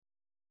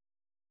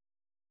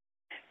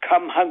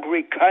Come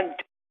hungry cunt.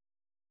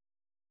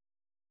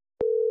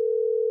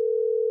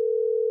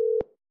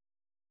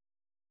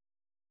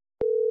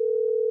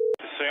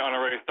 Say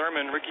Honorary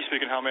Thurman, Ricky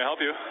speaking. How may I help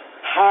you?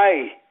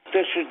 Hi,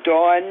 this is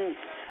Dawn.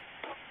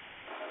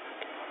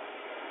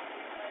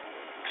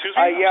 Excuse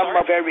me? I am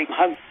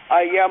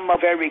a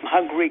very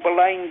hungry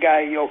blind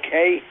guy,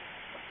 okay?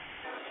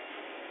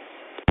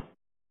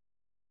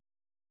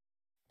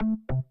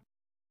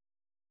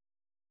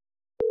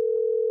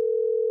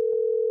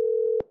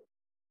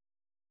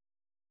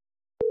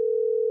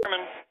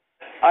 Thurman.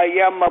 I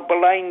am a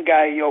blind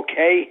guy,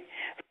 okay?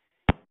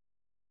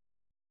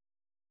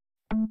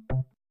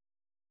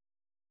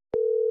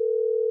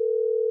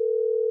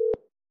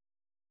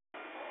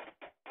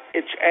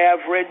 It's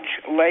average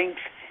length.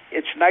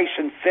 It's nice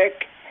and thick.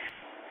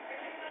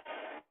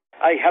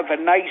 I have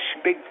a nice,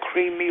 big,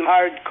 creamy,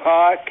 hard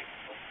cock.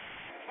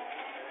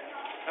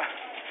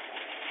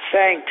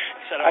 Thanks.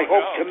 I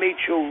hope to meet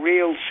you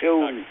real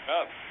soon.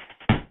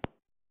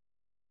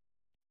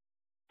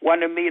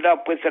 Want to meet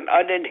up with an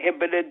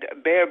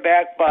uninhibited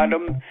bareback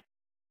bottom?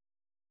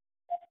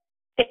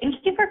 Thank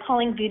you for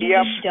calling Voodoo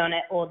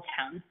Donut Old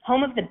Town,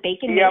 home of the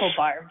Bacon Maple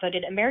Bar,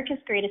 voted America's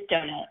Greatest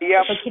Donut,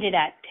 located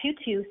at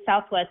 22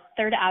 Southwest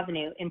 3rd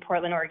Avenue in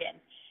Portland, Oregon.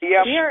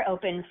 We are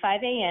open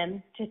 5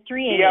 a.m. to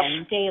 3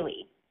 a.m.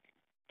 daily.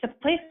 To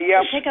place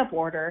a pickup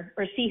order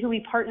or see who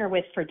we partner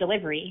with for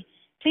delivery,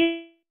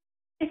 please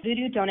visit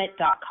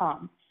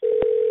voodoodonut.com.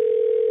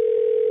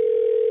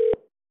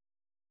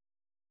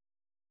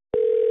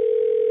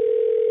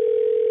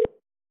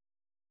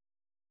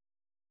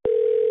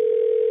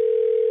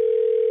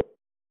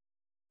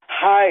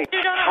 Hi.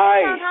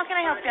 Hi. How can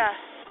I help you?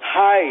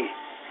 Hi.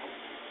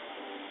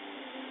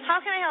 How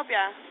can I help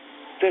you?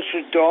 This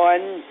is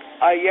Dawn.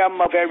 I am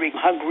a very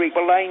hungry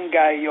blind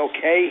guy,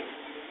 okay?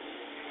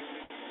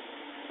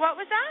 What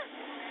was that?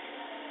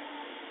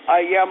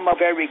 I am a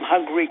very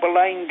hungry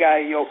blind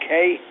guy,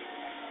 okay?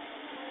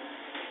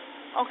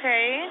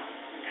 Okay.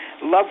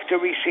 Love to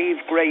receive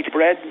great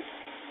bread.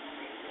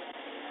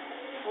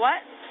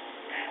 What?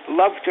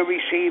 Love to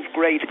receive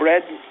great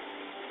bread.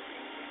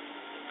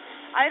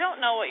 I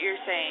don't know what you're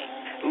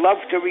saying. Love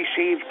to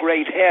receive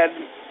great head.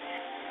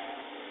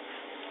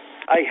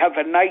 I have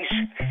a nice,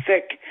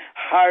 thick,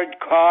 hard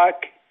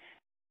cock.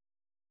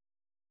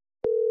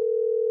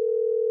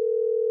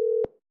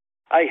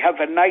 I have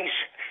a nice,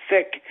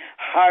 thick,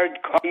 hard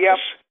cock. Yes.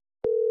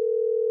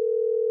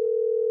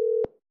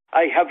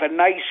 I have a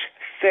nice,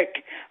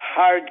 thick,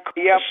 hard cock.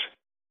 Yes.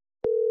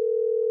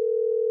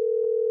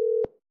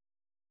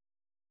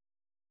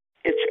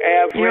 It's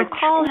average. Your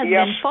call has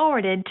been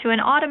forwarded to an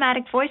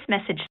automatic voice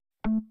message.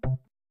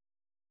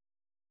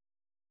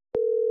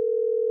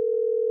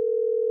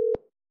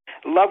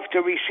 Love to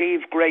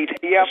receive great.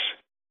 Yes.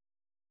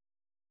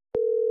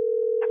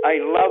 I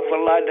love a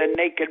lot of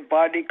naked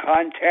body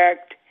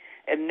contact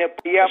and nip.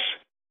 Yes.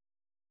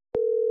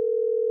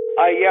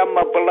 I am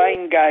a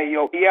blind guy.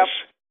 Yes.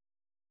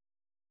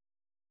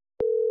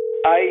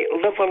 I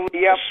live a.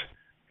 Yes.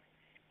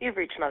 You've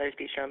reached Mother's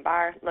Bistro and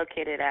Bar,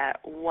 located at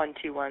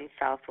 121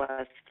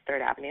 Southwest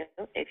 3rd Avenue.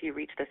 If you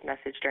reach this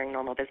message during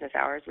normal business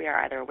hours, we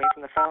are either away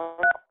from the phone.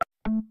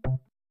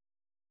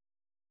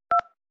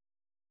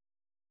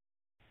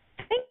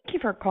 Thank you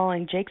for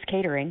calling Jake's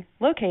Catering,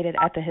 located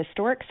at the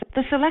historic...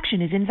 The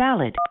selection is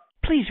invalid.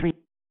 Please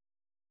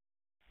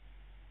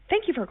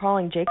Thank you for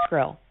calling Jake's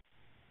Grill.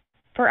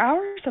 For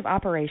hours of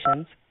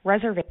operations,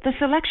 reservation... The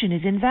selection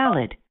is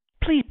invalid.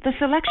 Please... The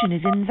selection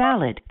is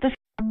invalid.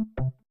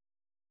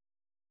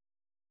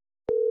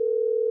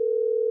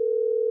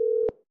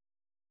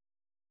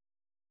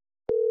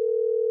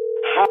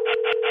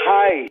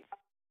 Hi.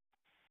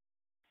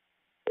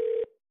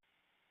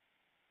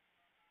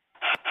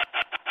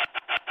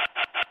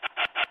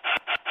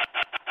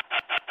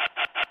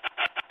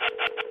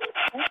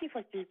 Thank you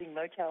for choosing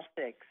Motel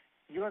 6.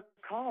 Your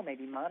call may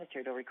be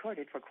monitored or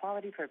recorded for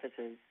quality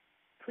purposes.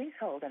 Please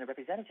hold and a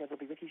representative will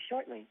be with you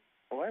shortly,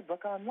 or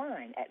book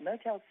online at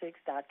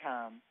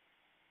motel6.com.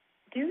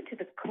 Due to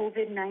the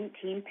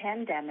COVID-19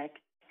 pandemic,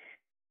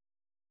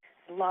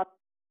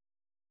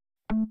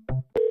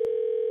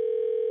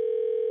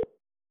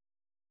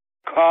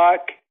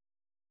 cock.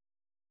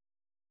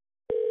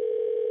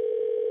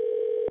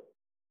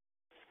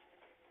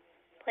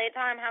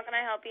 Playtime, how can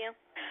I help you?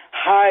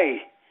 Hi,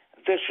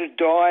 this is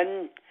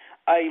Dawn.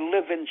 I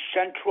live in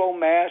Central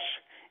Mass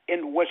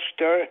in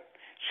Worcester.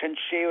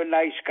 Sincere,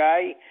 nice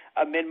guy.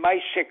 I'm in my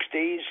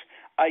 60s.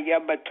 I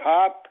am a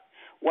top.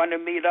 Want to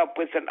meet up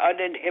with an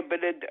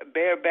uninhibited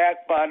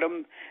bareback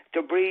bottom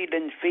to breed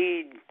and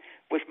feed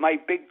with my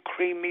big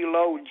creamy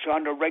loads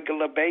on a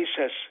regular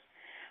basis.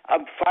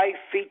 I'm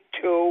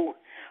 5'2",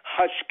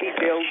 husky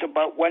build,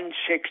 about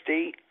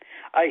 160.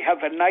 I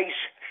have a nice,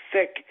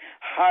 thick,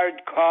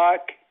 hard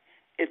cock.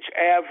 It's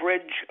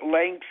average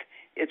length.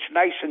 It's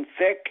nice and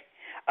thick.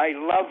 I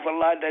love a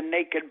lot of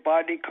naked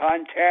body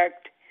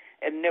contact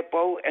and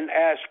nipple and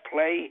ass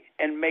play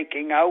and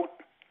making out.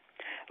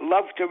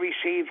 Love to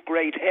receive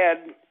great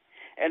head,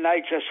 and I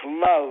just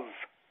love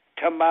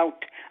to mount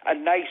a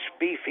nice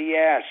beefy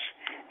ass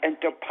and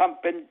to pump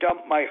and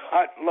dump my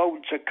hot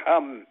loads of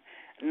cum,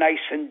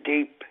 nice and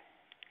deep.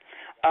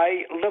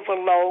 I live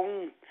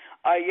alone.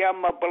 I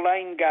am a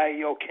blind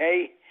guy,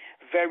 okay?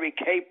 Very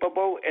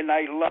capable, and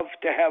I love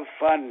to have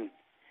fun.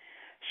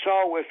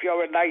 So if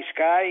you're a nice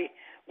guy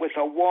with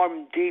a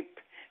warm, deep,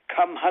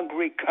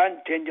 cum-hungry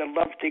cunt and you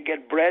love to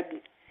get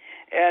bread,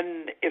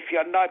 and if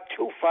you're not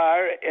too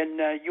far and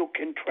you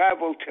can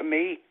travel to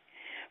me,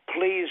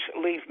 please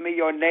leave me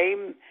your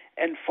name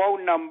and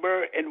phone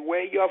number and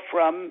where you're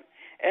from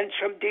and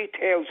some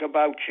details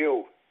about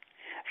you.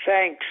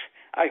 Thanks.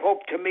 I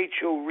hope to meet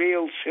you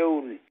real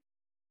soon.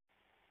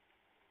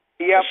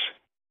 Yes.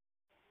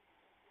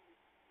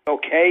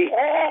 Okay.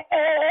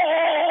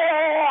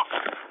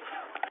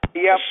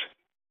 Yes.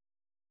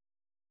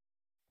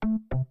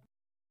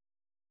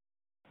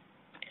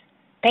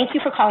 Thank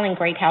you for calling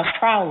Great House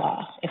Trial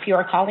Law. If you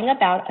are calling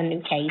about a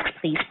new case,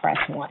 please press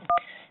 1.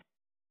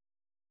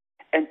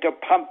 And to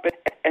pump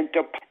it, and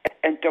to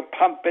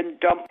pump and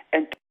dump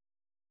and.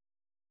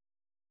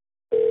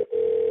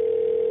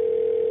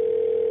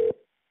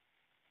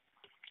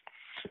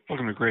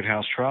 Welcome to Great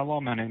House Trial Law.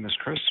 My name is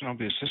Chris, and I'll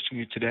be assisting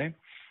you today.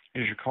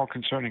 Is your call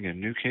concerning a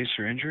new case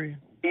or injury?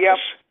 Yes.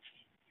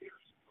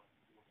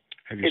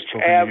 Have you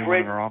spoken to anyone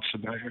in our office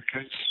about your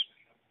case?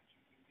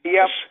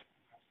 Yes.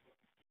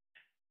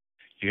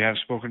 You have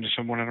spoken to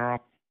someone in our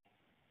office?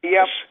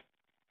 Yes.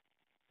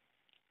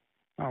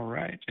 All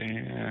right,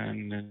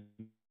 and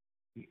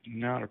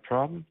not a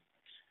problem.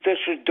 This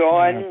is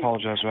Dawn. I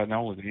apologize about that.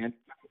 All of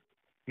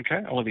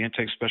the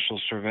intake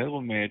specialists are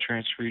available. May I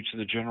transfer you to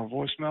the general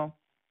voicemail?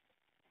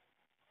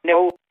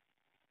 No.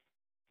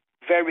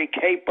 Very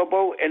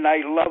capable, and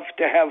I love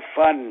to have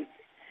fun.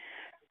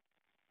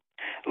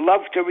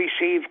 Love to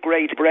receive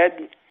great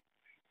bread.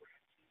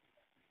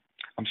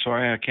 I'm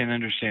sorry, I can't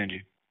understand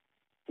you.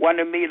 Want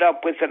to meet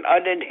up with an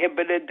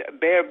uninhibited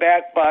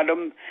bareback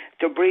bottom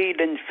to breed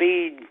and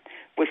feed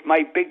with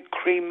my big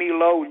creamy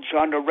loads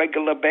on a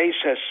regular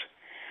basis.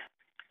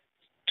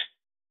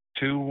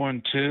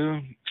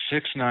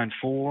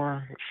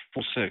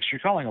 212-694-46. You're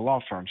calling a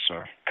law firm,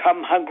 sir.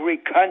 Cum hungry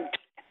cunt,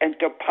 and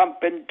to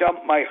pump and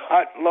dump my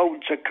hot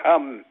loads of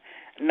cum,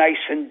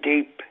 nice and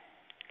deep.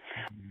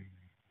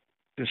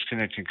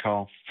 Disconnecting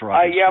call for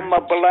I am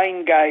a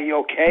blind guy,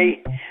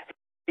 okay?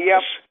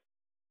 Yes.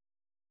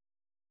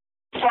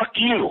 Fuck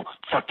you,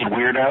 fucking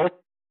weirdo.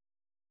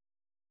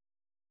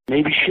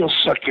 Maybe she'll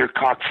suck your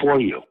cock for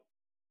you.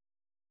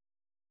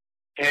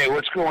 Hey,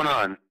 what's going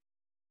on?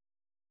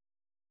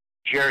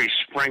 Jerry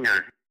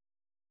Springer.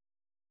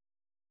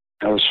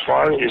 Now, as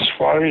far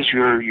as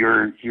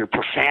your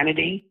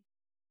profanity.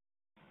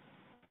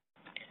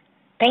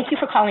 Thank you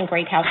for calling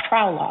Great House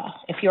Trial Law.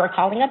 If you are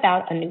calling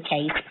about a new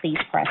case, please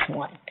press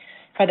 1.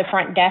 For the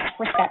front desk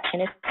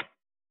receptionist.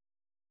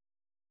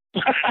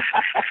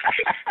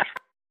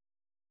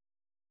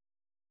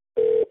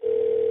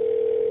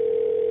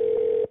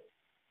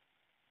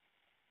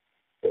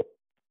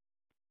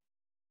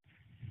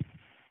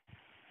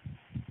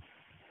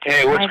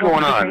 Hey, what's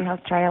going on? Great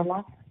House Trial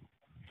Law.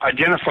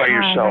 Identify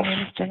yourself. My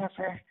name is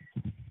Jennifer.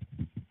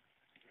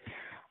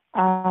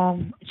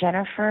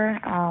 Jennifer,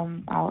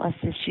 I'll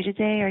assist you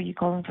today. Are you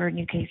calling for a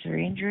new case or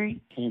injury?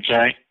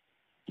 Okay.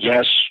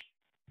 Yes.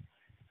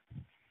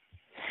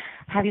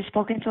 Have you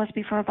spoken to us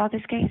before about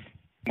this case?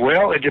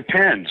 Well, it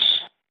depends.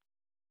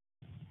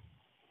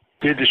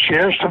 Did the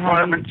sheriff's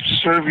department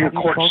serve your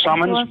court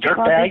summons,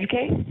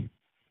 dirtbag?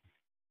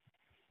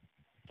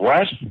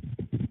 What?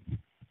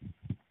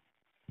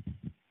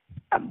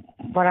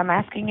 What I'm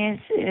asking is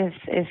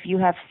if you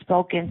have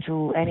spoken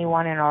to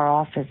anyone in our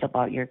office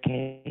about your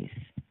case.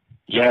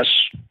 Yes.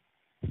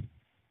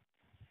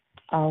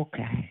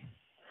 Okay.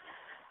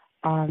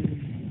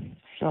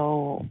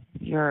 So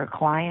you're a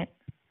client?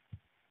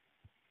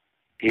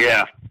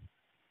 Yeah.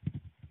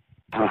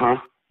 Uh-huh.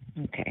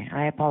 Okay,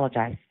 I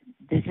apologize.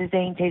 This is the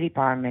intake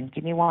department.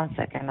 Give me 1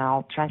 second.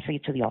 I'll transfer you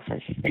to the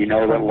office. You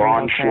know that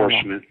law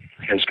enforcement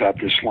has got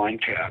this line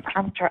tapped.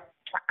 I'm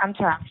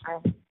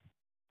transferring.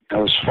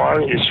 Now, as far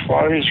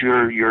as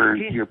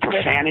your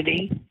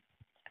profanity.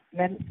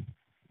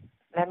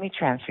 Let me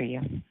transfer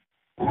you.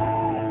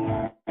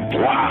 Wow.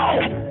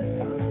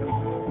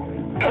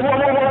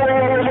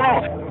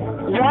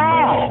 Whoa.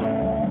 Wow.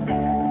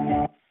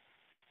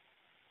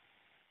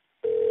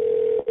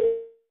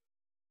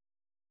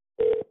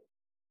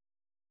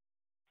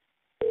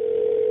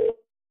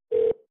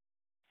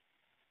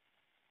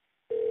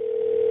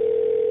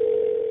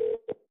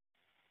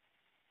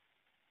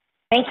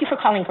 Thank you for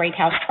calling Great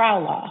House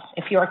Trial Law.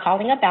 If you are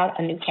calling about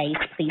a new case,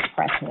 please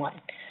press 1.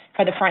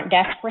 For the front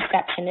desk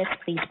receptionist,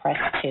 please press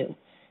 2.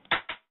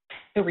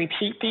 To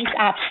repeat these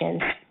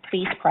options,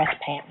 please press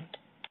pound.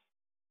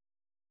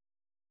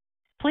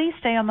 Please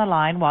stay on the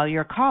line while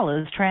your call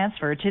is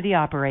transferred to the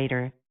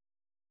operator.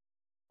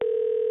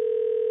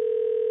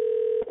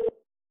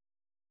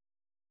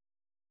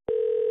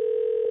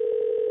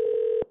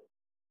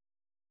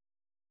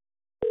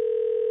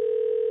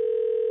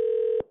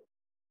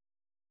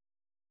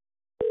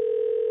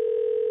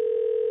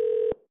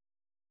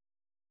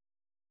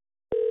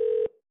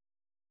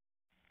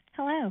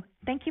 Hello.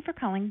 Thank you for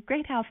calling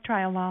Great House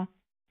Trial Law.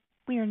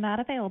 We are not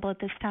available at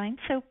this time,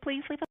 so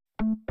please leave a...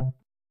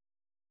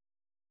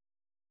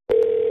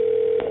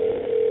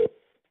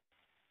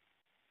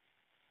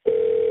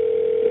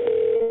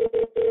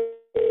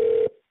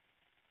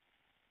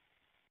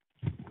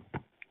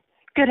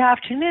 Good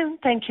afternoon.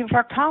 Thank you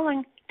for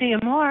calling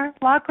DMR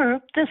Law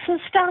Group. This is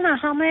Donna.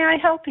 How may I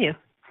help you?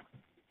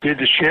 Did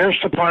the sheriff's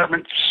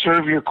department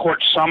serve your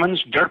court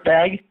summons,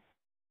 dirtbag?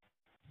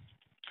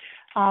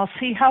 I'll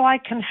see how I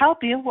can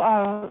help you.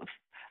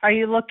 Are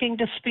you looking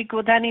to speak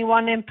with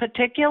anyone in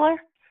particular?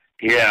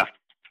 Yeah.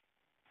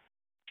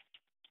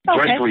 Okay.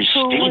 Gregory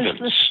Who Stevens.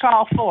 is this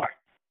call for?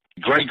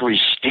 Gregory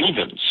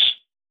Stevens.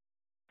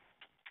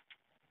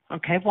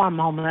 Okay, one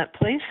moment,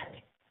 please.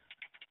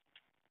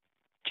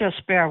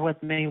 Just bear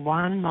with me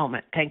one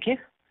moment. Thank you.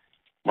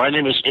 My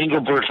name is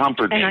Engelbert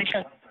Humperdinck.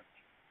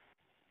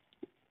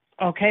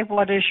 Okay,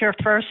 what is your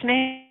first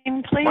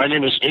name, please? My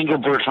name is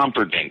Engelbert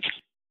Humperdinck.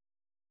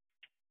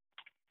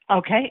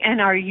 Okay, and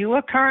are you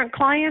a current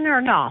client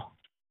or no?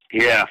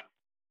 Yeah.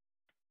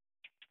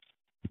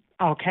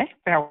 Okay,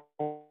 bear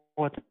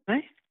with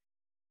me.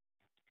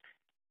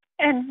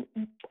 And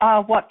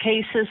what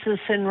case is this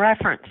in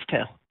reference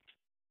to?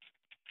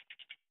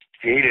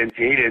 8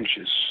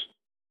 inches.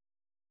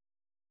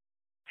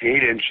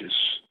 8 inches.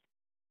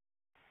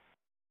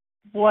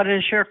 What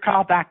is your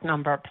callback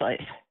number,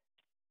 please?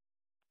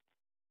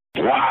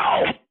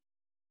 Wow.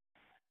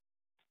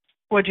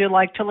 Would you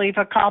like to leave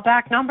a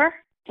callback number?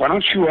 Why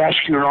don't you ask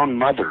your own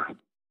mother?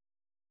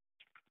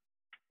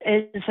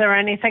 Is there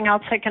anything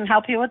else I can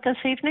help you with this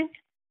evening?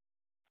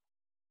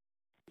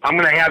 I'm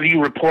going to have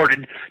you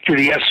reported to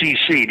the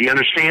FCC. Do you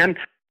understand?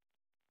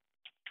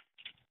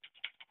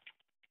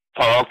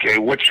 Oh, okay.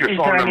 What's your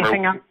phone number? Is there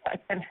anything else I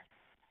can...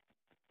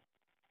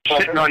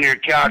 Sitting on your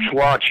couch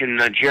watching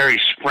Jerry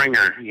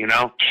Springer, you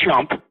know?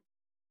 Chump.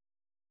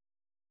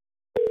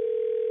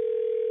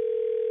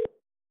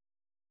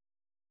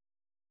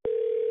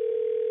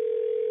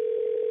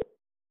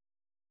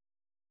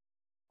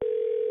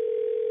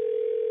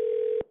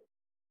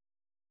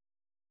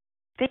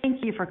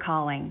 Thank you for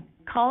calling.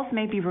 Calls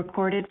may be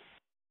recorded.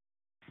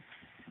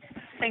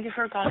 Thank you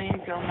for calling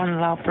Gilman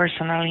Law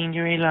Personal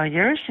Injury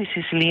Lawyers. This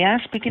is Leah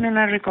speaking on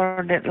a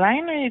recorded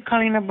line. Are you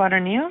calling about a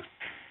new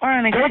or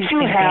an existing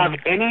Don't you have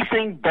claim?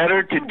 anything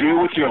better to do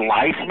with your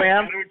life,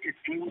 man?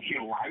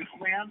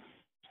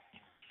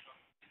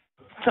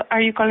 So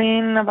are you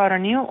calling about a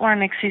new or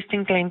an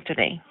existing claim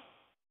today?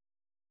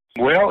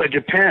 Well, it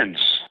depends.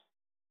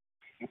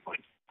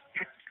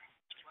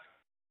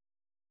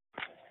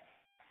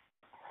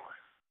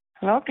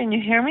 Hello, can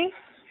you hear me?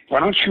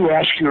 Why don't you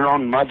ask your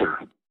own mother?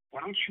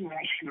 All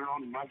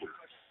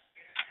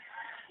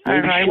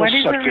Maybe right, she'll what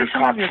is suck the your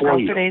reason cock of your for call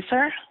you. today,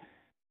 sir?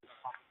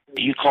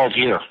 You called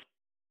here.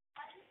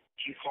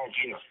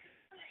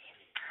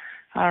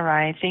 All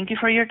right, thank you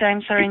for your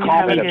time, sir, You and you call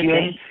have me a good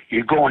again, day.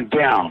 you're going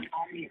down.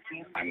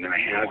 I'm going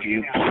to have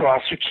you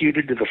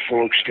prosecuted to the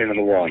full extent of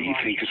the law. You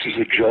think this is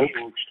a joke?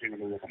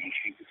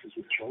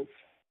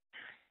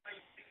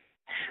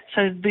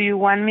 So do you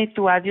want me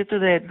to add you to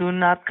the do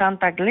not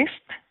contact list?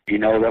 You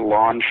know that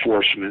law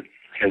enforcement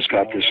has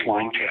got this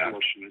line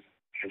tapped.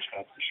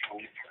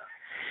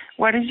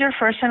 What is your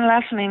first and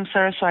last name,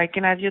 sir, so I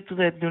can add you to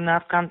the do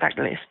not contact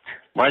list?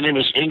 My name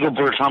is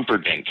Engelbert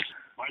Humperdinck.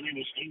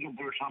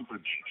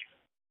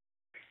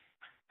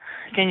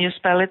 Can you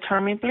spell it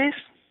for me, please?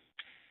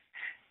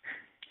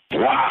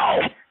 Wow.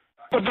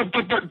 But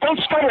don't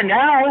stutter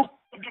now.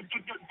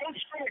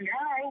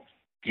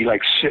 You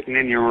like sitting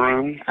in your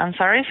room? I'm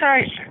sorry,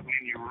 sir.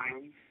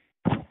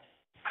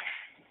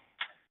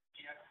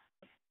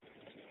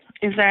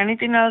 Is there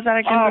anything else that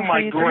I can do for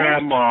you today?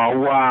 Grandma,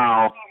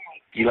 wow.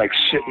 You like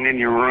sitting in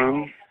your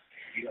room?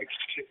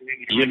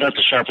 You're not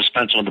the sharpest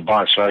pencil in the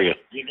box, are you?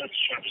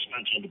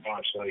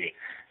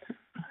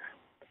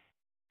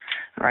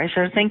 All right,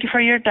 sir. Thank you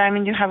for your time,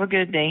 and you have a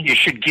good day. You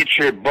should get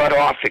your butt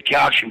off the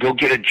couch and go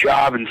get a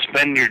job and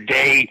spend your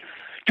day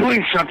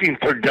doing something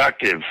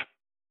productive.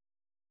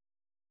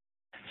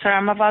 Sir,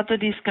 I'm about to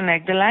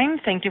disconnect the line.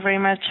 Thank you very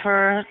much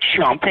for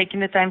taking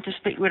the time to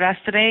speak with us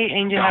today,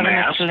 and you have an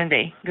excellent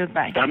day.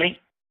 Goodbye. Dummy.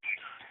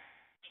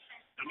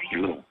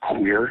 You little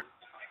queer.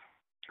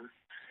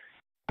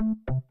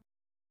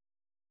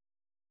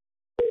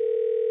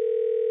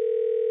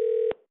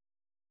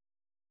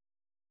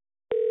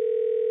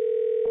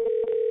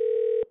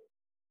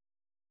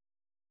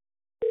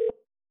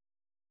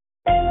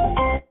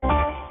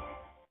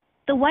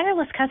 The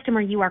wireless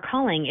customer you are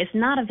calling is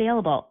not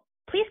available.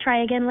 Please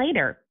try again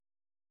later.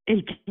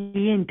 El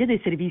cliente de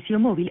servicio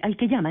móvil al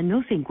que llama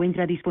no se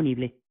encuentra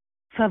disponible.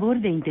 Favor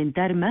de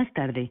intentar más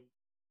tarde.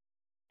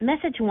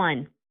 Message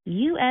 1,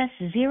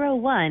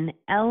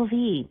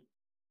 US01LV.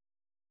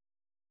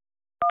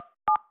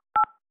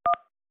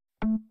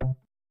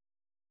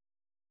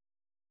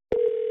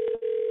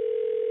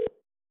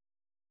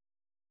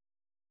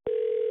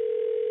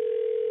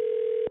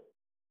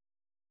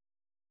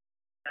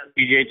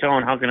 DJ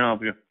Tone, how can I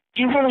help you?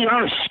 You really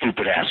are a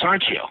stupid ass,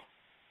 aren't you?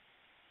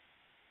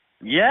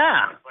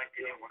 Yeah.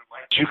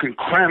 You can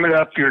cram it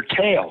up your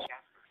tail.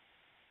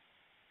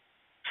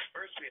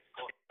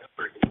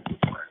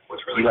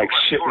 You like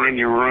sitting in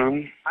your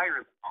room?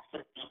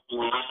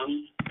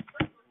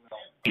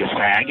 You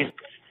fag?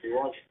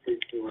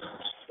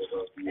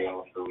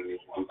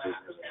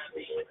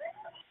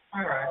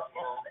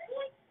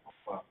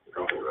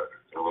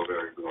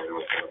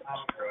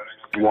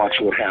 Watch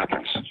what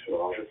happens.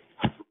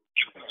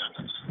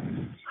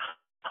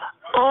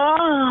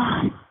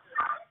 Oh.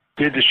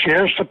 Did the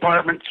sheriff's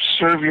department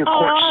serve your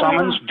court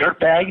summons,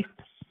 dirtbag?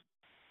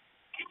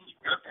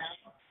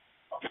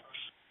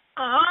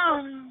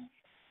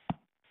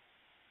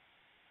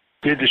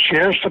 Did the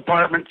sheriff's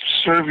department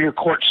serve your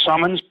court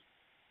summons?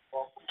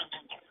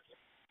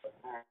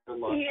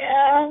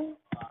 Yeah.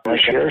 The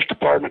sheriff's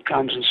department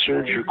comes and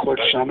serves your court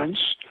summons.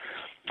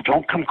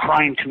 Don't come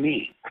crying to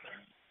me.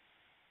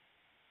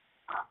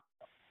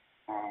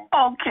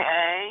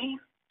 Okay.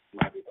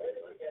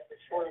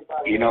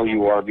 You know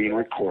you are being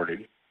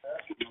recorded.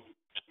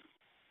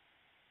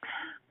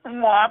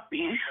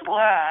 Moppy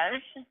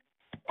slash.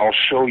 I'll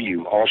show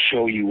you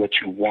what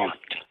you want.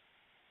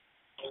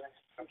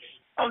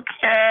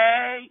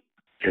 Okay.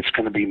 It's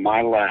going to be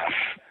my laugh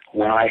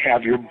when I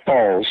have your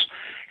balls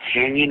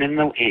hanging in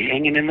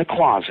the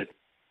closet.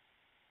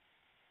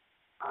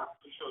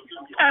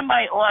 I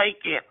might like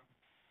it.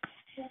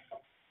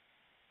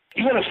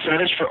 You got a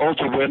fetish for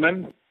older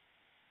women?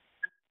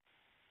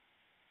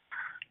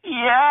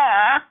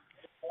 Yeah.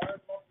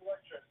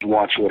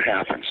 Watch what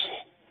happens.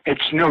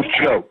 It's no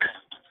joke.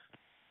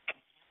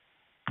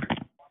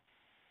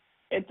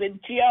 It's a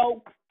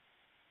joke.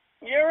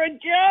 You're a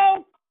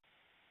joke.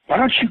 Why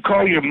don't you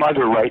call your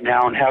mother right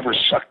now and have her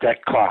suck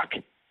that cock?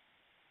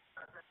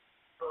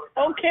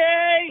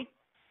 Okay.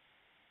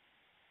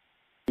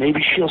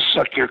 Maybe she'll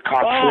suck your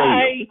cock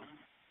for you.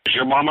 Is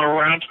your mama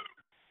around?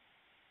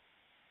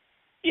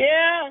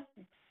 Yeah.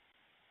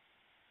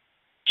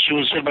 She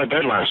was in my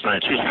bed last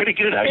night. She was pretty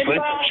good, actually.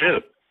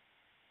 Shoot.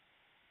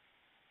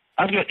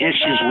 I've got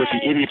issues with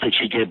the idiot that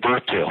she gave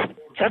birth to.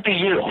 That'd be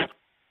you.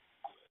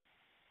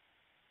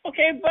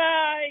 Okay,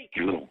 bye.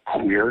 You little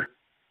queer.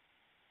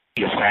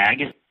 You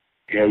fag.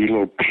 Yeah, you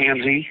little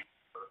pansy.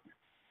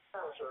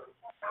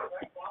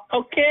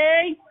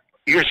 Okay.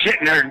 You're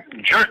sitting there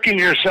jerking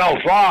yourself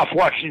off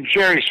watching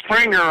Jerry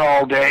Springer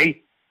all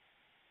day.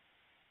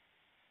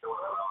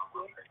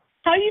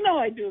 How you know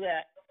I do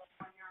that?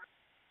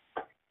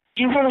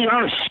 You really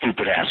are a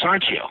stupid ass,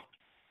 aren't you?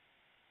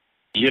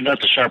 You're not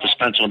the sharpest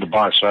pencil in the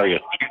box, are you?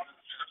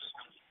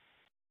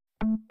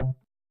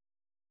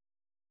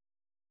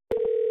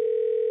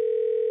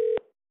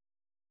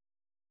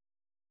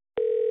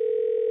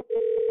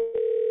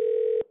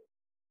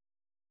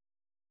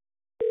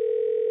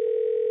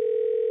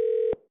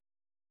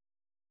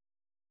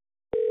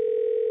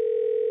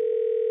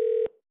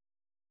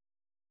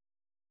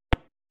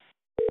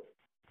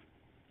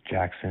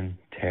 Jackson,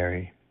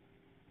 Terry.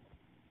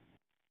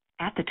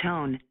 At the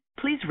tone,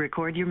 please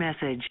record your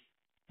message.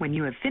 When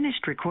you have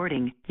finished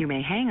recording, you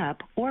may hang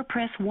up or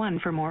press 1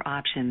 for more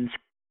options.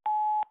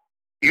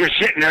 You're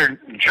sitting there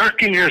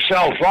jerking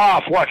yourself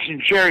off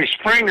watching Jerry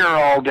Springer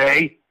all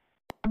day.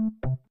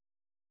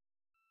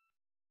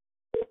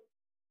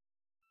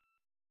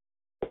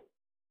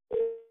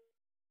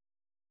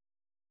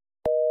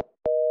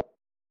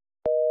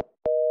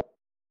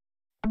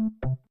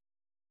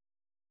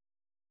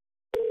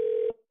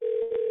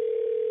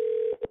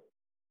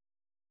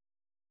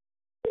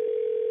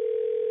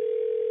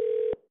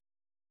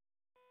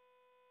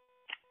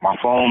 My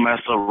phone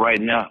messed up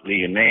right now. Leave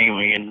your name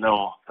and your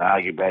number.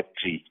 I'll get back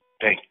to you.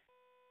 Thank you.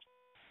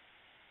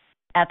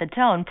 At the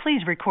tone,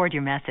 please record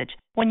your message.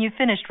 When you've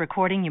finished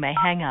recording, you may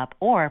hang up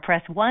or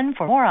press 1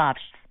 for more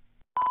options.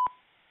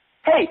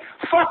 Hey,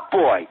 fuck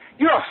boy.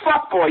 You're a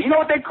fuck boy. You know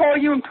what they call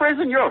you in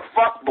prison? You're a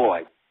fuck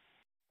boy.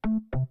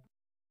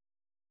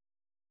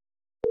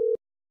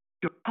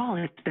 Your call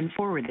has been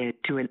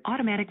forwarded to an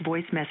automatic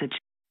voice message.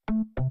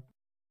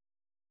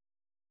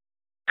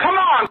 Come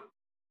on!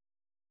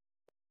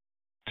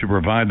 To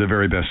provide the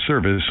very best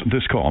service,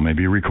 this call may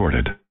be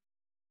recorded.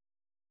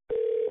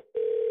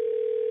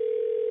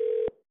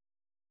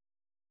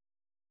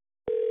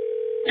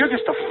 You're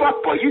just a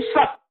fuck boy. You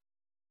suck.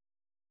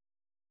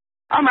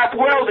 I'm at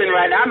welding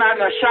right now. I'm out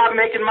in a shop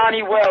making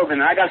money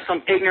welding. I got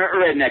some ignorant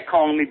redneck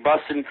calling me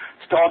busting,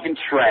 talking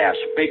trash.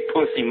 Big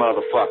pussy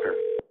motherfucker.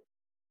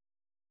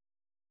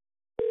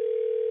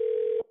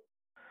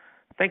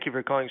 Thank you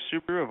for calling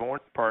Subaru of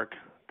Orange Park.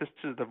 This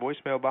is the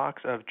voicemail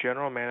box of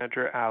General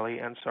Manager Ali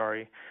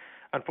Ansari.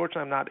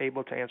 Unfortunately, I'm not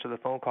able to answer the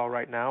phone call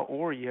right now,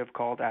 or you have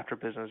called after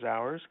business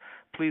hours.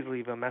 Please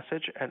leave a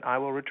message, and I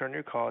will return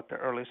your call at the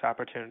earliest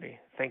opportunity.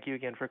 Thank you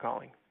again for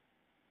calling.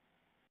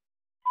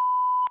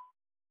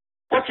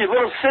 What's your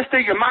little sister,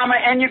 your mama,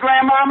 and your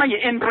grandmama, you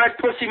inbred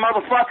pussy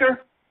motherfucker?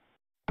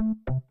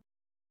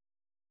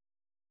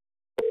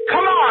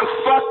 Come on,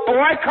 fuck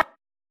boy. Come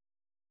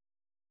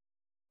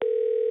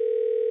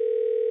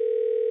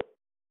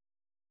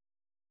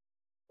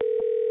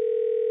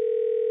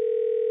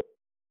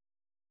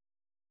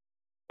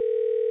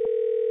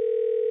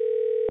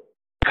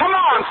Come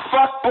on!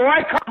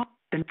 fuck boy.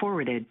 Been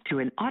forwarded to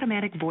an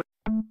automatic voice.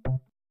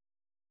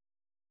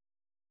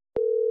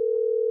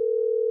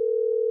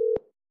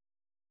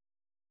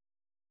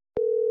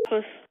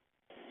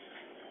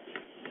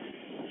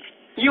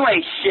 You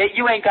ain't shit.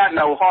 You ain't got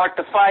no heart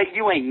to fight.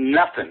 You ain't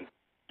nothing.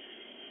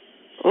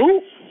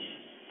 Ooh,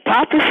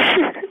 Papa.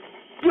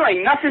 You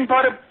ain't nothing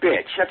but a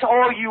bitch. That's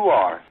all you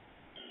are.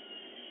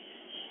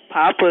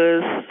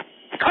 Papa's.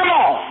 Come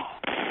on.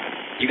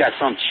 You got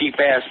some cheap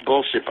ass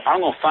bullshit.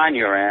 I'm gonna find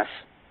your ass.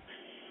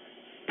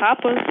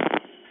 Papa's.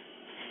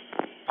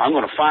 I'm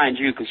gonna find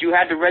you because you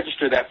had to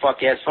register that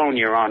fuck ass phone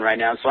you're on right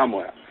now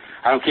somewhere.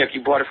 I don't care if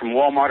you bought it from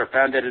Walmart or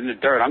found it in the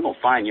dirt. I'm gonna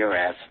find your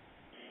ass.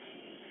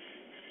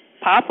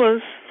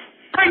 Papa's.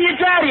 Bring your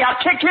daddy. I'll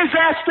kick his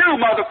ass too,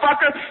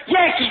 motherfucker.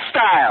 Yankee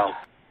style.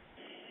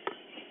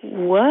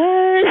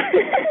 What?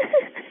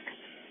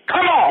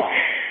 Come on.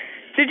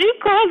 Did you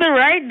call the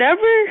right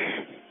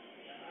number?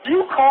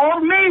 You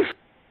called me.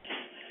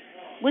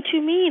 What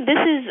you mean? This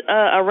is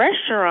a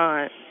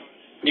restaurant.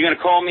 You're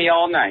gonna call me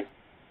all night.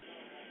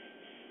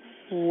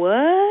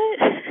 What?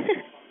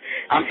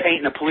 I'm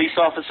painting a police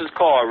officer's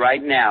car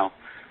right now.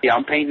 Yeah,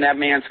 I'm painting that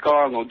man's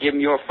car. I'm gonna give him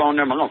your phone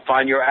number. I'm gonna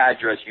find your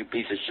address, you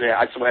piece of shit.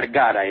 I swear to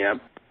God I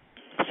am.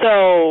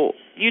 So,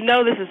 you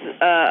know this is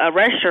a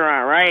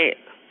restaurant, right?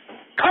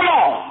 Come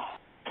on!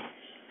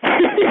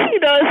 You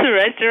know it's a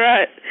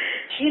restaurant.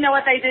 You know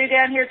what they do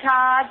down here,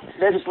 Todd?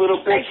 They're just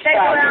little bitch. They go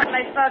out and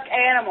they fuck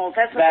animals.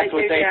 That's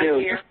what they do down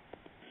here.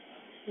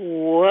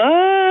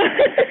 What?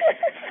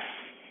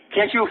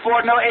 Can't you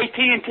afford no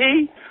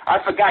AT&T? I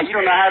forgot. You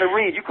don't know how to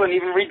read. You couldn't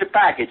even read the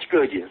package,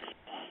 could you?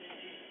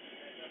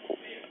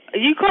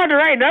 You called the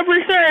right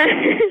number, sir.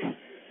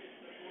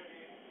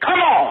 Come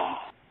on!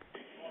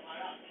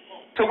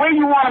 So where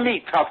you want to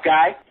meet, tough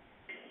guy?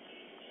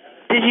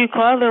 Did you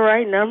call the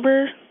right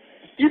number?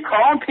 You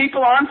calling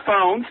people on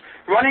phones,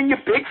 running your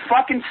big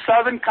fucking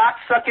southern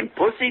cock-sucking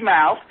pussy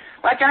mouth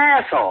like an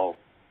asshole.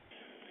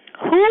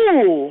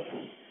 Who?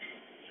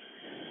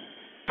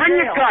 Bring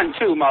your gun,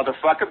 too,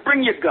 motherfucker.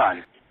 Bring your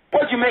gun.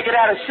 What'd you make it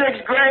out of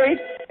 6th grade?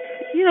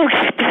 You don't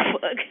give a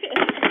fuck.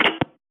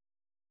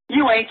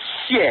 You ain't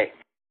shit.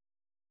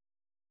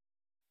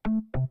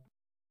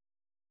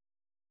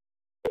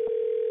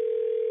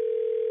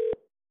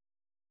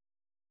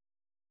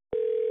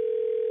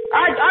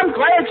 I'm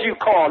glad you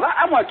called.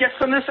 I want to get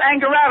some of this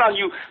anger out on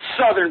you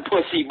southern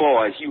pussy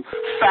boys, you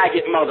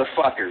faggot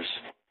motherfuckers.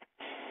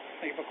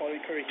 Thank you for calling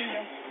Curry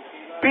Kingdom.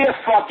 Be a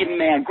fucking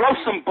man. Grow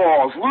some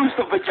balls. Lose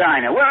the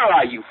vagina. Where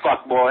are you,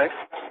 fuckboy?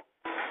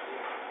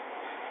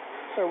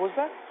 Sir, what's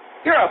that?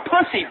 You're a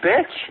pussy,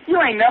 bitch.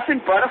 You ain't nothing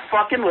but a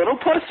fucking little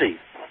pussy.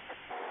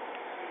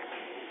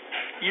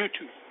 You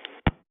too.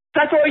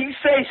 That's all you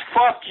say is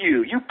fuck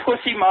you, you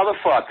pussy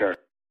motherfucker.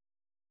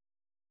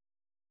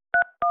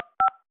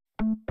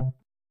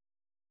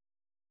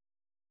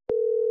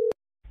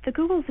 The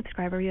Google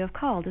subscriber you have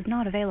called is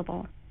not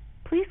available.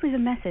 Please leave a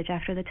message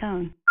after the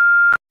tone.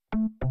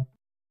 Thank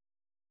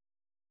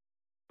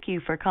you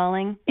for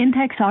calling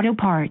Intex Auto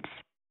Parts.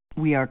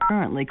 We are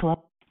currently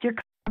closed.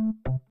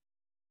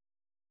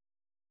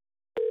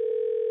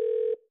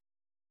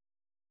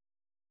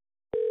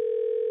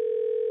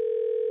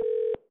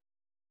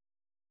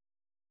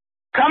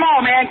 Come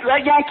on, man.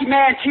 Let Yankee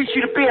Man teach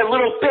you to be a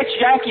little bitch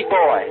Yankee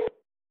boy.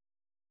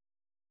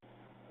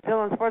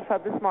 Dylan Sports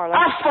Hub, this is Marla.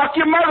 I'll fuck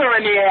your mother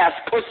in the ass,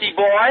 pussy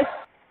boy.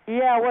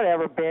 Yeah,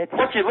 whatever, bitch.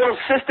 What's your little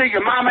sister,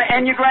 your mama,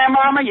 and your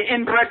grandmama, you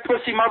inbred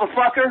pussy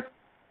motherfucker?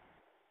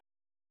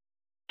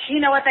 You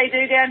know what they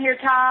do down here,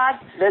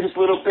 Todd? They're just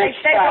little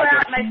bitch They go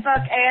out and they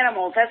fuck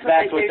animals. That's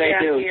what they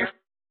do down here.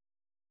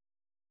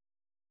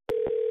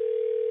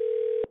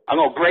 I'm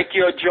gonna break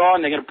your jaw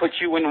and they're gonna put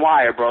you in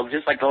wire, bro,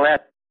 just like the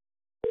last.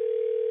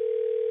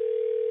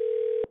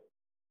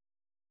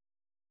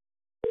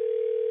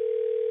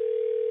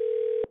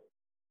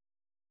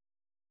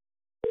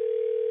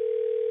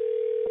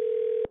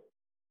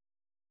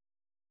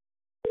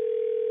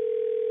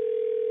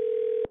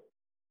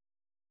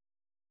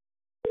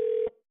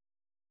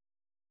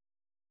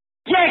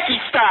 Yankee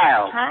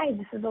style. Hi,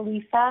 this is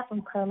Elisa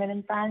from Kermit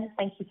and Friends.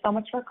 Thank you so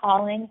much for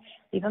calling.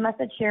 Leave a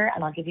message here,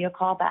 and I'll give you a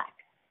call back.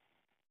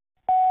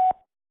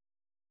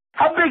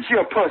 How big's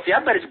your pussy? I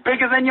bet it's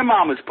bigger than your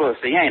mama's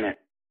pussy, ain't it?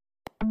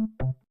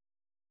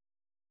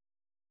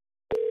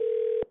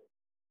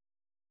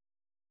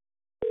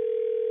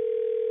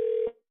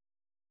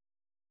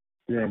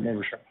 Yeah,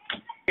 barbershop.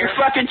 You're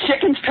fucking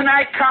chickens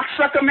tonight,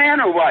 cocksucker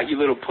man, or what, you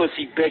little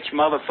pussy bitch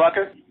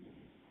motherfucker?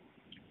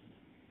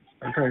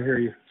 I'm trying to hear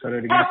you. Say that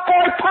again. Fuck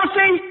boy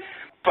pussy!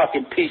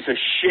 Fucking piece of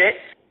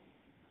shit.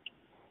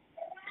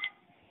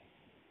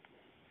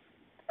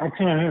 I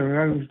can't hear you.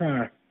 I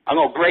understand. I'm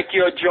gonna break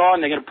your jaw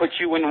and they're gonna put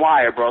you in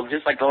wire, bro.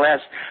 Just like the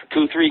last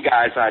 2-3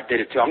 guys I did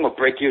it to. I'm gonna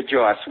break your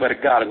jaw. I swear to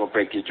God, I'm gonna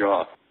break your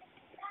jaw.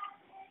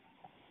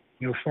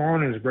 Your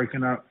phone is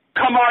breaking up.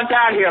 Come on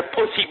down here,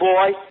 pussy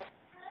boy.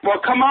 Well,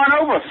 come on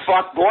over,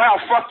 fuck boy.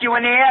 I'll fuck you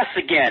in the ass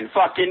again,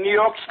 fucking New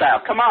York style.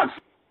 Come on.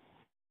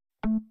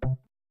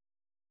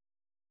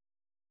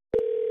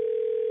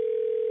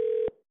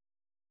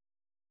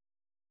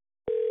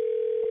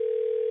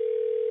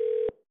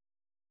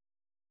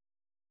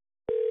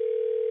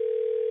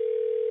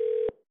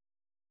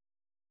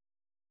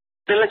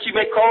 They let you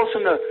make calls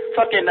from the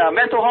fucking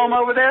mental home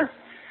over there?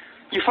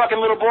 You fucking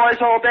little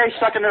boys all day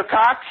sucking their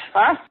cocks,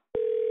 huh?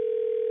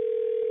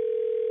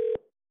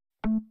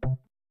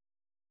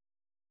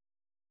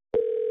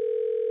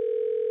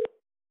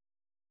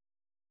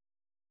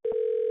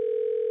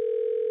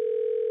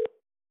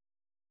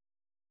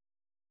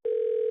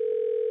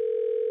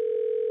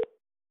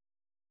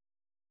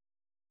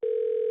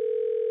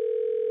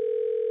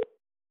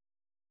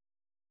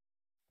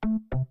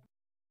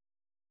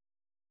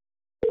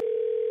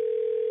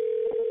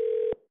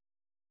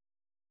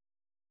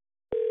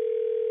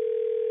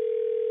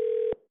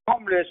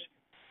 Homeless.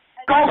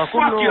 Go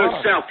fuck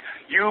yourself,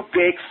 you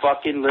big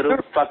fucking little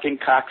fucking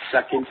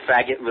cock-sucking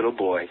faggot little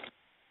boy.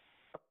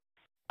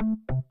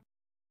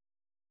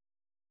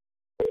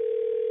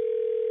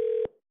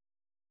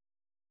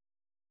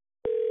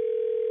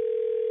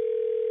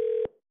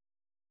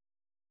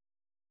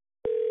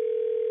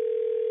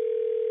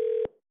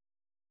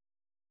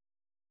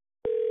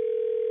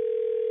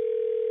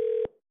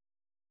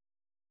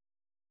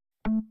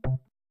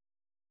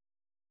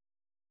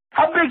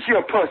 How big's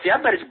your pussy? I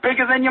bet it's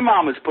bigger than your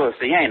mama's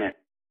pussy, ain't it?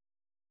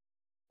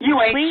 You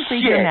ain't Please shit.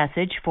 leave your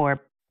message for...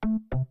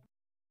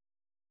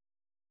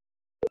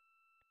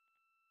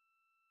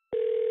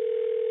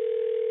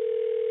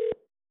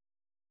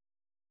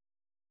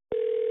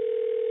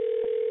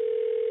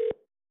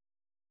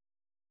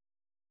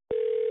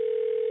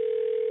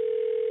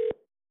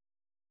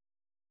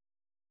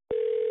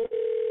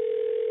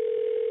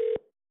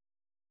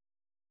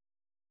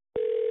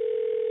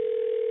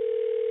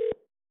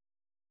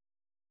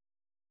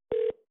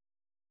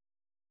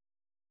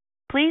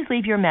 Please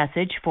leave your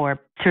message for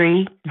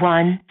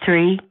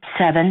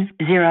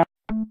 31370.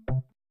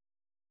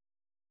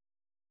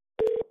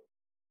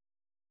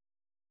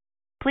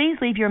 Please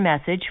leave your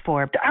message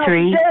for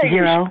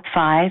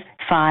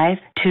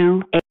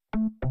 30558.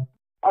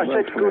 I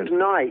said good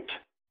night.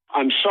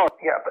 I'm sorry.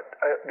 Yeah, but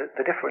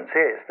the difference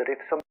is that if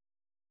some...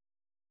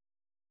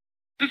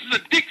 This is a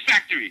dick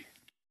factory.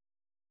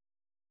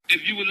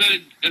 If you would let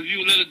it do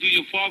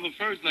your father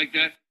first like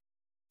that,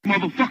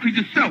 motherfucker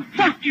yourself.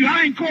 Fuck you.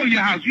 I ain't calling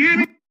your house. You hear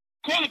me?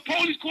 Call the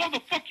police. Call the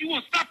fuck you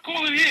want. Stop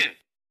calling here.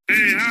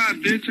 Hey, hi,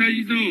 bitch. How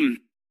you doing?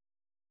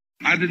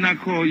 I did not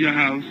call your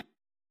house.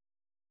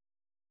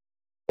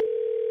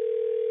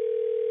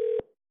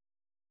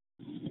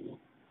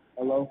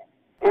 Hello?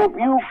 If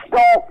you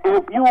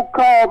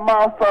call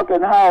my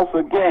fucking house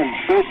again,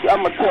 bitch,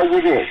 I'ma tell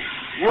you this.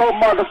 Your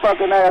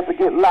motherfucking ass will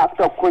get locked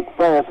up quick,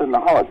 fast in the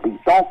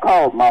heartbeat. Don't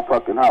call my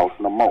fucking house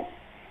no more.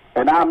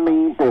 And I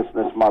mean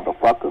business,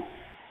 motherfucker.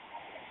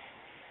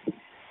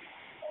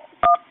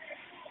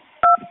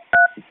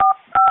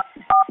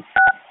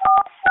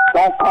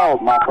 Don't call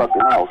my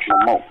fucking house no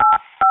more.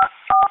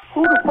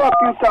 Who the fuck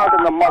you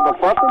talking to,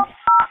 motherfucker?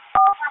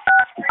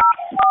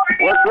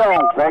 What's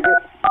wrong,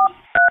 faggot?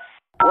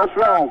 What's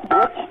wrong,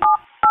 bitch?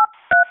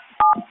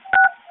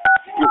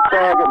 You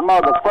faggot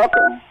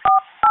motherfucker.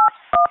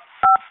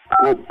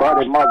 Good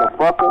buddy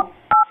motherfucker.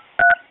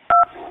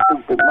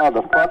 Stupid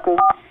motherfucker.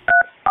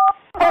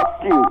 Fuck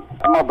you,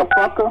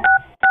 motherfucker.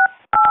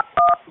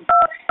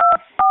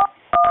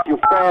 You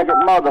faggot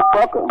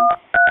motherfucker.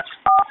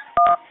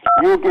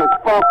 You get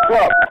fucked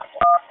up.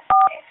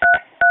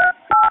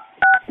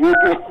 You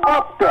get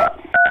fucked up.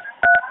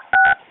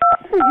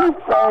 You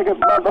faggot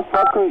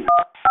motherfucker.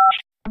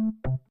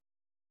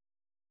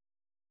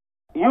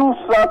 You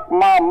suck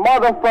my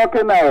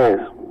motherfucking ass.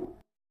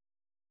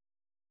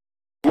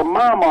 Your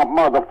mama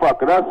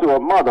motherfucker. That's your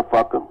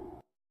motherfucker.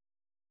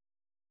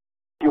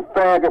 You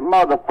faggot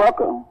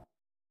motherfucker.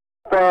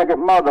 Faggot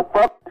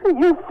motherfucker.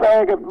 You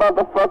faggot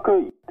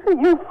motherfucker.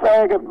 You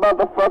faggot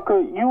motherfucker.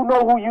 You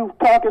know who you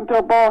talking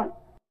to, boy?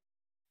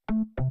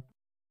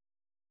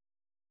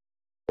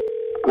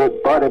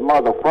 Good buddy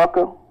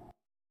motherfucker.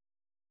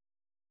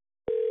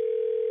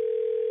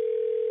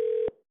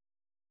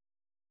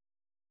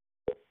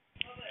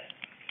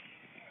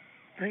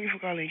 Thank you for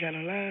calling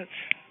Channel Lads.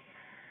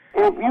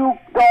 If you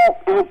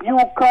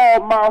call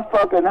my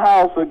fucking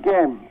house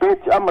again,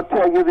 bitch, I'ma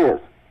tell you this.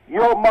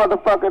 Your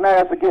motherfucking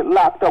ass will get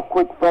locked up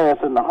quick,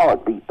 fast in the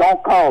heartbeat.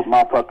 Don't call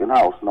my fucking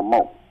house no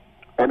more.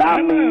 And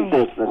I mean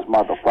business,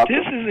 motherfucker.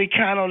 This is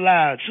Econo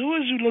Lodge. Who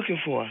is you looking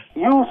for?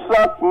 You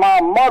suck my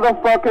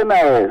motherfucking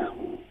ass.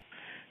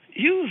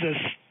 You's a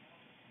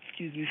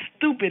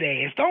stupid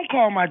ass. Don't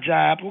call my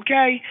job,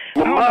 okay?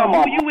 Your I don't know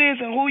mama. who you is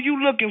and who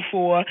you looking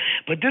for,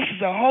 but this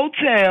is a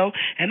hotel,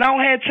 and I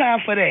don't have time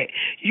for that.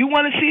 You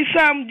want to see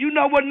something? You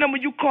know what number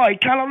you call.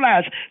 Econo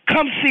Lodge.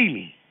 Come see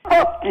me.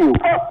 Fuck you,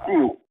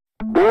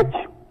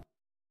 bitch.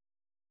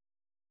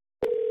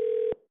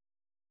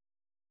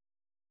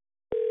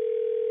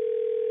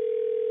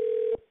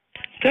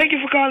 Thank you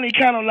for calling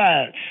Econo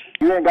Lodge.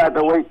 You ain't got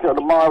to wait till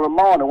tomorrow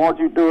morning. Won't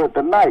you do it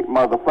tonight,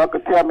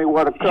 motherfucker? Tell me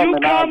where to come You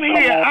and come I'll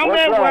here. come on. I'm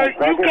What's at wrong, work.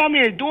 You faggot? come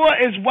here. Door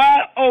is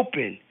wide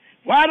open.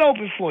 Wide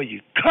open for you.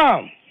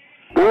 Come.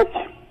 Bitch.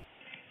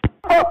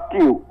 Fuck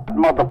you,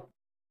 mother.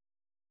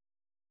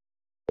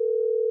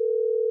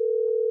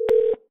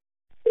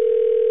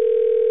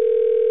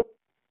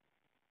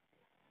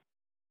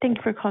 Thank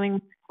you for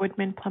calling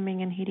Woodman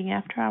Plumbing and Heating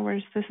After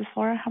Hours. This is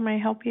Laura. How may I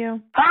help you?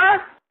 Huh?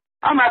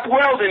 I'm at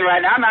welding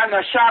right now. I'm out in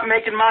the shop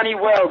making money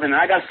welding.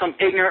 I got some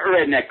ignorant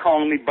redneck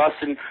calling me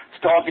busting,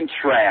 talking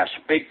trash.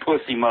 Big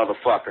pussy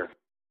motherfucker.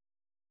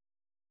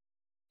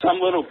 Some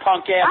little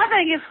punk ass. I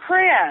think it's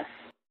Chris.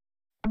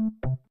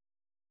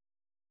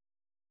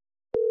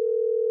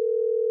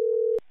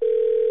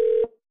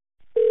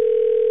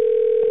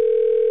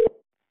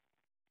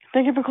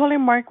 Thank you for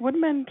calling Mark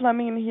Woodman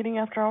Plumbing and Heating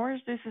After Hours.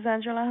 This is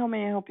Angela. How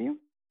may I help you?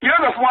 You're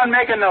the one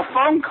making the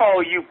phone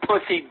call, you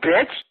pussy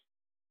bitch.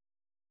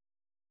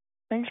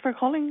 Thanks for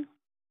calling.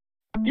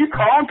 You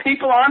calling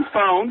people on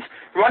phones,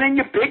 running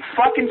your big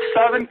fucking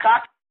southern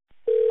cock.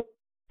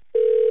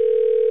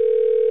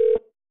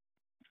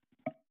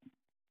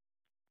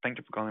 Thank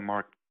you for calling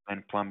Mark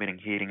and Plumbing and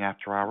Heating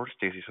After Hours.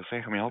 This is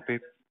Jose. How may I help you?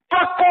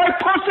 Fuck boy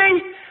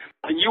pussy!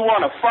 And you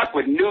want to fuck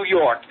with New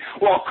York.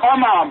 Well,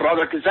 come on,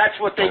 brother, because that's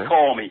what they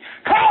call me.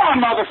 Come on,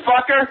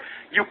 motherfucker!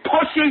 You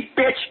pussy,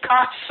 bitch,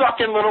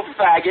 cock-sucking little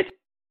faggot.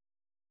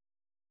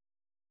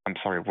 I'm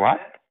sorry,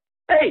 what?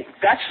 Hey,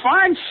 that's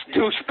fine,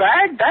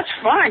 douchebag. That's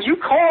fine. You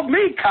called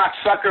me,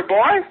 cocksucker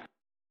boy.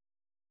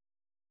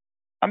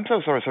 I'm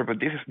so sorry, sir,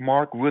 but this is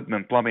Mark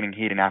Woodman Plumbing and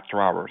Heating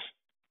After Hours.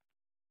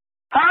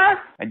 Huh?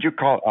 And you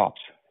called us.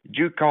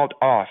 You called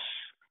us.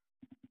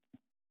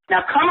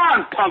 Now, come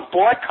on, punk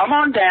boy. Come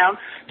on down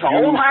to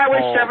Old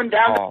Highway 7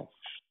 down.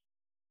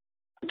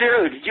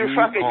 Dude, you're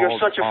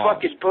such a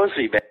fucking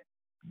pussy, man.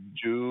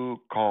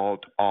 You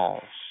called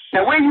us.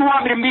 Now, where do you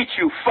want me to meet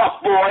you,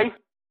 fuck boy?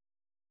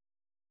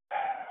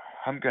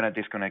 I'm gonna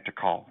disconnect the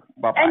call.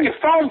 Bye-bye. And your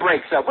phone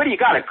breaks up. What do you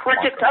got, a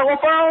cricket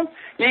telephone?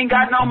 You ain't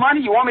got no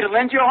money? You want me to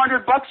lend you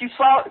 $100?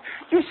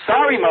 You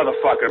sorry,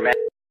 motherfucker, man.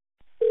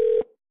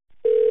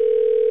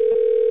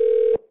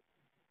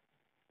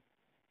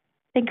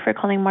 Thank you for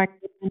calling Mark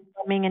Woodman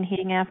Plumbing and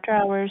Heating After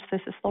Hours. This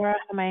is Laura.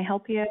 How may I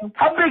help you?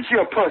 How big's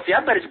your pussy?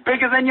 I bet it's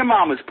bigger than your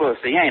mama's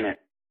pussy, ain't it?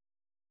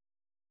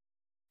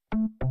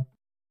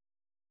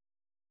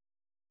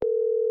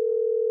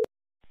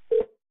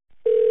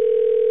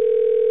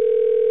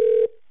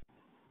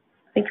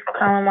 Thanks for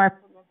calling Mark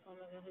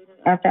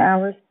After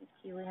Hours.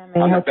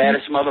 I'm the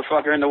baddest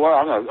motherfucker in the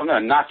world. I'm gonna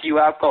knock you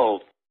out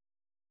cold.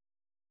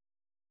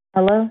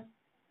 Hello?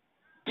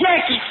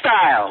 Yankee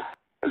style!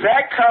 Is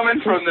that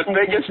coming from the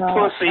biggest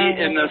pussy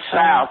in the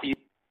South?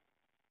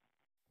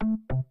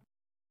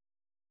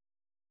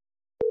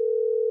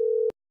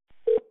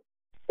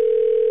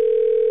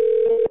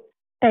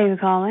 Thank you for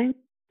calling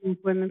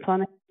Woodman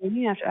Plumbing and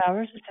Heating After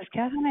Hours. This is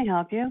Kat. How may I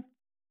help you?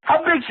 How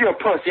big's your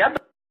pussy?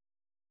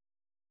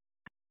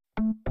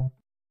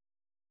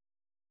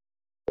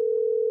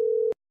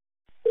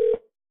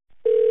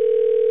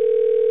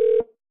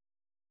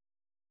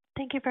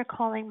 Thank you for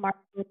calling Mark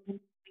Woodman Plumbing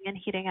and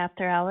Heating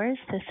After Hours.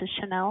 This is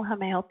Chanel. How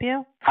may I help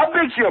you? How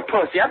big's your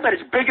pussy? I bet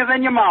it's bigger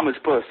than your mama's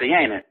pussy,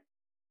 ain't it?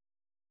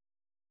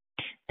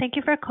 Thank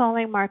you for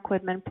calling Mark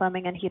Woodman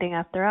Plumbing and Heating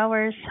After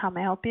Hours. How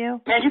may I help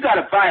you? Man, you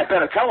gotta buy a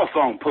better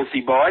telephone,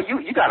 pussy boy.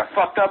 You got a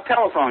fucked up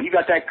telephone. You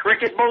got that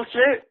cricket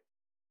bullshit?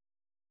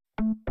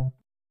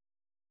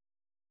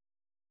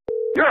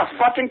 You're a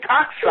fucking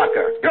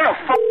cocksucker. You're a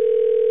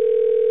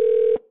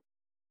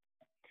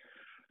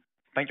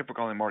Thank you for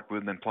calling Mark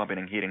Woodman Plumbing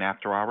and Heating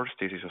After Hours.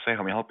 This is Jose.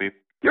 How may I help you?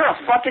 You're a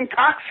fucking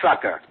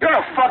cocksucker. You're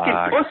a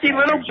fucking pussy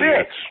little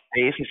bitch.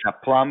 This is a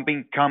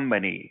plumbing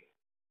company.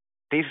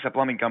 This is a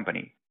plumbing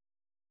company.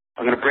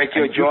 I'm gonna break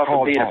your jaw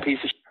for being a piece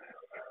of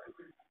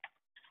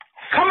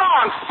Come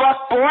on,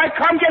 fuck boy.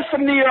 Come get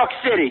some New York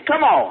City.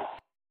 Come on.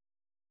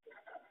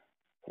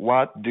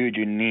 What do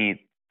you need?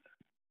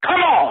 Come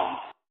on.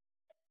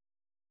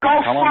 Go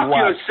Come fuck on, what?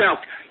 yourself,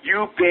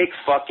 you big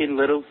fucking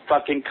little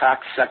fucking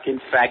cock-sucking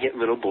faggot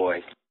little boy.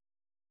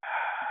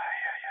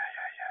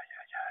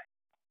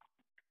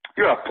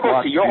 You're a pussy.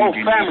 What Your do whole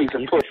you family's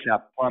need? a pussy. This is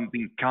a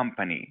plumbing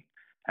company,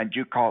 and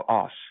you call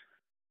us.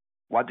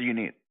 What do you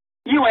need?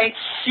 You ain't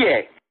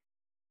shit.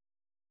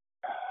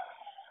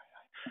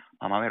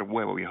 Mamá ver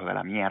huevo, viejo de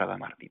la mierda,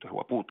 Martito, hijo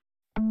de puta.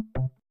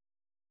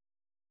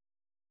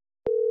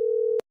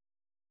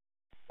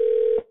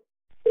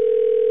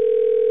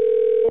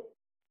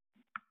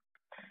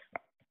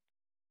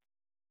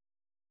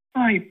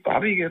 Ay,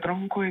 papi, qué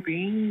tronco de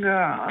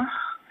pinga.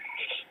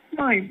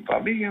 Ay,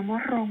 papi, qué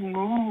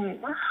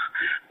morrongón.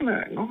 Me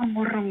vengo con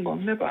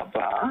morrongón de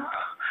papá.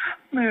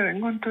 Me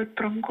vengo en todo el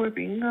tronco de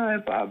pinga de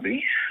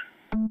papi.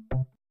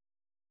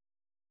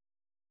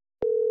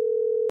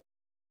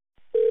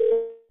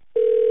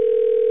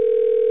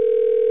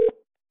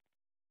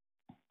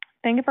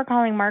 Thank you for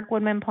calling Mark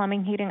Woodman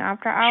Plumbing Heating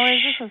After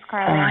Hours. This is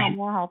Carla. How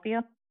may I help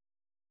you?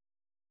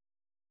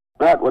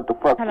 That's what the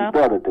fuck Hello? you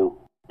better do.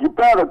 You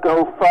better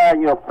go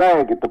find your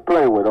faggot to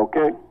play with,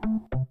 okay?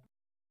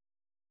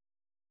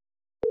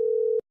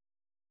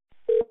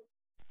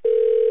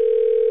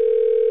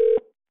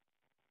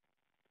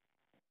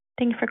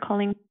 Thank you for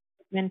calling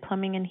Woodman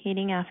Plumbing and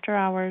Heating After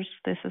Hours.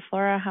 This is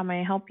Laura. How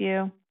may I help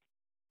you?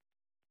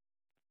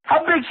 How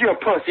big's your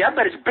pussy? I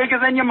bet it's bigger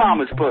than your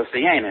mama's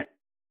pussy, ain't it?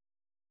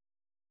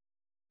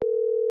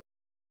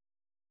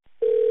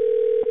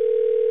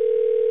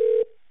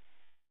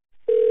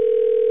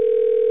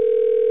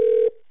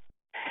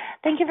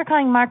 Thank you for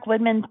calling Mark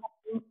Woodman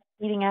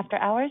Meeting After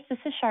Hours. This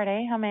is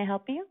Sade. How may I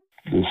help you?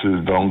 This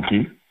is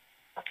Donkey.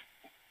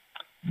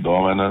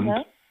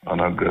 Dominant,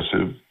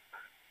 unaggressive,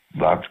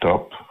 black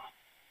top,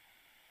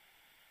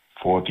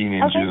 14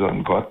 inches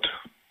uncut.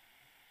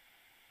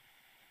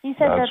 You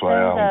said That's why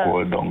I'm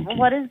called Donkey.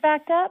 What is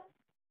backed up?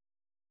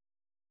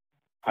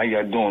 How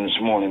y'all doing this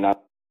morning?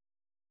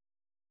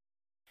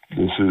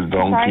 This is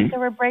Donkey. Sorry, so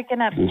we're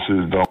breaking up. This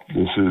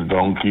is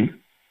Donkey.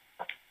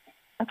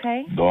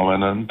 Okay.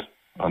 Dominant,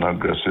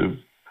 unaggressive,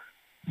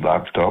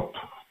 black top,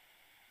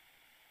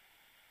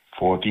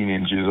 14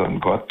 inches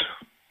uncut.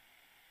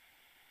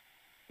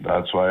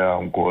 That's why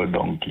I'm called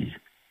Donkey.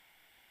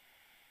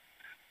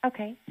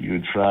 Okay. You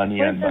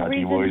tranny and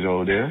batty boys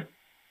out there?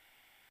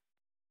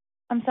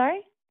 I'm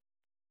sorry?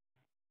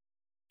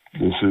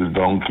 This is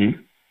Donkey.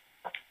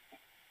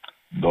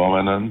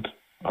 Dominant,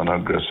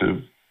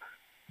 unaggressive,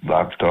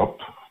 black top,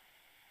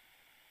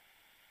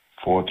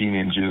 14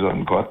 inches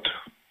uncut.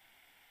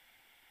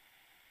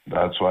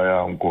 That's why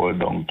I'm called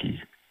Donkey.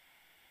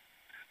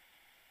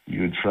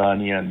 You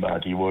tranny and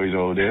batty boys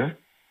out there?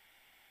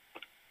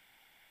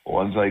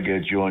 Once I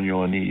get you on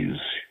your knees,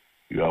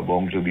 you are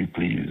bound to be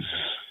pleased.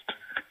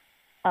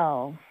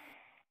 Oh.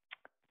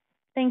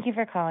 Thank you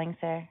for calling,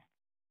 sir.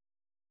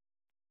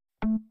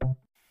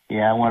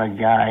 Yeah, I want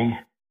a guy.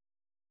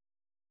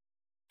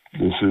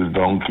 This is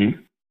Donkey.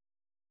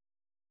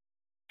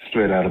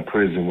 Straight out of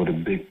prison with a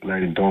big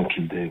bloody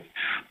donkey dick.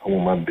 I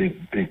want my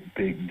big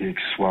dick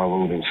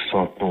swallowed and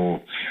sucked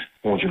on.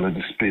 I want you to let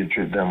the spit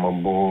drip down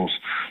my balls.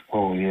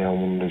 Oh yeah, I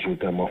want to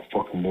drip down my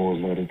fucking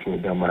balls, let it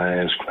drip down my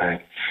ass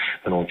crack.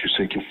 I don't want you to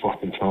stick your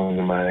fucking tongue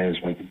in my ass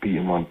like you're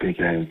beating my big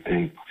ass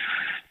dick.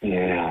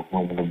 Yeah, I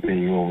want to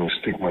bend you over and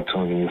stick my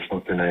tongue in your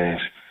fucking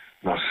ass.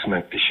 And I'll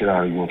smack the shit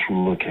out of you once you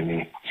look at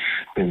me.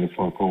 Bend the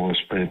fuck over and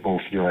spread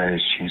both of your ass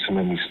cheeks and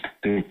let me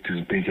stick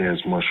this big ass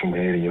mushroom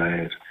head in your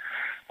ass.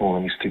 Oh,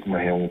 let me stick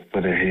my head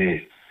for the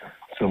head.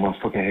 Fill my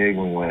fucking head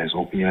with your ass.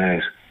 Open your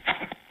ass.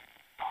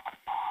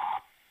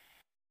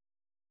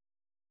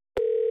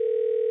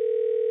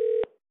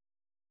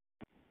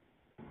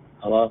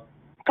 Hello?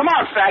 Come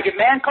on, faggot,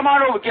 man. Come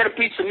on over, get a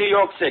piece of New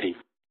York City.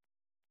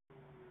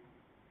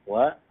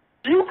 What?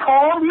 You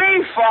called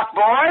me, fuck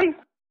boy.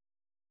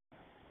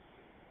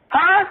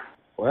 Huh?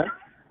 What?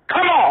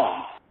 Come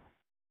on.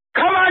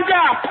 Come on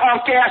down,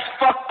 punk-ass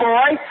fuck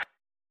boy.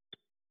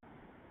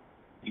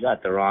 You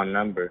got the wrong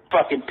number.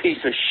 Fucking piece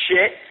of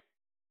shit.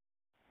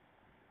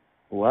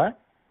 What?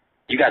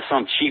 You got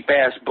some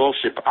cheap-ass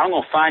bullshit. I'm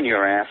gonna find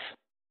your ass.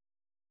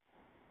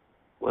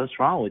 What's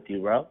wrong with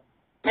you, bro?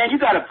 Man, you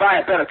gotta buy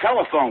a better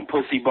telephone,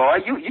 pussy boy.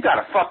 You got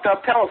a fucked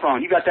up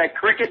telephone. You got that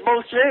cricket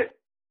bullshit?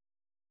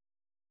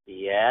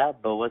 Yeah,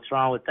 but what's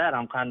wrong with that?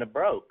 I'm kinda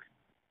broke.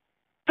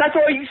 That's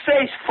all you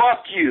say is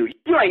fuck you.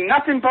 You ain't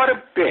nothing but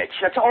a bitch.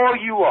 That's all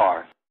you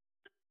are.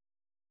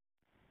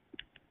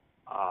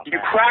 Oh, you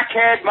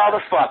crackhead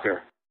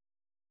motherfucker.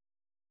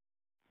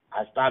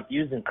 I stopped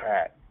using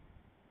crack.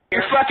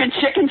 You fucking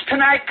chickens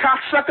tonight,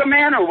 cocksucker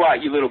man, or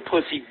what, you little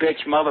pussy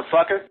bitch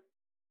motherfucker?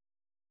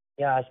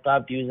 Yeah, I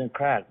stopped using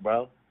crack,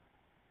 bro.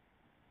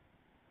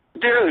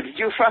 Dude,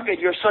 you're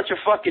such a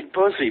fucking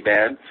pussy,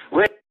 man.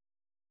 Wait.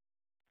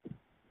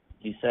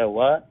 You said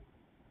what?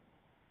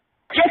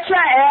 Get your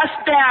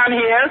ass down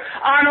here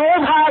on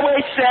Old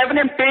Highway 7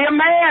 and be a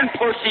man,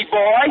 pussy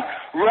boy,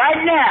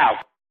 right now.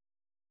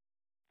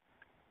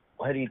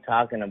 What are you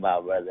talking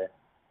about, brother?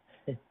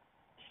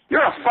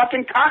 You're a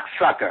fucking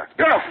cocksucker.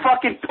 You're a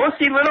fucking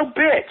pussy little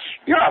bitch.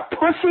 You're a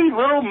pussy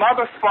little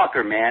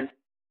motherfucker, man.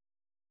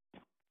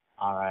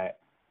 All right.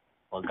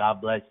 Well,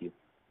 God bless you.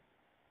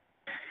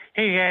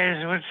 Hey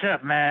guys, what's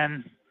up,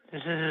 man?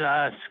 This is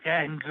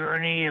Scott in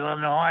Gurney,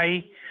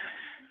 Illinois.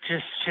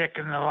 Just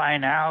checking the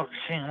line out,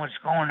 seeing what's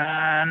going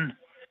on.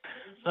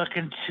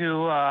 Looking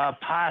to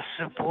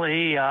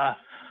possibly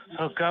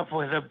hook up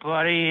with a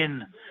buddy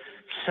and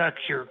suck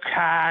your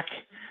cock.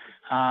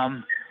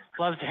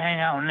 Love to hang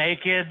out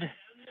naked.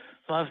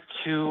 Love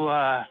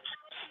to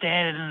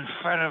stand in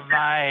front of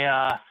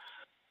my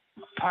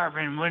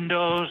apartment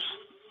windows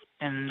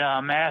and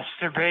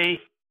masturbate.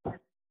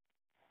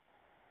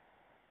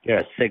 You're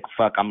a sick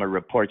fuck. I'm gonna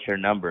report your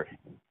number.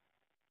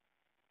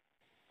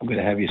 I'm going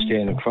to have you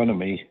stand in front of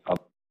me.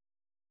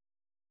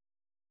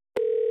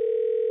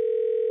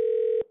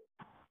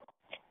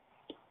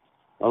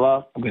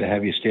 Hello? I'm going to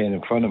have you stand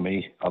in front of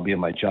me. I'll be in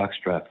my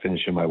jockstrap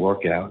finishing my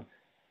workout,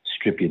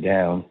 strip you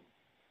down,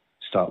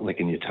 start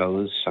licking your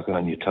toes, sucking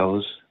on your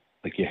toes,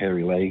 lick your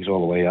hairy legs all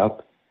the way up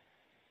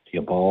to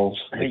your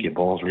balls, lick your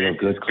balls real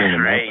good, clean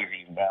them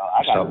up. Bro.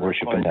 Start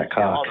worshiping that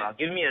cock. Hold on,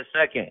 give me a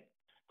second.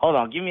 Hold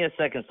on, give me a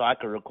second so I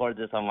can record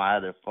this on my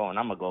other phone.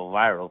 I'm going to go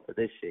viral for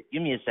this shit.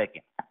 Give me a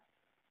second.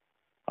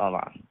 Hold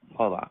on.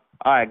 All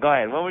right, go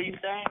ahead. What were you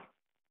saying?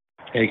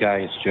 Hey, guy,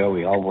 it's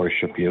Joey. I'll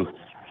worship you.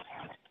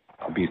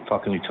 I'll be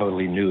fucking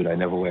totally nude. I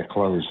never wear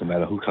clothes. No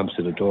matter who comes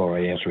to the door,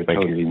 I answer it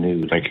totally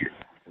nude. Thank you.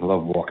 I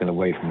love walking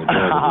away from the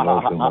door with it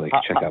open where they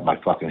can check out my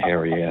fucking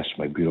hairy ass,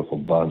 my beautiful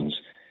buns.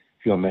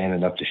 If you're man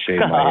enough to shave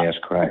my ass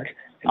crack,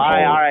 and All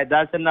right, whole. all right.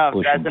 That's enough.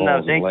 Bush That's and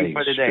enough. balls and Thank you legs.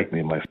 for the day. Strip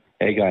me my.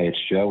 Hey guy, it's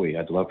Joey.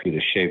 I'd love for you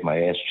to shave my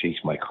ass cheeks,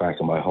 my crack,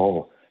 and my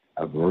hole.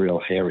 I'm real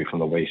hairy from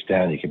the waist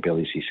down. You can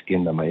barely see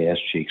skin on my ass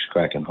cheeks,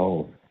 crack, and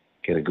hole.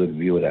 Get a good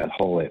view of that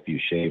hole after you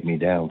shave me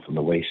down from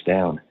the waist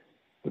down.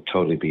 Would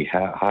totally be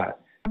hot.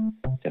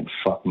 Then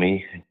fuck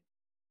me.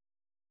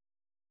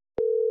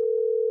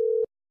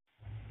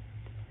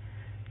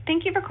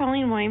 Thank you for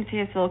calling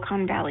YMCA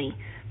Silicon Valley.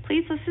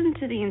 Please listen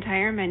to the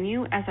entire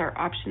menu as our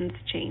options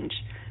change.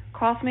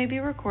 Calls may be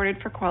recorded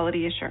for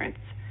quality assurance.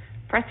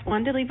 Press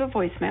 1 to leave a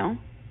voicemail.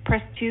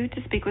 Press 2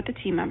 to speak with a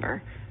team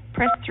member.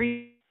 Press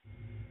 3.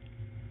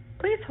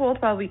 Please hold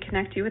while we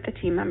connect you with a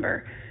team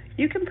member.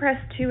 You can press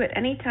 2 at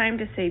any time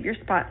to save your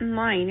spot in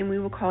line, and we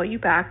will call you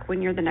back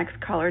when you're the next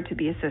caller to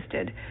be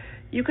assisted.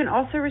 You can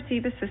also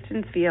receive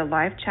assistance via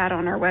live chat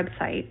on our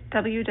website,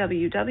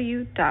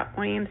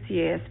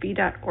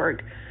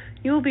 www.ymcasb.org.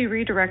 You will be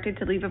redirected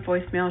to leave a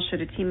voicemail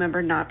should a team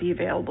member not be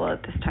available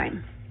at this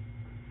time.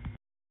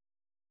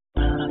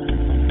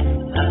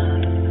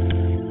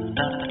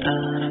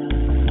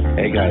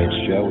 Hey guy, it's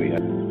Joey.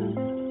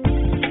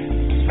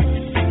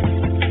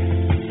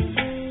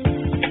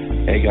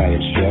 Hey guy,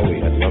 it's Joey.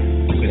 I'm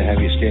gonna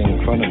have you stand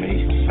in front of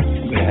me.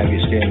 I'm gonna have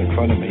you stand in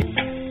front of me.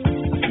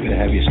 I'm gonna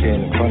have you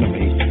stand in front of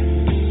me.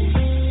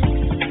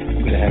 I'm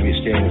gonna have you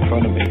stand in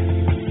front of me.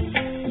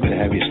 I'm gonna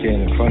have you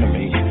stand in front of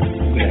me.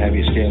 I'm gonna have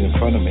you stand in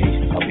front of me.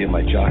 I'll be in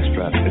my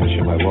jockstrap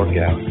finishing my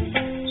workout.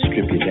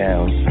 Strip you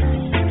down.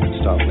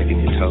 Start licking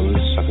your toes,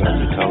 sucking on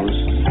your toes.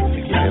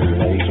 Lick your hairy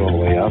legs all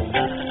the way up.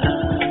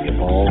 Your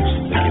balls,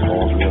 lick your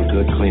balls real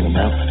good, clean them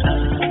up.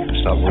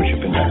 Start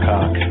worshiping that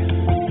cock.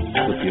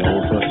 Flip you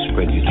over,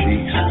 spread your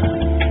cheeks,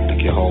 lick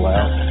your hole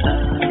out,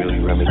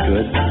 really rim it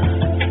good.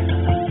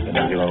 Then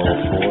I'll get on all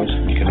fours.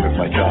 You can rip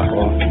my jock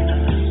off.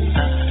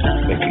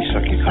 Make me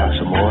suck your cock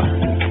some more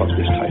and fuck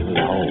this tight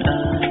little hole.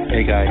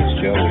 Hey guy, it's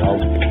Joey.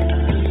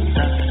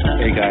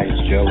 Hey guy,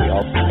 it's Joey.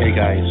 Hey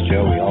guy, it's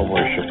Joey. I'll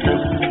worship you.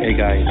 Hey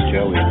guy, it's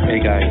Joey. Hey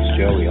guy, it's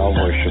Joey. I'll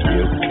worship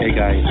you. Hey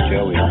guy, it's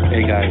Joey.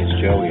 Hey guy, it's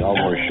Joey. I'll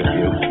worship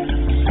you.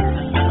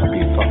 I'll be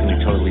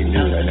fucking totally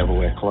nude. I never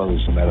wear clothes.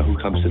 No matter who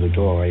comes to the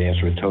door, I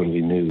answer it totally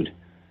nude.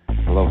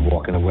 I love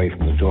walking away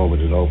from the door with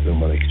it open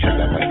where they can check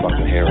out my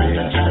fucking hairy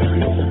ass, my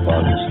beautiful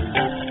buns.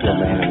 Feel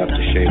man enough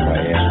to shave my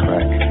ass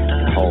crack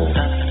and hole.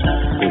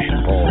 Bush and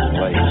balls and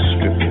legs.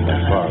 Strip me of my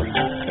fur.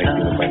 Make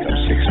me look like I'm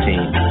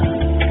 16.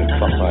 And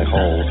fuck my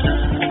hole.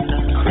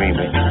 Cream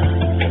it.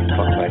 And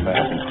fuck my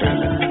mouth and cream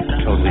it.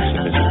 Totally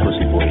submissive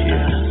pussy boy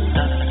here.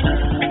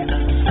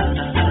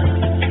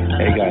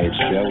 Hey guy, it's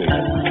Joey.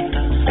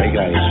 Hey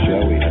guy, it's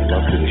Joey. I'd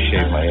love you to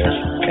shave my ass.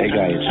 Hey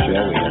guy, it's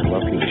Joey. I'd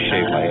love you to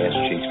shave my ass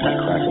cheeks, my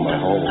crack, and my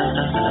hole.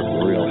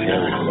 I'm real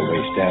hairy from the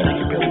waist down. You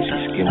can barely see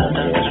skin on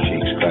my ass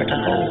cheeks, crack,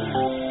 and hole.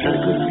 Get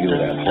a good view of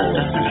that hole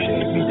after you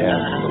shave me down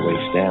from the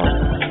waist down.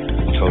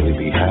 It'd totally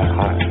be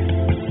hot.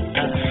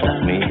 And fuck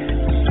me.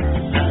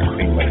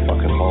 Cream my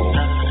fucking hole.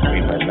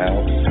 Cream my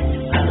mouth.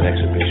 I'm an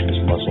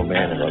exhibitionist muscle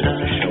man and I love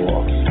to show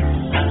off.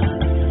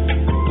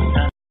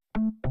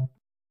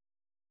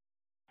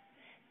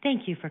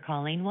 Thank you for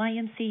calling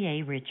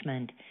YMCA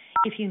Richmond.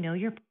 If you know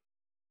your...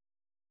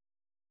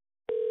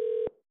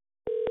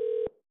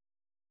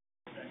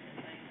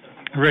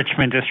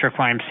 Richmond District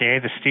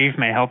YMCA, this is Steve.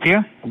 May I help you?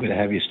 I'm going to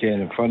have you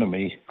stand in front of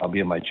me. I'll be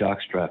in my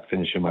jockstrap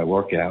finishing my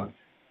workout.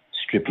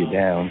 Strip you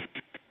down.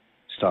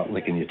 Start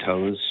licking your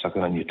toes,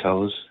 sucking on your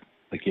toes.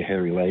 Lick your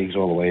hairy legs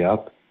all the way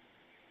up.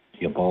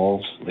 Your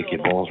balls. Lick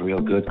your balls real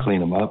good. Clean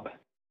them up.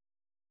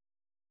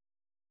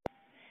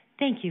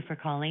 Thank you for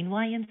calling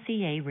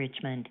YMCA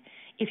Richmond.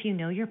 If you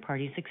know your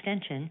party's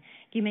extension,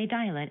 you may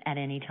dial it at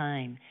any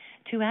time.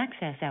 To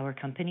access our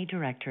company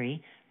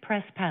directory,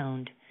 press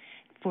pound.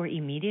 For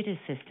immediate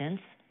assistance,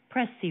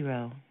 press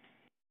 0.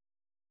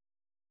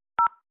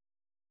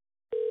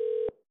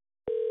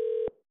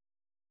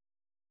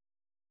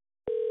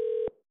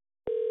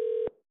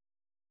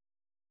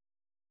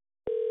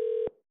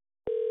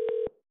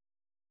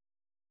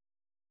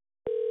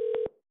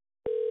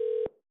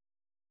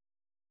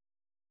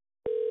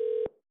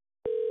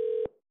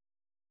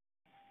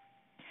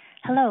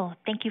 Hello,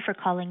 thank you for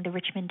calling the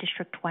Richmond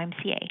District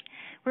YMCA.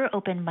 We're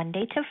open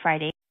Monday to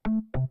Friday.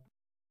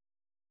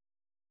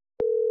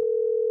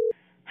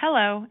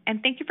 Hello,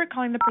 and thank you for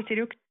calling the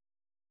Presidio.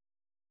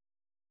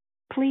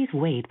 Please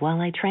wait while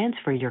I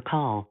transfer your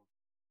call.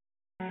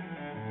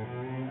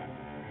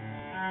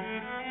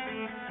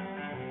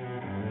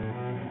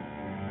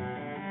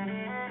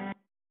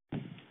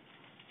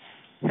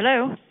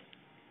 Hello?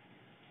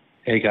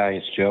 Hey guy,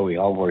 it's Joey.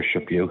 I'll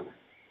worship you.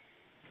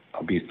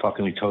 I'll be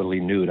fucking totally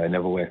nude. I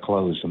never wear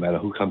clothes. No matter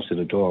who comes to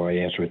the door, I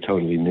answer it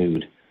totally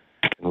nude.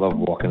 I love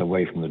walking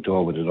away from the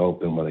door with it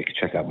open where they can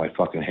check out my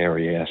fucking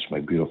hairy ass, my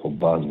beautiful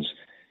buns.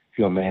 If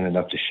you're man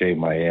enough to shave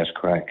my ass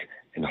crack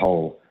and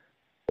hole,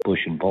 bush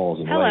and balls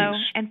and Hello,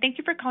 legs. and thank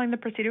you for calling the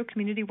Presidio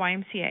Community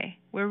YMCA,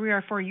 where we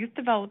are for youth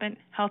development,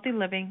 healthy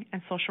living,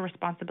 and social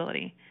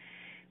responsibility.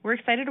 We're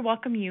excited to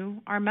welcome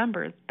you, our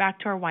members, back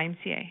to our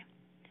YMCA.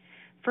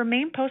 For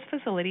main post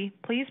facility,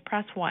 please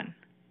press 1.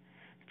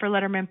 For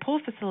Letterman Pool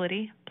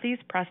Facility, please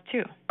press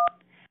 2.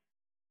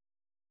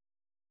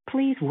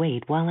 Please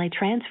wait while I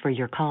transfer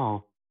your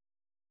call.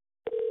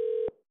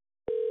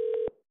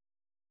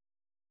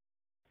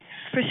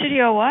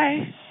 Presidio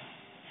Y.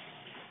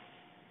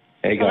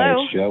 Hey, guy,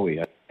 Hello? it's Joey.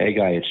 Hey,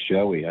 guy, it's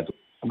Joey. I'm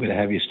going to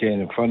have you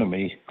stand in front of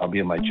me. I'll be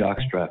in my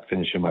jockstrap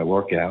finishing my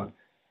workout,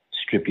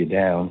 strip you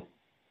down,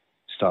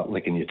 start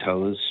licking your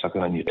toes,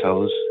 sucking on your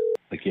toes,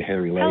 lick your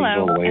hairy legs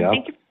Hello, all the way and up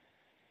thank you.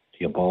 to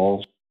your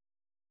balls.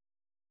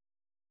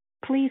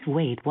 Please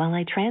wait while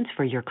I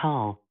transfer your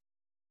call.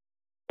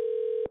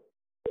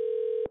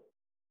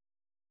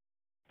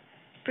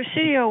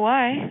 Presidio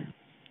Y.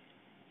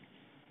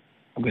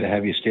 I'm going to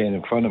have you stand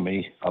in front of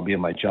me. I'll be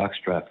in my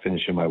jockstrap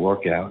finishing my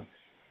workout,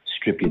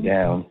 strip you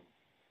down.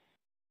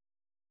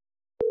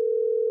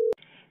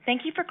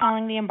 Thank you for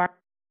calling the Embark.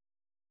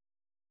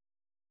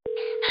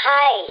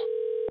 Hi.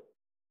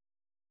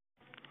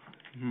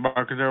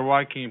 Embarcadero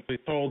Y, can you please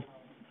hold?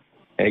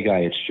 Hey, guy,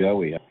 it's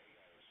Joey.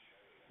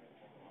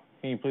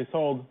 Can you please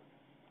hold?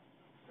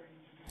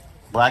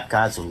 Black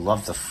guys who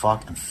love to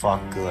fuck and fuck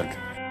good.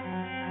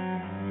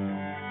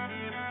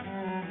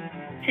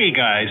 Hey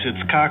guys,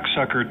 it's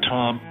Cocksucker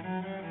Tom.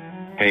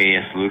 Hey,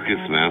 it's Lucas,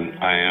 man.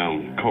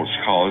 I coach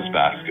college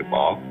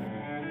basketball.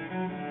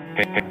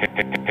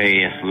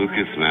 Hey, it's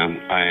Lucas, man.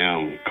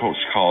 I coach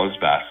college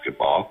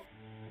basketball.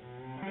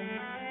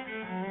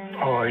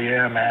 Oh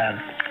yeah, man.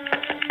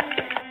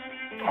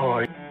 Oh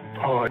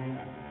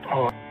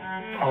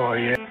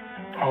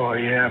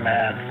yeah,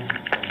 man.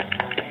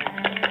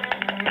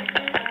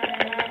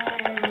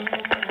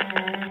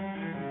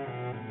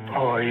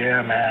 Oh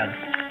yeah,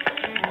 man.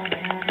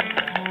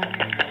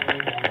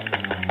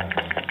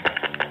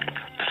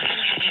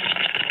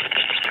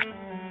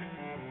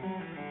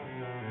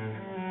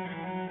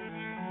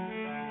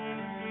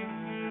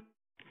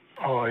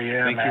 Oh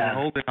yeah, Thank man. you for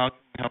holding. How can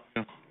I help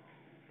you?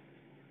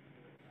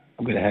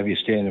 I'm going to have you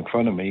stand in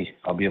front of me.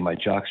 I'll be in my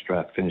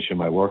jockstrap finishing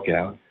my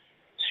workout,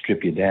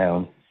 strip you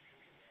down,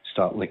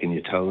 start licking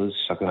your toes,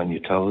 sucking on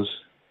your toes,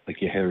 lick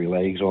your hairy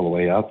legs all the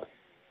way up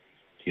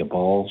to your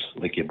balls,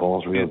 lick your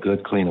balls real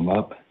good, clean them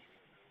up.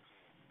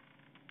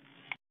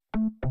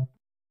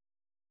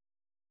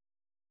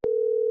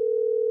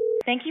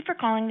 Thank you for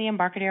calling the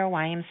Embarcadero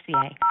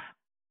YMCA.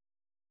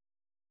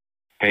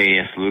 Hey,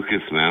 it's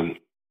Lucas, man.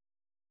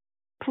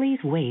 Please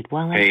wait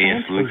while I Hey, it's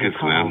transfer your Lucas,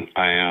 call. man.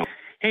 I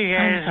Hey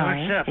I'm guys,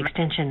 sorry, what's up?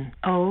 extension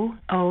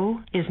 00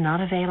 is not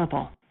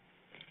available.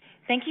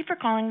 Thank you for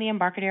calling the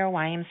Embarcadero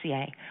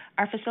YMCA.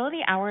 Our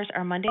facility hours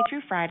are Monday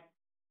through Friday.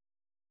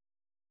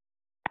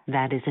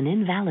 That is an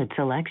invalid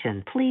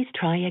selection. Please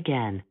try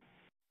again.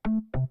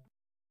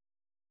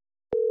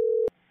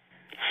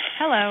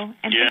 Hello,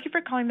 and thank you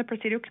for calling the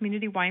Presidio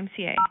Community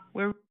YMCA.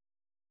 We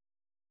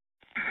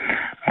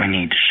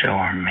need to show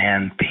our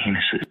man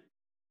penises.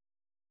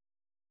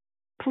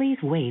 Please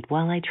wait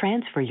while I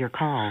transfer your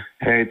call.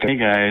 Hey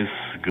guys.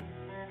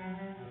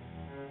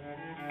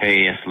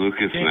 Hey, it's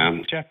Lucas,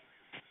 man.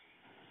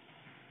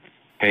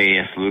 Hey,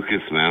 it's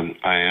Lucas, man.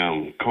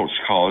 I coach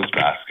college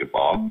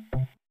basketball.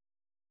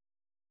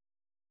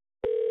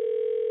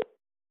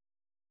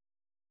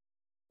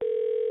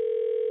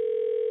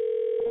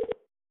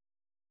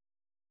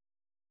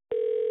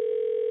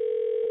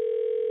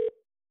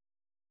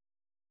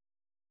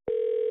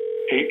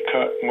 Eight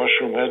cut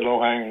mushroom head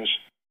low hangers.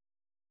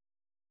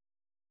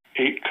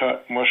 8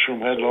 cut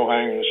mushroom head low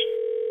hangers.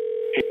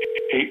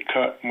 8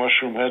 cut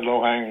mushroom head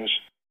low hangers.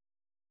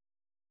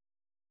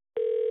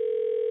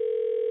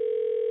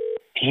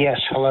 Yes,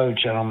 hello,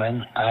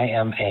 gentlemen. I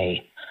am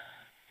a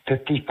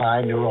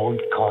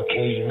 55-year-old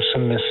Caucasian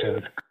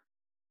submissive.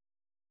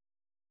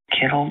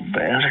 Quiero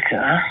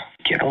verga.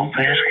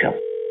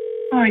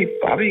 Ay,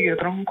 papi, qué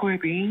tronco de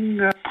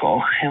pinga.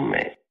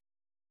 Cógeme.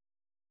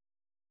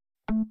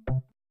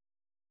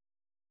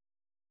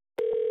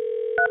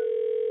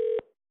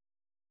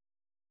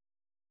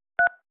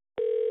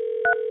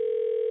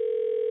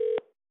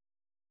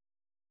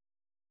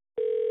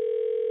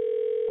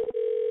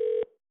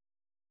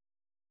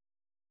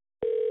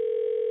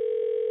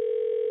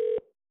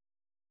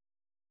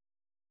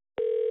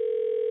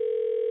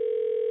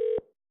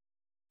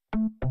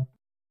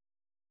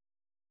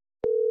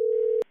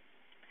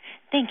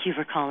 Thank you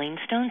for calling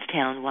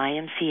Stonestown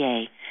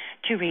YMCA.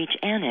 To reach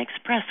Annex,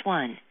 press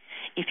 1.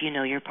 If you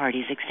know your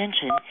party's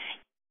extension.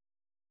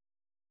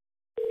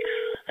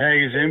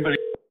 Hey, is anybody...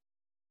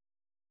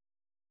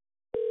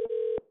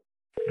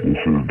 This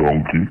is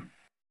Donkey.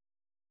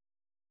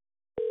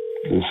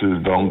 This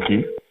is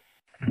Donkey.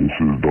 This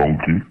is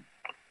Donkey.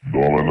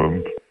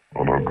 Dominant,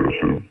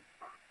 unaggressive,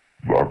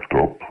 backed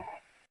up.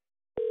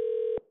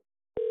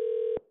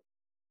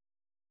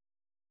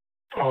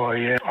 Oh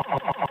yeah.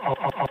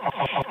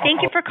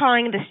 Thank you for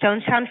calling the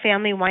Stonestown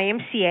Family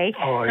YMCA,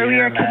 where we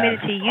are committed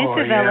to youth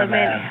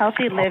development,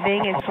 healthy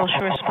living, and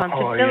social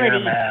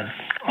responsibility.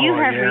 You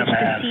have reached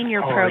the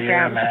senior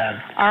program.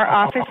 Our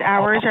office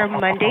hours are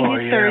Monday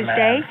through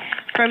Thursday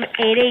from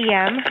 8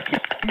 a.m.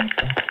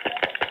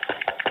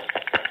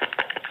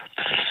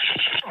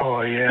 to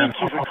Oh yeah. Thank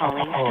you for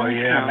calling Oh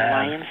yeah, Stonestown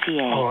man.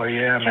 YMCA. Oh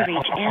yeah, To man.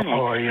 reach Annex,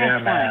 Oh yeah, press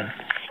 1. man. If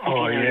Oh you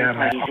know yeah, your man.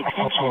 party's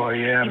extension, Oh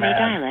yeah, you may man.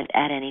 dial it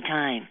at any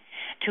time.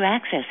 To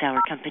access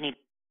our company...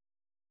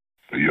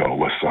 Yo,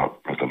 what's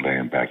up, brother?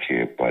 Laying back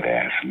here, butt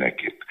ass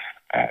naked,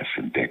 ass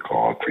and dick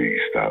all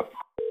greased up.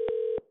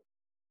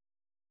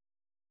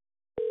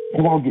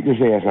 Come on, get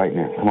this ass right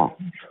now. Come on.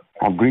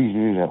 I'm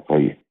greasing it up for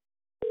you.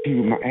 See,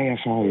 my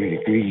ass already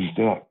greased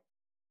up.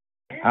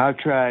 I've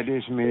tried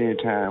this many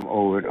times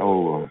over and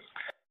over.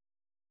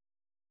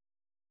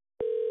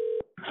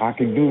 I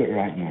can do it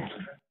right now.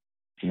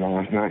 As long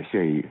as it's not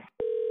shaved.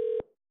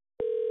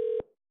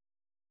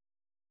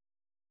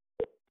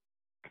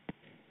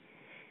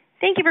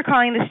 Thank you for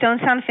calling the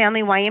Stonestown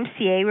Family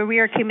YMCA, where we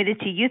are committed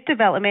to youth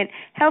development,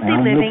 healthy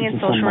living, and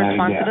social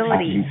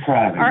responsibility.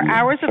 Our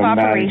hours of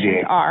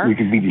operations are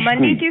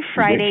Monday through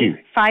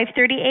Friday,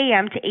 5:30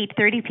 a.m. to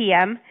 8:30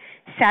 p.m.,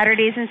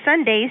 Saturdays and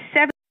Sundays,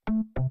 7.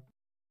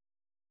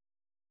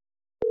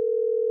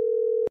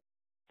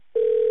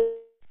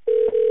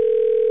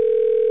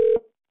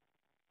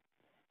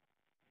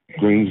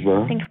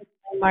 Greensboro. Thank you for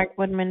calling Mark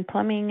Woodman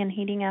Plumbing and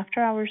Heating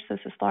After Hours. This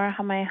is Laura.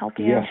 How may I help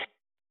you? Yes.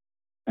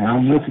 And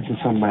I'm looking for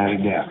somebody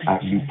that I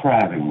can be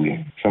private with.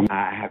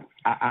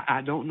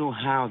 I don't know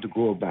how to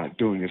go about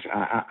doing this.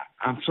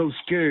 I'm so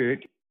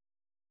scared.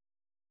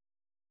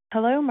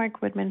 Hello,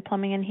 Mark Woodman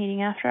Plumbing and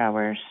Heating After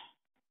Hours.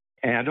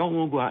 And I don't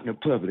want to go out in the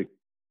public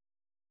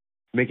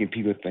making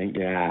people think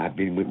that I've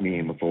been with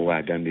men before,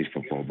 I've done this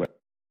before. But,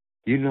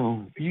 you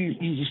know, you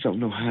just don't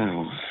know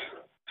how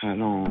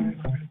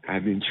long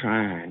I've been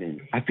trying.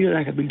 And I feel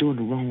like I've been doing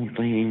the wrong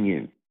thing.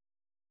 And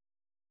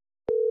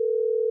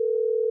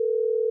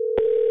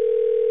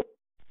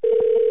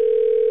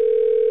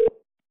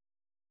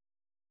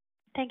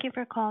Thank you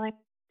for calling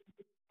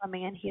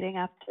Plumbing and Heating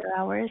After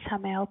Hours. How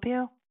may I help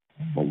you?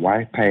 my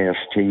wife passed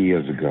 10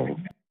 years ago.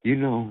 You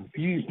know,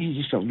 you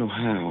just don't know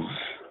how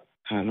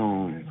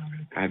long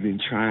I've been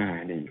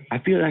trying. And I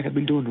feel like I've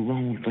been doing the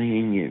wrong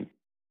thing.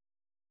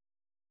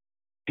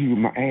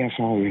 And my ass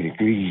already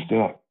greased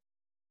up.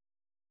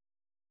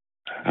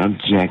 I'm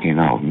jacking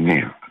off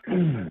now.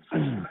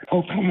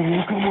 Oh, come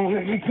on,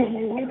 let me come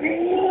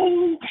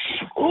on.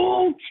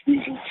 Oh,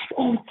 Jesus.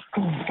 Oh,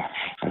 God.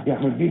 I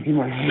got my dick in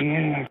my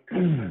hand.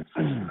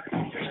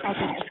 I'll be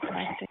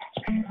disconnected.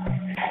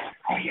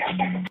 Oh, yes.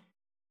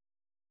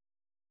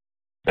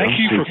 Thank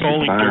you for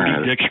calling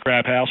Dirty Dick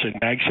Scrap House in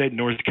Nags Head,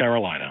 North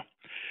Carolina.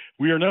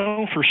 We are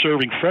known for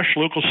serving fresh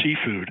local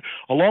seafood,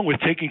 along with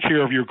taking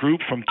care of your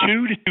group from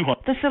 2 to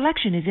 200. The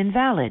selection is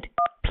invalid.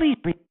 Please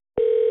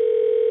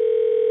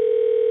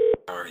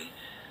Sorry,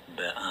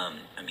 but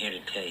I'm here to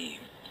tell you,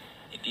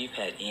 if you've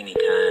had any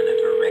kind of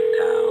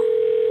erectile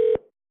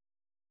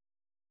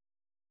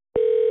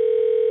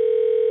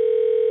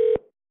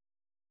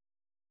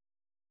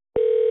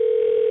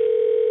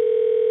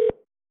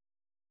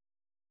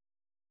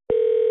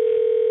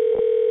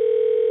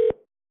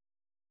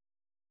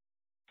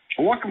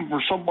I'm looking for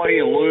somebody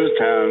in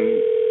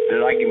Lewistown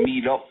that I can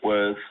meet up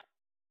with.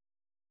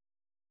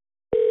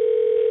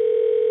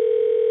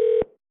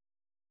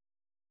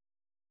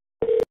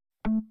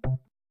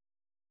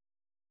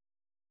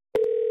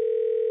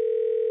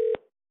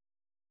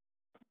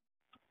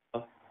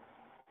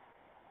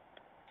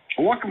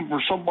 I'm looking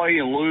for somebody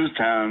in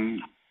Lewistown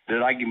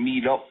that I can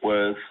meet up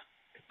with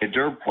at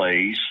their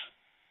place,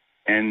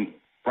 and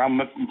from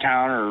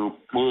Uptown or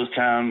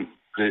Lewistown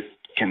that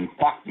can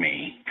fuck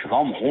me, because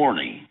I'm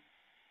horny.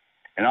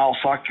 And I'll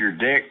suck your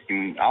dick,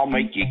 and I'll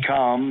make you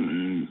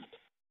come.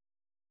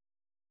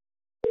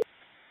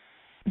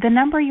 The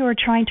number you are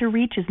trying to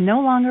reach is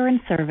no longer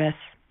in service.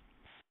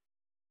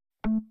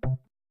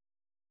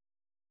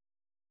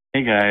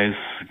 Hey guys,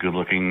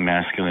 good-looking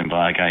masculine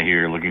black guy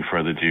here looking for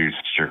other dudes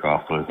to jerk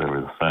off with over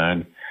the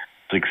phone.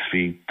 6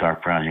 feet,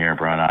 dark brown hair,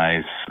 brown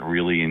eyes,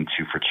 really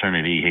into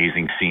fraternity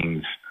hazing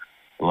scenes.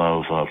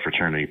 Love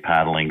fraternity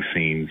paddling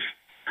scenes.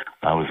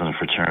 I was in a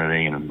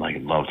fraternity and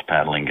loved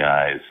paddling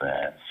guys.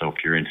 So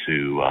if you're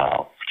into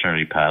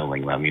fraternity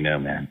paddling, let me know,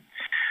 man.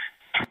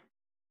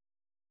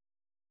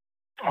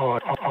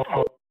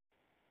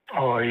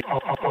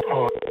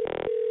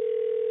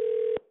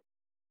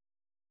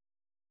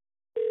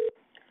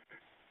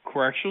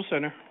 Correctional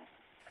Center.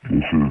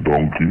 This is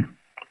Donkey,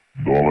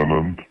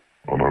 dominant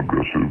and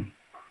aggressive,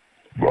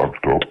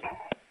 backed up,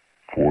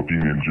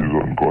 14 inches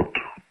uncut.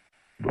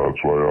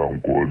 That's why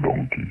I'm called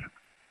Donkey.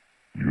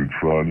 You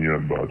Franny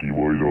and Batty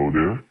boys out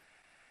there,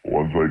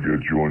 once I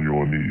get you on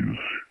your knees,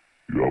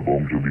 you are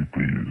bound to be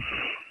pleased.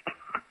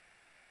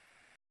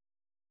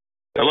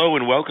 Hello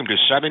and welcome to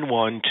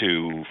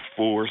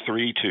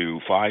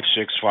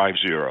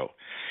 712-432-5650.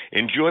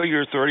 Enjoy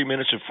your 30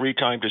 minutes of free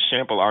time to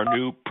sample our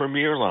new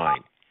Premier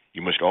line.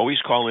 You must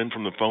always call in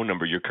from the phone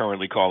number you're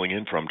currently calling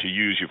in from to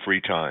use your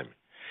free time.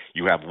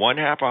 You have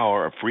 1/2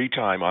 hour of free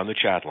time on the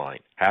chat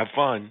line. Have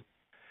fun.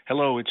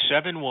 Hello, it's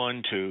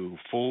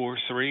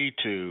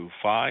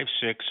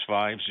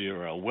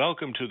 712-432-5650.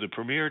 Welcome to the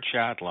Premier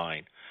chat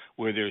line,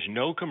 where there's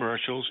no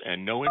commercials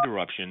and no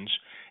interruptions,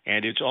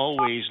 and it's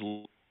always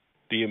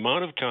The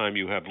amount of time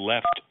you have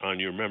left on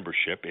your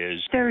membership is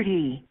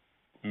 30,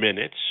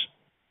 minutes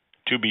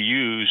to be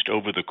used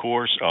over the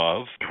course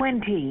of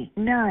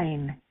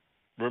 29.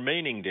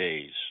 remaining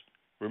days.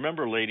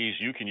 Remember, ladies,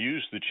 you can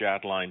use the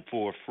chat line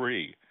for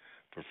free.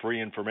 For free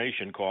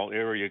information, call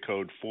area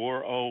code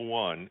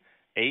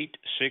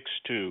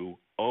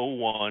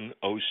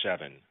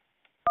 401-862-0107.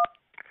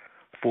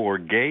 For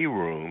gay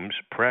rooms,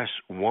 press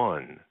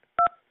 1.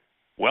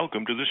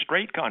 Welcome to the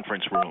straight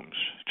conference rooms.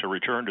 To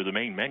return to the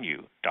main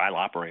menu, dial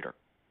operator.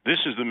 This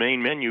is the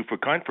main menu for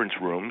conference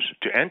rooms.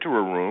 To enter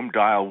a room,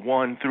 dial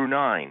 1 through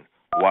 9.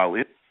 While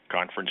it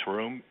conference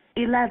room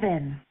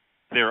 11.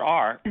 There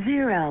are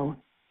 0.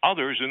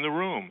 others in the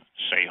room.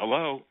 Say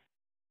hello.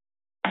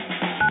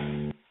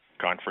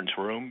 Conference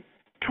room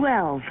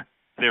 12.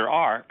 There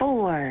are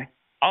 4.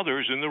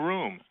 others in the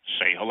room.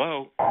 Say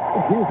hello.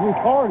 He's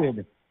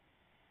retarded.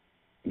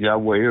 Yeah,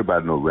 well,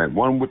 everybody knows that.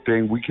 One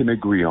thing we can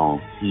agree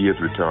on, he is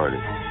retarded.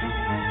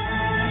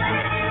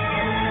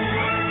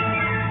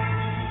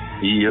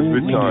 He is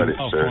retarded,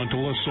 sir.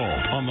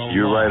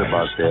 You're right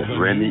about that.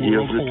 Randy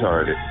is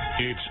retarded.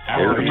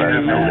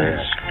 Everybody knows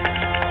that.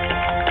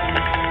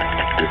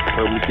 It's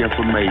public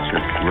information.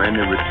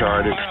 Randy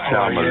retarded,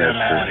 child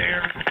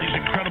molester.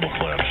 These incredible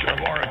clips of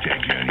RFK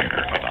Jr.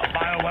 about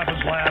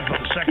bioweapons labs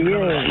of the second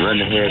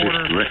Randy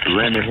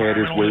had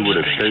his way with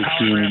a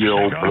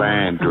 13-year-old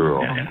blind girl.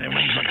 Randy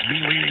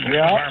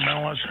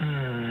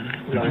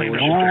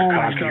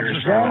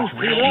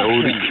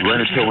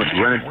told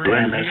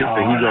Randy he's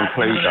gonna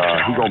play.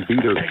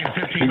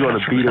 He's gonna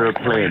beat her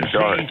playing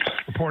darts.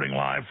 Reporting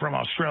live from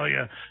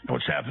Australia and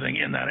what's happening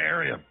in that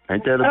area.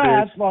 Ain't that a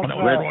bitch?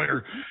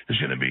 Reuters is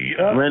going to be.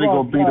 Randy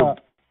gonna beat her.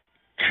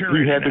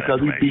 He had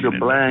because he beat a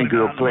blind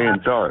girl playing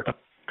darts.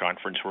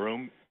 Conference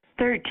room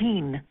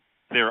 13.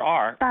 There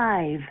are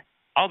 5.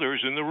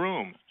 others in the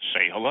room.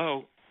 Say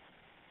hello.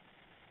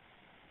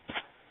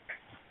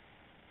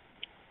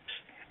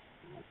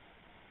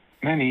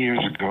 Many years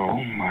ago,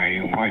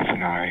 my wife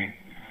and I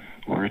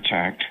were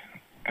attacked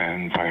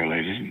and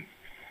violated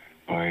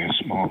by a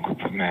small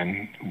group of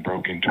men who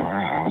broke into our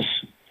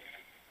house.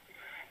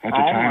 At the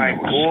time,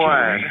 it was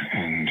scary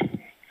and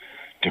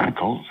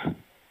difficult.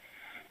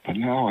 But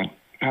now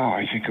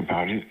I think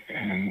about it,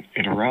 and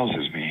it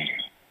arouses me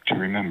to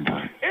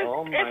remember.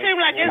 It seems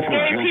like it's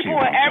gay people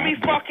in every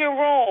fucking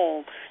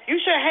room. You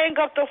should hang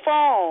up the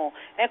phone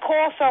and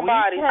call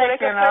somebody so they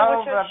can play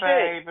with your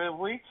shit. Baby.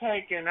 We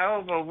taking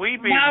over. We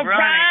be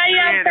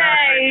Mariah,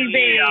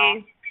 baby.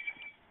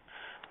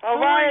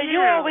 Mariah,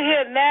 you over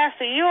here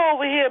nasty. You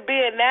over here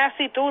being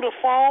nasty through the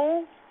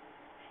phone.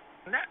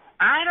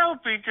 I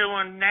don't be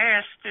doing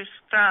nasty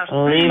stuff.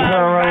 Leave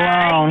her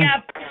alone.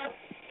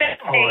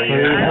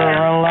 Leave her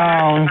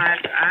alone. I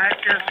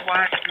just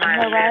watched my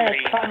Mariah,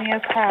 Lily. funny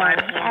as hell. My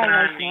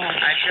Bunani.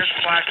 I just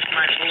watched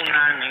my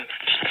Bunani.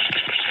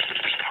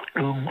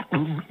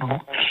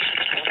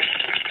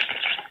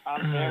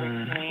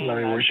 Let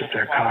me worship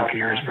their cock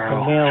ears, bro. The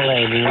meal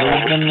lady.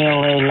 Leave the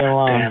meal lady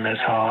alone. Damn, it's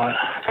hot.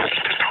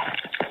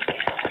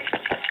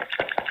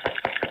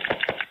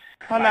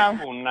 Hello.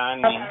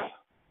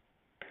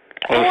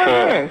 What's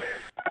up?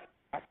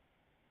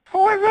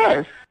 Who is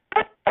this?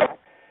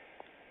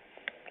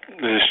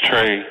 This is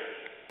Trey.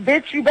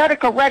 Bitch, you better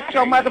correct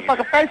your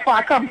motherfucking face before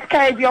I come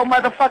cave your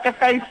motherfucking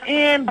face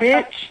in,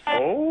 bitch.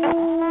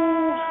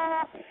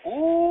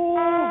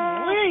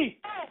 Wait.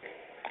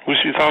 Who's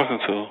she talking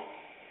to?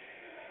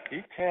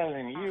 He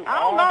telling you. I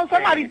don't know.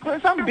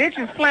 Some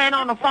bitches playing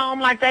on the phone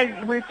like they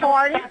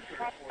retarded.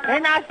 They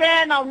not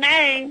saying no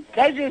name.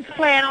 They just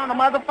playing on the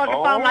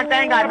motherfucking phone like they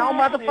ain't got no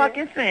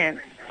motherfucking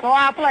sense. So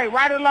I play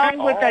right along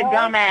with their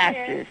dumb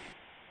asses.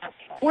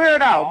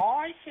 Weirdo.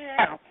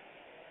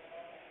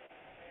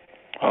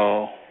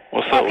 Oh,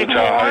 what's up with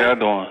y'all? How y'all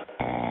doing?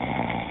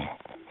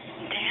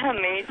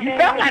 Damn it. You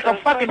sound like a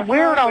fucking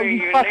weirdo,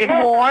 you fucking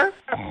whore.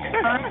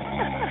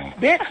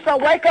 Bitch, so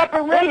wake up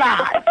and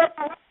realize.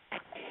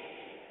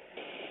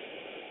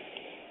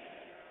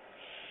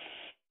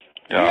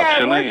 Y'all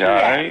chilling? Y'all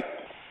alright?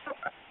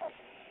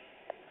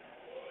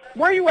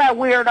 Where you at,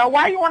 weirdo?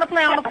 Why you want to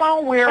play on the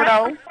phone,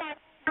 weirdo?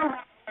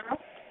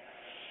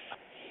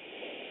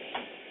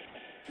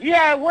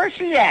 Yeah, where's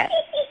she at?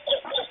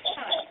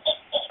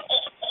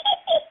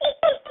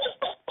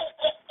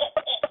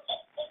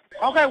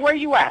 Okay, where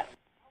you at?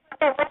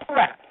 I'm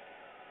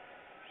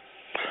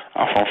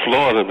from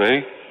Florida,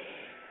 babe.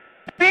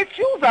 Bitch,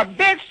 you was a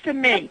bitch to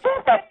me.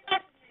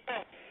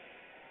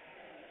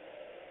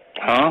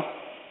 Huh?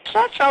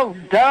 Shut your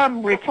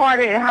dumb,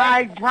 retarded,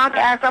 high, drunk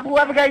ass up.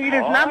 Whoever gave you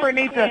this number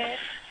needs to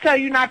tell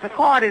you not to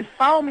call this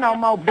phone no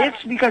more,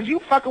 bitch, because you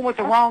fucking with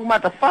the wrong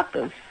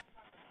motherfuckers.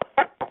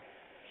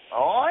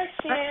 Oh,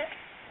 shit.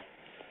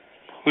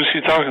 Who's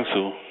she talking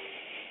to?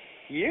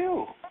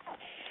 You.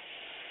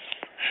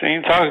 She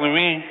ain't talking to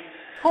me.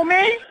 Who,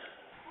 me?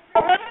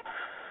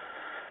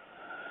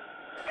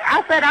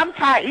 I said I'm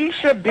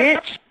Taisha,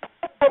 bitch.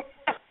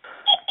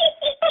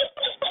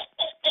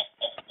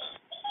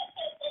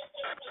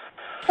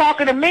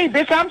 Talking to me,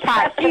 bitch. I'm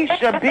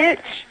Taisha,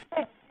 bitch.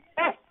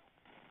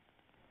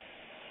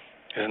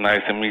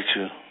 Nice to meet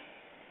you.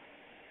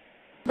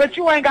 But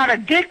you ain't got a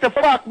dick to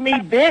fuck me,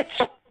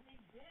 bitch.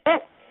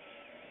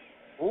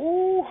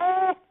 Ooh.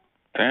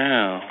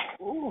 Damn.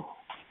 Ooh.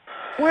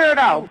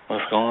 Weirdo.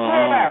 What's going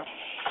on?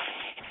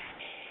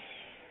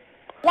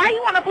 Why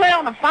you want to play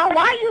on the phone?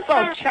 Why are you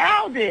so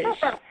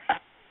childish?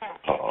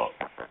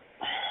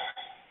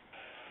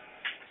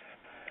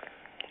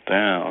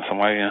 Damn,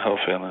 somebody in her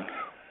feelings.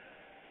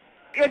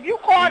 If you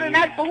call and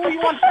ask for who you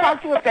want to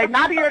talk to, if they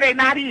not here, they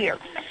not here.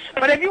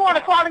 But if you want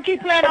to call and keep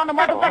playing on the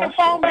motherfucking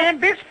phone,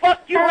 then bitch,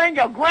 fuck you and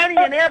your granny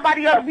and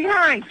everybody else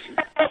behind you.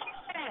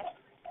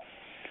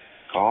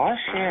 Oh,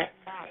 shit.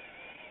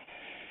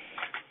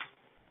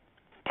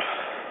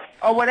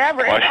 Or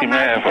whatever. Why she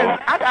mad for?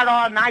 I got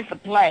all night to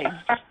play.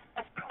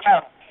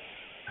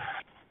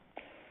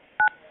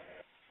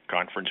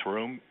 Conference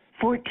room.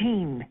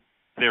 14.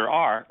 There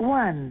are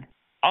 1.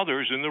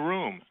 others in the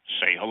room.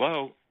 Say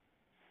hello.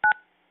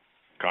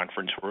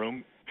 Conference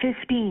room.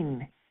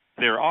 15.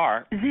 There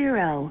are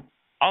 0.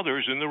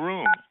 others in the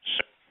room.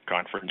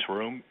 Conference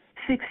room.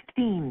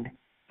 16.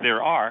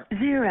 There are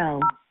 0.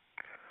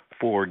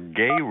 For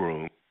gay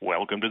room.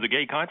 Welcome to the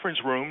gay conference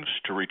rooms.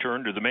 To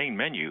return to the main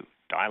menu,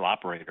 dial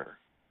operator.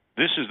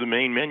 This is the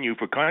main menu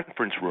for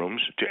conference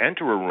rooms. To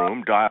enter a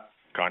room, dial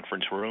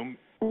conference room.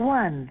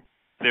 1.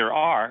 There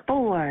are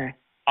 4.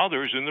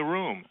 others in the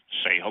room.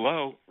 Say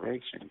hello.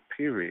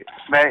 Period.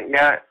 But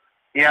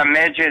yeah,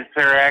 midgets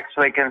are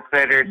actually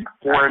considered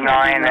 4'9".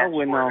 I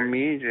wouldn't know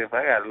midget if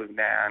I gotta look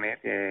down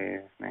at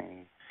their ass,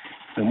 man.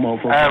 The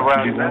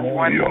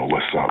motherfucker. Yo,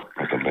 what's up?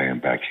 Brother laying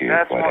back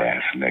here, butt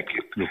ass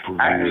naked.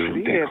 I can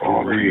see that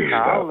people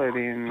taller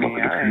than me.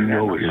 I ain't got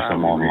no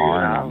problem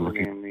taller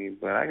than me,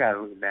 but I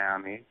gotta look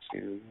down at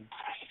you.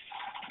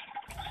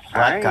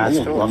 Black guys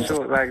who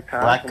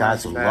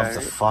love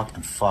to fuck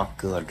and fuck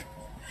good.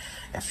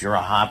 If you're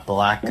a hot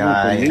black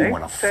guy, you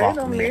want to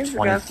fuck me at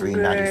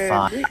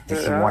 $23.95.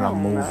 If you want to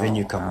move in,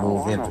 you can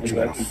move in, but you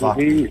gotta fuck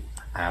me.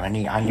 I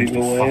need to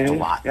be fucked a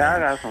lot,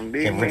 man.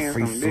 Get rid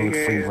free food,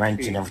 free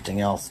rent, and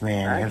everything else,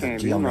 man. Here's the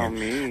deal,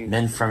 man.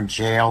 Men from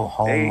jail,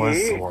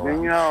 homeless, or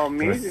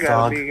you're a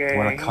thug, you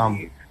want to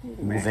come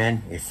move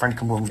in, your friend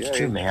can move with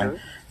you, man.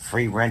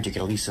 Free rent, you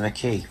get a lease and a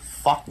key.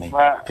 Fuck me.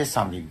 Piss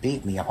on me,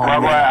 beat me. I'm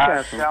home,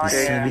 man. You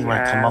see me when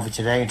I come over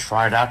today and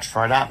try it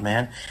out,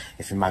 man.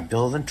 If you're in my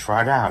building,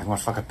 try it out. You want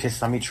to fucking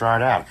piss on me, try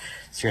it out.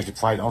 Seriously,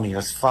 probably only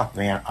as fuck,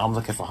 man. I'm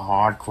looking for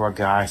hardcore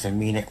guys that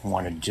mean it and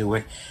want to do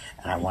it,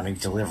 and I want to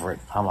deliver it.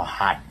 I'm a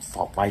hot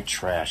white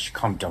trash.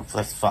 Come, dump,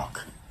 let's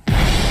fuck.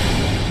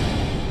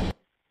 I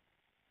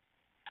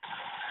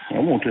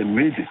want that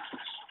midget.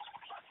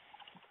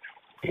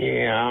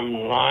 Yeah, I'm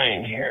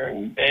lying here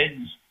in bed,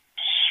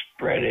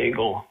 spread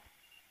eagle,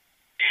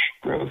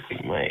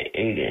 stroking my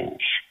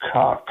 8-inch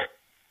cock,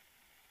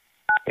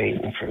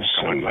 waiting for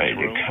somebody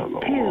to come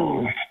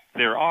along.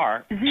 There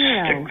are 0.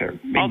 Stick their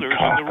big others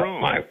cock in the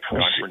room. up my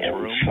pussy and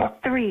room.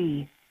 fuck.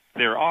 3.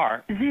 There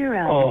are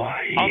 0. Oh,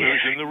 yeah.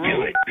 others in the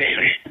room. Do it,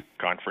 baby.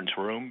 Conference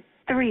room.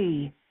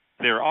 3.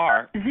 There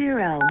are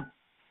 0.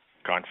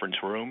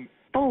 conference room.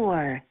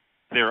 4.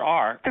 There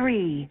are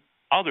 3.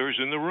 others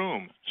in the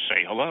room.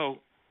 Say hello.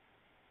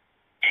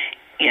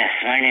 Yes,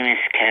 my name is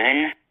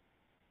Kevin.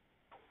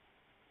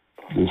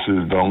 This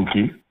is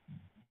Donkey.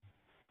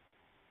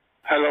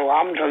 Hello,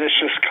 I'm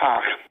Delicious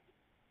Cock.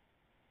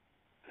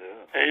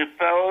 Hey,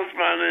 fellas,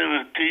 my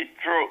name is Deep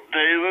Throat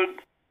David.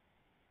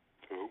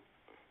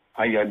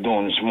 How y'all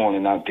doing this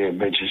morning out there,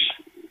 bitches?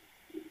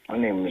 My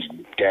name is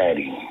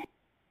Daddy.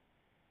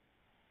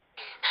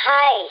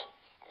 Hi,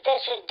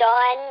 this is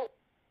Dawn.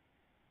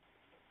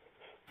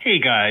 Hey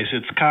guys,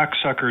 it's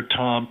Cocksucker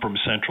Tom from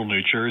Central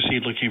New Jersey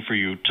looking for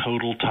you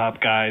total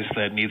top guys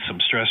that need some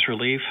stress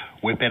relief.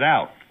 Whip it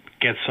out.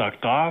 Get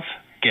sucked off,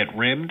 get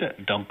rimmed,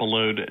 dump a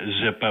load,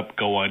 zip up,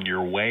 go on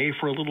your way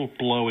for a little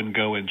blow and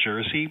go in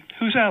Jersey.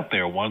 Who's out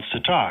there, wants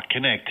to talk?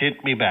 Connect,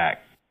 hit me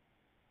back.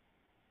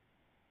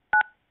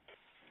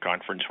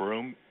 Conference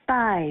room.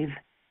 5.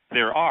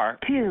 There are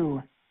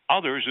 2.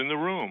 others in the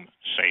room.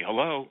 Say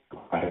hello.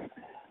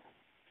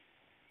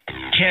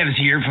 Kev's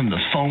here from the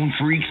Phone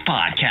Freaks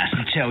podcast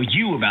to tell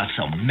you about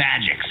some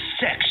magic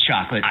sex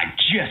chocolate I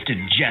just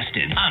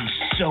ingested. I'm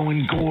so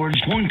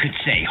engorged, one could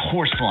say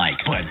horse-like,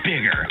 but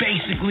bigger.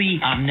 Basically,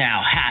 I'm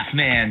now half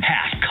man,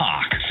 half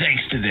cock,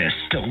 thanks to this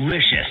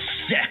delicious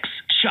sex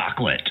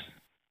chocolate.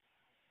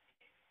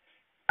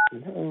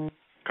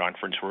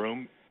 Conference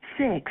room.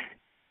 6.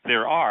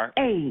 There are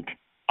 8.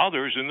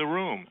 others in the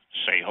room.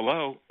 Say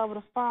hello. Over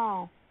the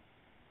phone.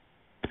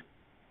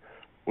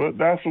 Well,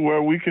 that's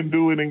where we can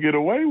do it and get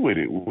away with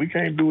it. We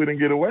can't do it and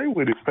get away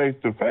with it face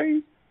to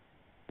face.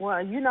 Well,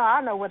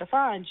 I know where to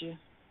find you.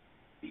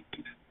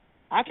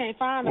 I can't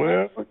find them.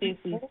 Well,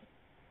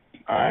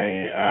 I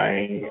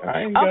ain't got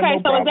okay, no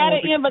so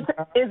problem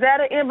is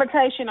that an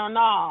invitation or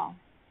no?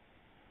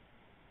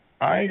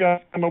 I ain't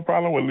got no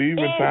problem with leaving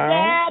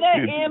town.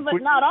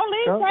 No, don't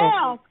leave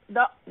town.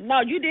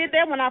 No, you did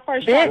that when I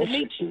first tried to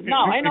meet you.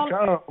 No, ain't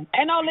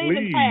no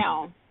leaving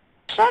town.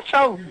 Shut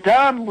your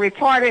dumb,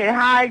 retarded,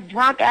 high,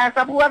 drunk ass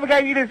up. Whoever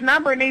gave you this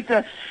number needs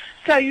to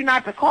tell you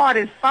not to call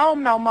this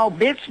phone no more,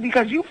 bitch,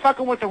 because you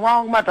fucking with the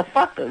wrong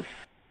motherfuckers.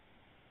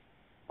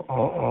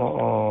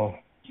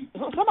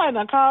 Somebody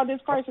done called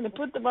this person and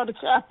put them on the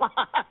chat line.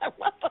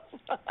 What the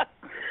fuck?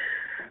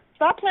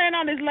 Stop playing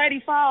on this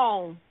lady's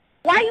phone.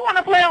 Why you want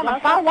to play on the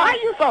phone? Why are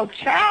you so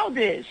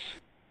childish?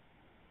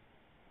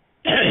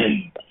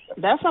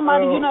 That's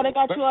somebody, you know, they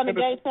got you on the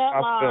gay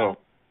chat line.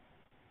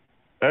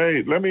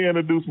 Hey, let me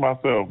introduce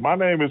myself. My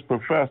name is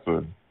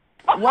Professor.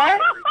 What?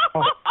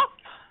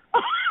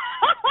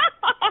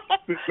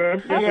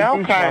 Yeah,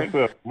 okay.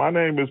 Myself. My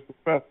name is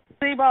Professor.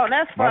 Steve-O,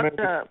 that's fucked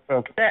up.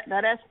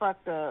 That's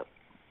fucked up.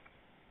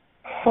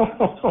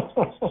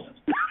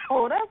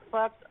 Oh, that's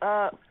fucked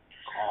up.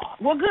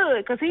 Well,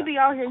 good, because he be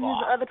out here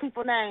using other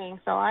people's names,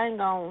 so I ain't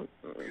gonna...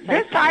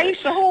 This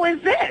Taisha, who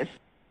is this?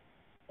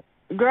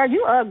 Girl,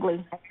 you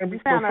ugly. You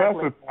sound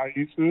ugly.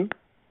 Taisha.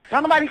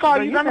 Don't nobody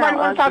call you. Don't nobody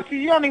want to talk to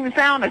you. You don't even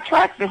sound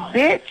attractive,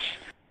 bitch.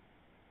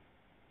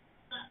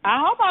 I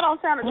hope I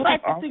don't sound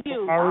attractive to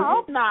you. I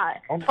hope not.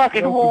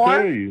 Fucking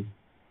whore.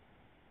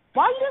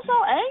 Why are you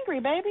so angry,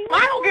 baby?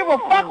 I don't give a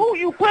fuck who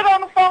you put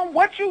on the phone,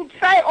 what you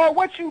say, or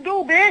what you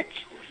do, bitch.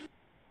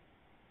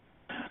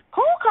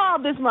 Who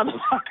called this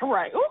motherfucker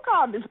right? Who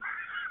called this?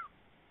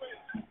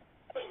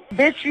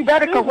 Bitch, you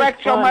better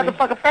correct your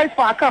motherfucking face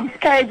before I come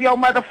cave your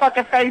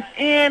motherfucking face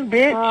in,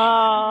 bitch.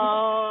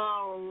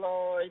 Oh,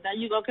 Lord. Now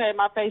you gonna cave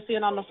my face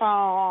in on the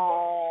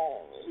phone.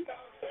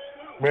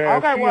 Man,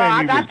 okay, well,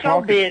 I got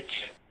your bitch.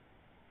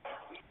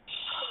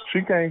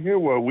 She can't hear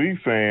what we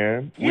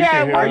saying.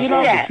 Yeah, where you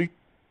at?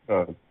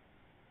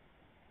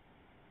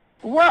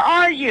 Where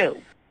are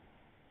you?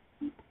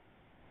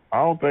 I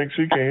don't think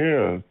she can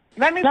hear us.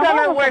 Let me tell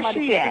her where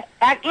she at.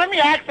 Let me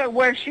ask her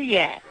where she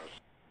at.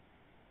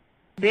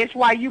 Bitch,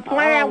 why you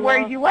playing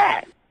where you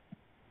at?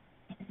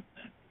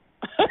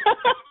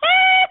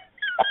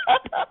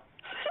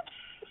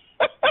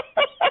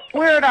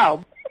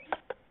 Weirdo.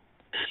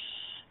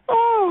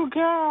 Oh,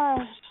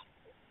 gosh.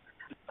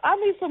 I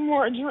need some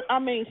more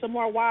some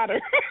more water.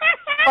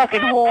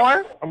 Fucking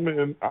whore. I'm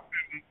in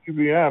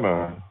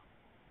Louisiana.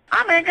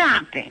 I'm in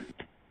Compton.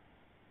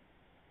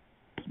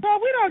 Well,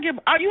 we don't give...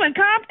 Are you in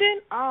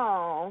Compton?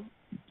 Oh.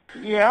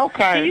 Yeah,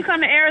 okay. Can you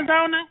come to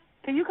Arizona?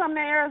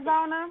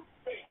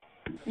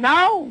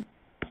 No.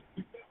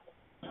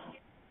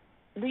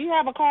 Do you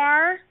have a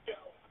car?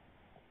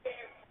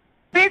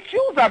 Bitch,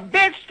 you's a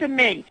bitch to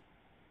me.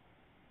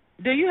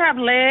 Do you have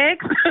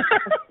legs?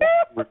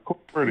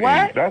 Recording.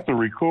 What? That's a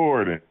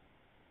recording.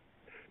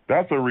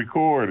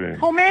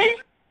 Who, me?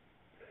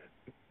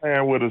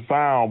 And with a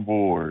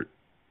soundboard.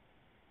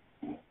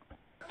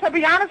 To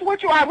be honest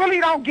with you, I really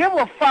don't give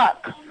a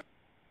fuck.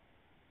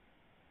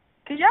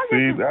 Can y'all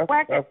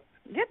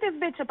get this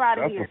bitch up out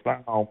of here?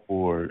 That's a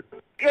soundboard.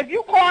 If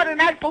you call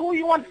and ask for who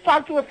you want to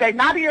talk to, if they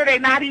not here, they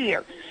not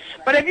here.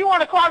 But if you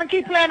want to call and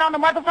keep playing on the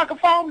motherfucking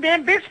phone,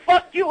 then bitch,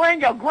 fuck you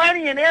and your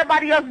granny and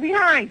everybody else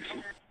behind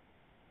you.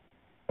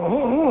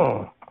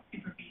 Oh.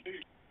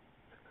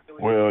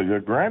 Well, your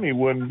granny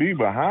wouldn't be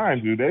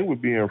behind you. They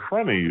would be in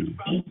front of you.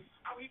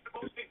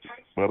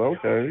 But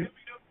okay.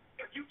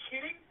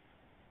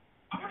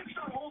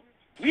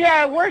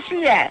 Yeah, where's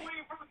she at?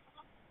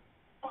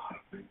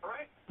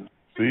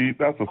 See,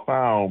 that's a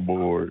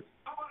soundboard.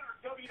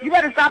 You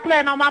better stop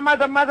playing on my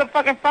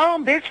motherfucking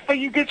phone, bitch, before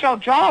you get your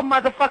jaw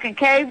motherfucking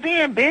caved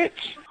in,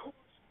 bitch.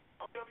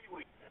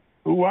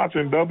 Who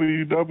watching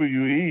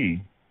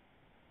WWE?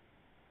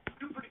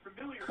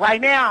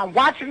 Right now, I'm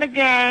watching the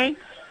game.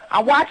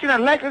 I'm watching the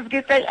Lakers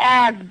get their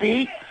ass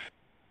beat.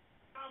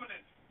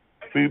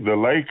 See, the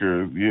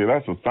Lakers, yeah,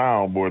 that's a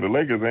soundboard. The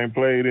Lakers ain't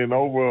played in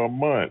over a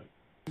month.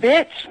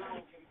 Bitch.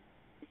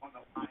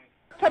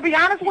 To be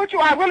honest with you,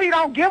 I really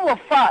don't give a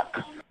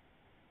fuck.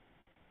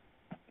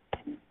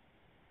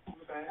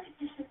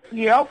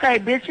 Yeah, okay,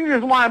 bitch, you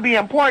just want to be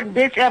important,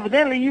 bitch.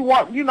 Evidently, you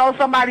know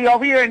somebody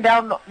over here and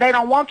they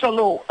don't want your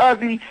little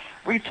ugly,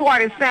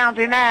 retarded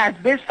sounding ass.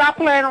 Bitch, stop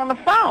playing on the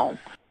phone.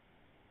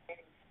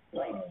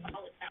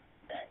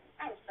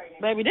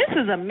 Baby, this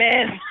is a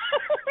mess.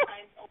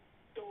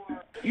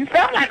 You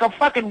sound like a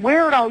fucking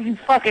weirdo, you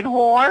fucking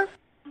whore.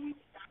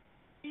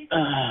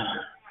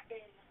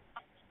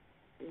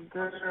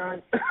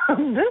 Girl,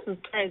 this is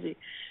crazy.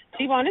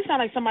 T-Bone, this sounds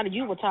like somebody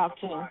you would talk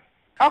to.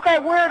 Okay,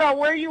 weirdo,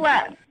 where you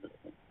at?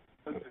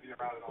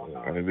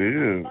 It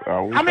is.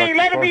 I mean,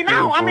 let it be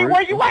known. I mean,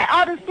 where you at?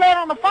 All this playing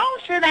on the phone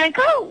shit ain't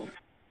cool.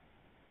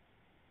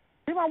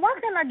 T-Bone, why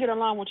can't I get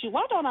along with you?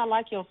 Why don't I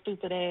like your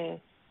stupid ass?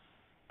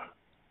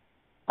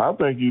 I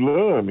think you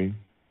love me.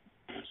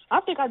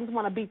 I think I just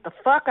want to beat the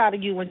fuck out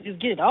of you and just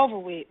get it over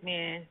with,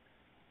 man.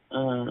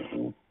 I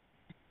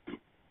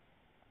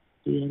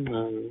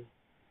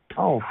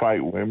don't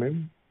fight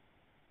women.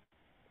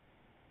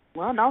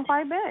 Well, don't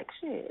fight back,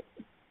 shit.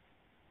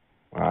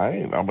 I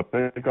ain't. I'm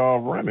gonna take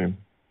off running.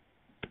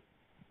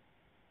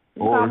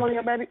 You call one of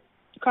your baby.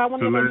 Call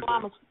one of your baby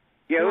mamas.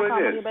 Yeah, who is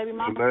it? Your baby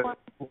mama.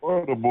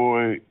 Let the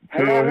boy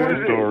tell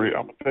his story.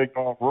 I'm gonna take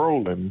off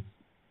rolling.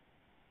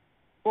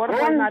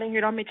 Waterboy's not in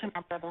here. Don't mention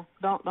my brother.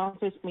 Don't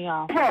piss me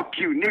off. Fuck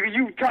you, nigga.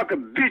 You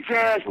talking bitch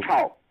ass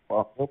talk.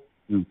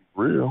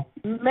 Real.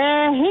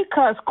 Man, he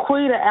cussed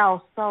Quita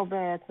out so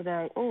bad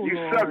today. Ooh, You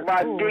Lord. suck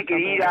my Ooh, dick so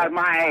and eat bad. out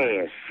my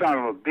ass, son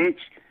of a bitch.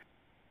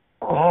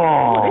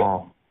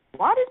 Oh.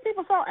 Why are these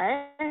people so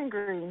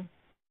angry?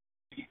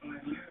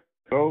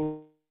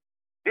 So,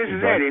 This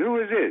is Eddie. Who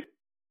is this?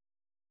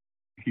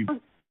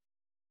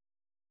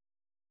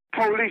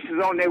 Police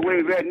is on their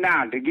way right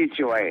now to get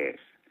your ass.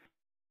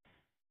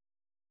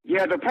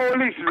 Yeah, the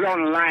police is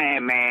on the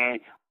line, man.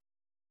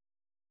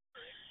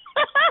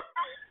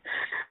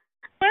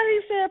 When he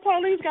said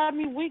police got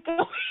me weak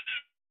up.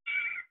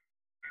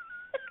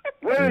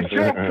 What is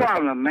your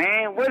problem,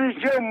 man? What is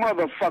your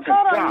motherfucking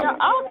Hold on,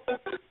 problem?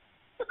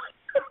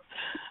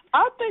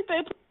 I think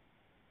they...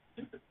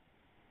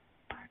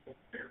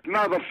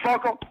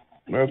 Motherfucker.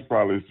 that's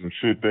probably some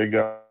shit they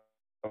got.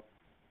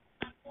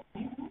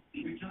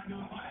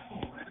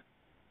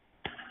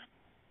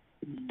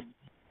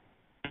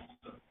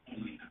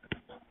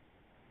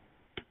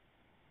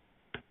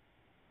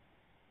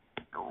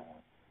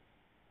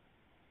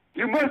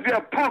 You must be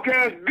a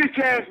punk-ass,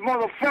 bitch-ass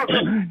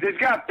motherfucker that's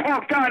got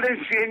punked out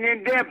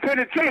in damn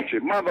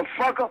penitentiary,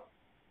 motherfucker.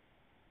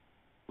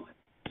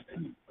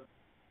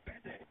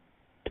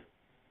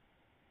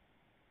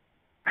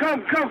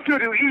 Come to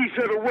the east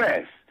or the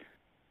west.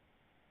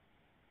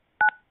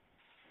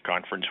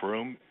 Conference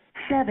room.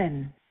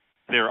 7,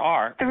 There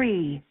are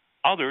 3,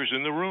 others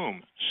in the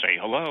room. Say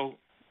hello.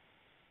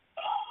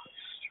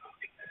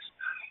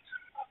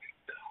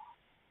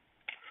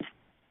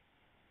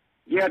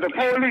 Yeah, the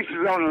police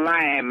is on the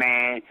line,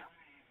 man.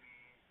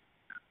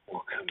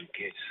 We'll come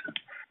get some.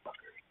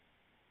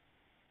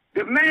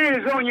 The man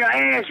is on your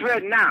ass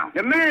right now.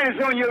 The man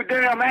is on your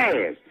damn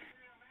ass.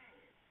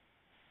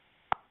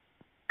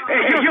 Hey,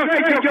 you'll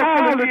take your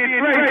call to get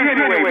traced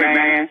anyway,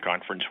 man.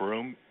 Conference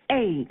room.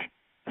 8,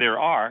 There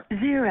are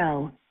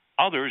 0,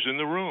 others in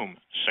the room.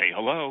 Say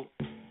hello.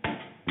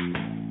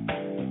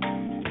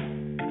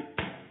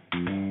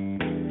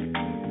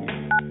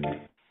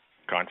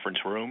 Conference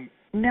room.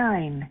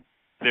 9,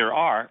 There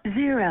are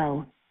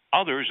 0,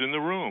 others in the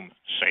room.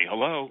 Say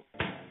hello.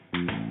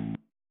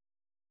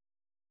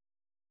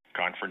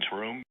 Conference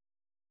room.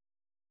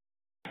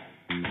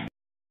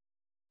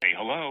 Say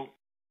hello.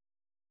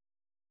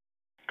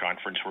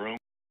 Conference room.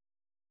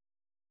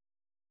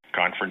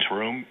 Conference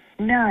room.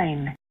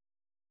 9,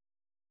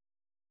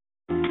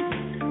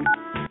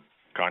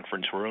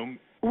 Conference room.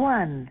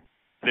 1,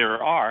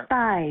 There are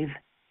 5,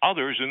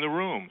 others in the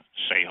room.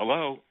 Say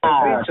hello.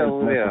 Bitch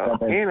over there.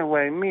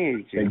 Anyway,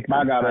 me.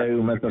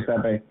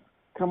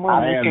 Come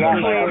on, Hey, you'll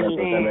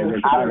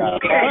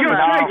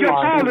take your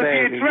call to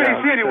get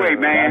traced anyway,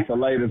 man. That's the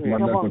latest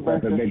one.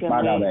 That's the big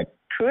spot.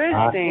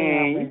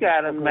 Christine, you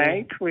got a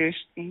name,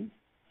 Christine.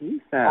 You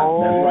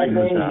sound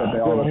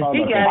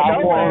he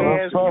got your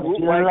ass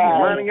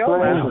running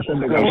your ass.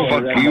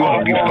 Fuck you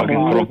up, you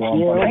fucking crook.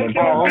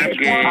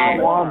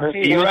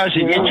 Your ass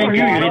is itching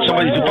you. You need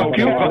somebody to fuck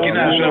you, fucking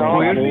asshole,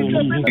 queer.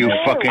 You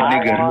fucking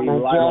nigger.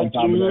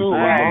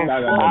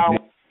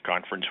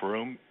 Conference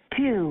room.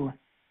 2,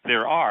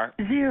 There are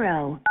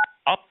 0,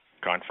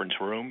 conference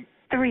room.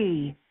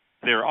 3,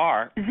 There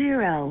are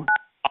 0,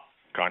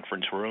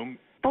 conference room.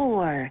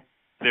 4,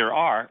 There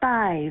are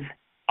 5,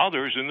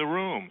 others in the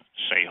room.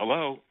 Say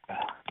hello.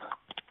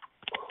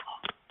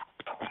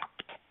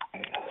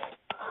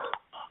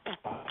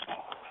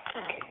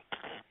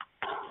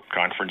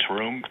 Conference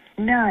room.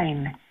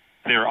 9,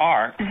 There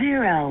are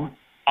 0,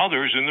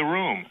 others in the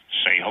room.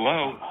 Say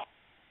hello.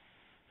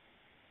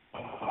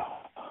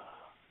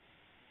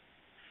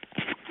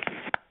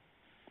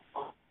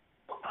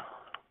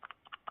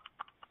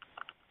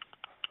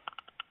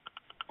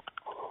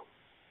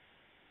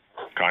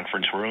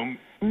 Conference room.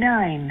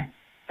 9,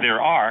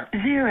 There are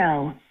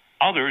 0,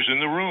 others in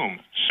the room.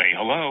 Say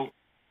hello.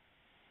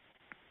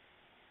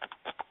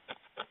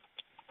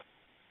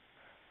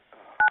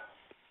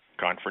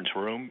 Conference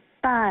room.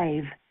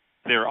 5,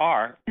 There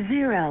are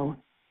 0,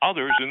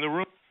 others in the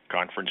room.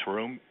 Conference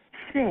room.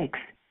 6,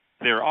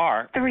 There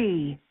are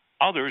 3,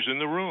 others in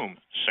the room.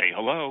 Say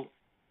hello.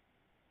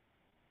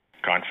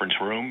 Conference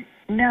room.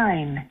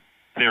 9,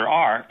 There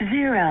are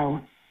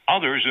 0,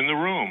 others in the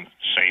room.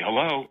 Say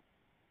hello.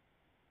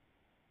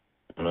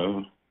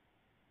 Hello?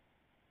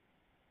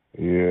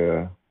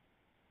 Yeah.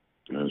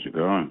 How's it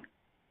going?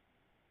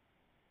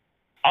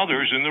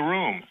 Others in the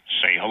room.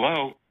 Say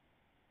hello.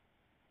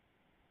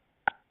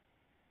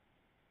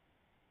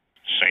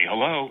 Say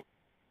hello.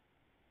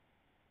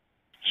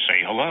 Say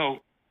hello.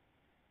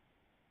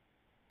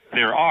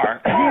 There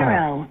are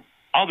 0,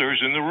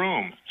 others in the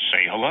room.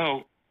 Say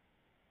hello.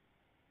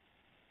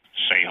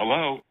 Say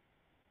hello.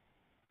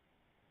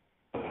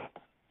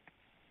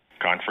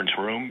 Conference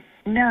room.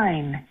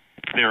 9,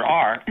 There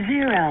are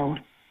 0,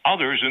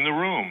 others in the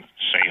room.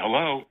 Say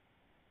hello.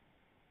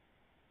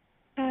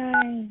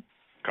 Hi.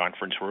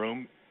 Conference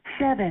room.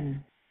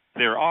 7,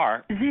 There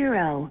are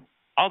 0,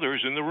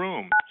 others in the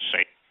room.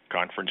 Say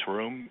conference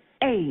room.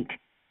 8,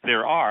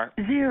 There are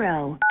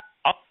 0,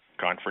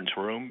 conference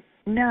room.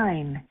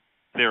 9,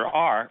 There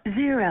are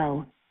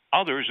 0,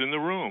 others in the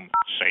room.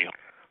 Say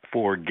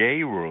For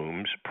gay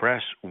rooms,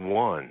 press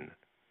 1.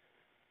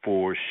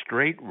 For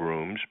straight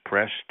rooms,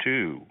 press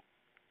 2.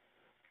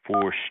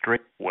 For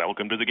straight...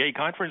 Welcome to the gay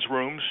conference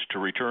rooms. To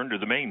return to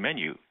the main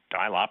menu,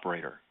 dial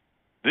operator.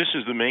 This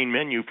is the main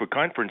menu for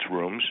conference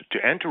rooms.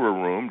 To enter a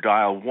room,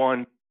 dial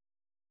 1.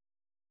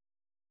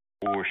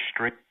 For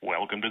straight...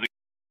 Welcome to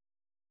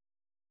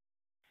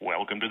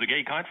the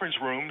gay conference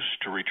rooms.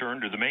 To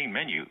return to the main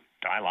menu,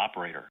 dial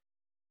operator.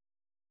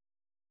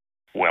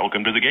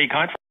 Welcome to the gay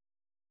conference.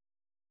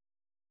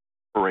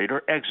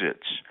 Operator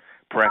exits.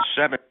 Press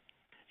 7.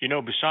 You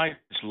know, besides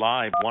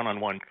live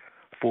one-on-one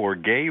for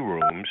gay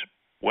rooms,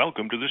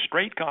 welcome to the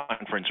straight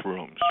conference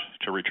rooms.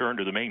 To return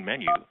to the main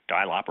menu,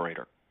 dial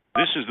operator.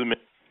 This is the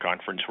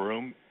conference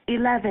room.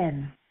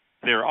 11.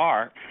 There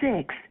are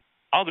 6.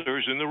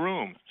 Others in the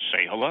room.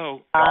 Say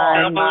hello.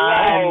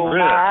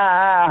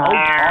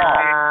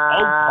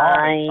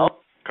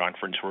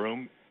 Conference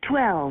room.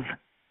 12.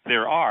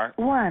 There are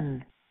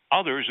 1.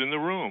 others in the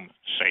room.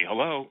 Say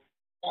hello.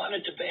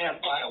 Wanted to ban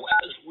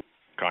bioweapons.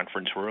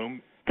 Conference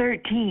room.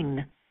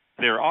 13.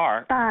 There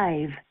are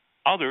 5.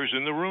 others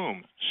in the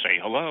room. Say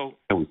hello.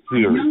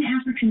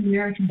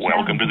 African-American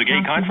Welcome to the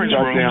gay conference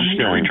rooms.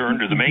 To return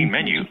to the main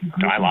menu,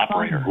 dial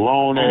operator.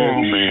 Blown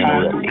ass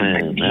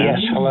man.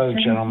 Yes, hello,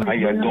 gentlemen. How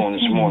y'all doing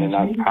this morning?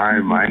 Hi,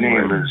 my name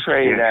is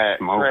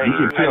Smoker. He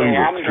can tell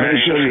you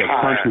a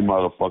country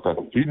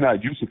motherfucker. He's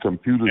not used to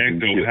computers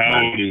and shit.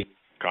 Man.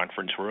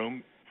 Conference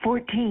room.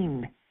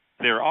 14.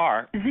 There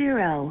are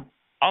 0.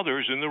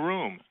 others in the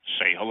room.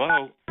 Say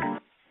hello.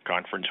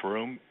 Conference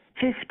room.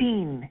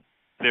 15.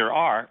 There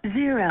are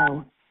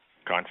 0.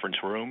 conference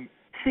room.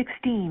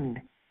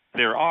 16.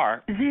 There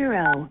are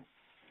 0.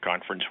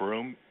 conference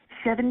room.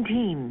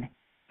 17.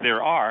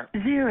 There are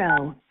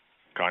 0.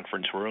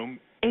 conference room.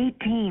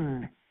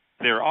 18.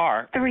 There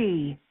are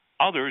 3.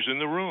 others in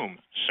the room.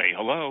 Say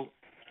hello.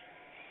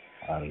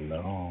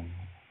 Hello.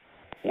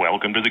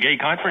 Welcome to the gay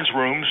conference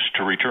rooms.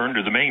 To return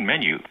to the main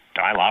menu,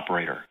 dial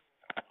operator.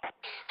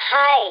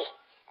 Hi,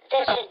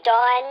 this is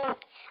Dawn.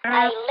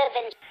 I live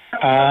in...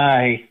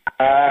 Hi,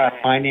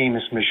 my name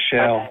is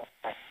Michelle,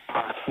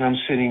 and I'm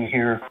sitting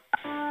here.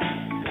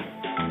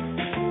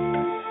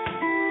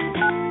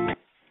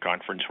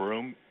 Conference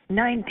room.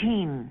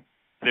 19.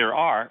 There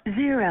are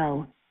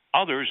 0.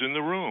 others in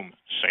the room.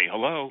 Say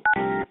hello.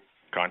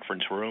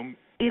 Conference room.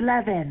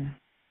 11.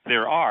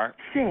 There are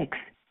 6.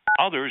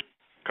 others.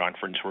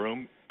 Conference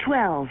room.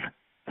 12.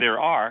 There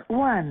are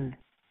 1.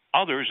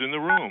 others in the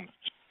room.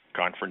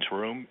 Conference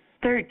room.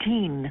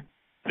 13.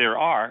 There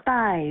are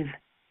 5.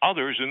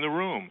 others in the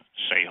room.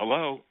 Say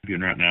hello.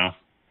 Doing right now.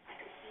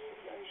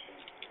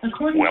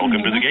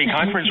 Welcome to the gay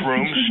conference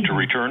rooms. To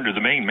return to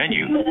the main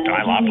menu,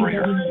 dial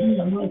operator.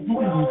 I'm going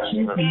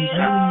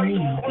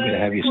to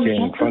have you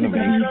stand in front of me.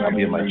 I'll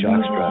be in my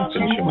jockstrap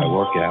finishing my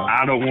workout.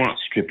 I don't want...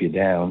 Strip you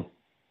down.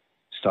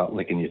 Start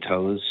licking your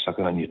toes,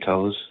 sucking on your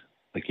toes,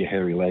 lick your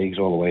hairy legs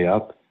all the way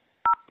up.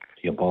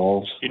 Your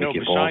balls, you know, lick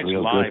your balls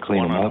real good,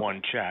 clean them up.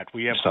 One-on-one chat,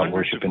 we have Start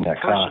hundreds of worshiping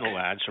that personal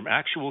cock. ads from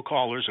actual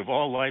callers of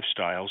all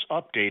lifestyles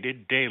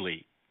updated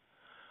daily.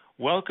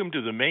 Welcome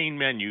to the main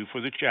menu for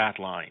the chat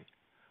line.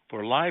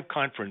 For live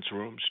conference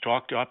rooms,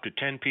 talk to up to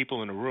 10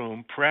 people in a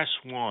room, press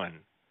 1.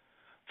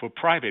 For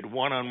private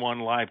one-on-one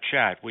live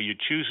chat, where you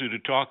choose who to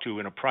talk to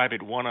in a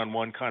private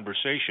one-on-one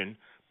conversation,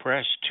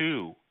 press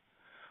 2.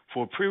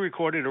 For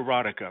pre-recorded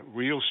erotica,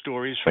 real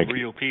stories from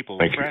real people,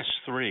 press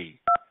 3.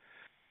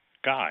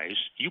 Guys,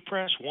 you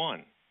press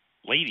 1.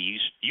 Ladies,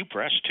 you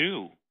press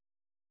 2.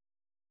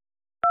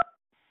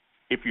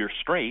 If you're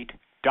straight,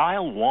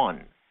 dial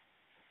 1.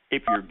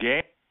 If you're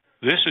gay...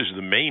 This is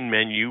the main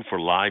menu for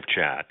live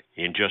chat.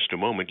 In just a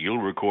moment, you'll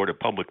record a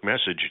public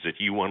message that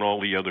you want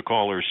all the other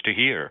callers to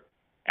hear.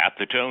 At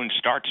the tone,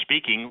 start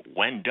speaking.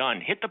 When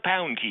done, hit the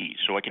pound key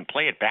so I can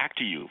play it back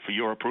to you for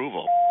your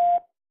approval.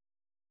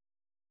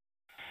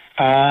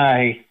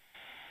 Hi,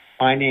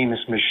 my name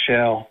is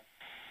Michelle,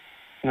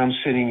 and I'm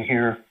sitting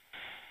here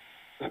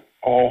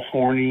all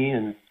horny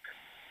and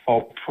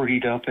all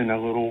prettied up in a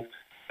little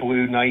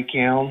blue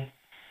nightgown,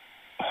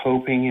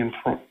 hoping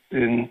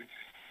and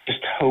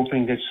just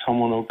hoping that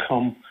someone will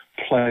come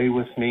play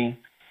with me,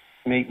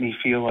 make me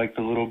feel like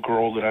the little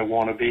girl that I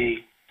want to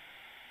be.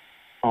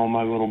 Oh,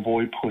 my little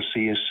boy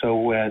pussy is so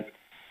wet,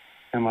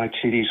 and my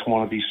titties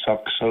want to be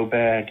sucked so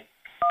bad.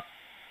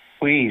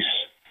 Please,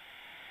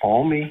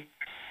 call me.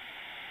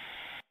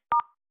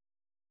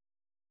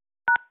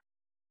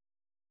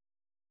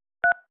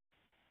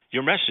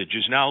 Your message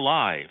is now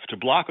live. To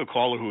block a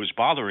caller who is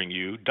bothering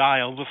you,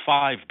 dial the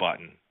 5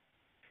 button.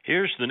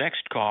 Here's the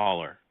next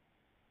caller.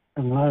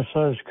 A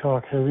nice-sized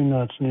cock, heavy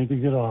nuts need to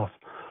get off.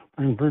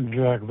 Bring for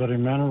Jack, but a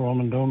man or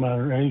woman don't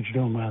matter, age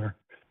don't matter.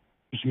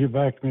 Just get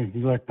back to me if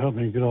you'd like to help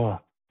me get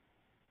off.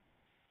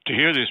 To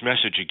hear this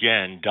message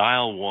again,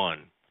 dial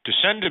 1. To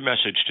send a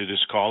message to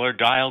this caller,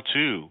 dial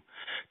 2.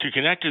 To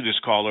connect to this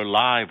caller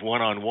live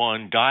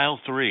one-on-one, dial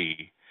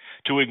 3.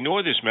 To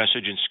ignore this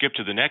message and skip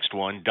to the next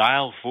one,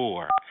 dial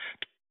 4.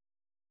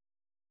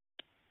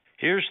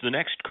 Here's the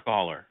next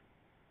caller.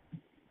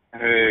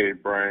 Hey,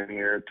 Brian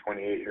here,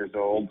 28 years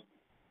old.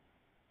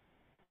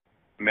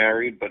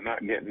 married but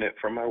not getting it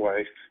from my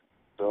wife,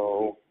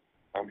 so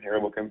I'm here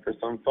looking for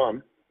some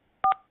fun.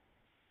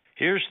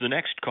 Here's the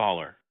next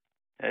caller.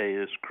 Hey,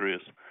 it's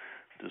Chris.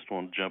 Just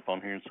want to jump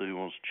on here and see who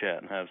wants to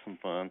chat and have some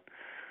fun.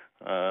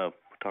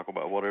 Talk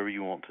about whatever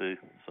you want to.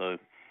 So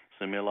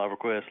send me a live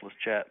request. Let's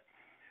chat.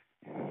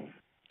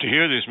 To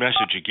hear this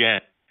message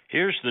again,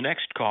 here's the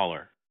next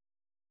caller.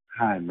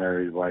 Hi,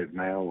 married white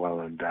male,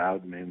 well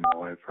endowed. Me and my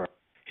wife are.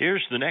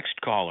 Here's the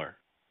next caller.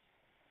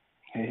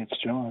 Hey,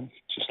 it's John.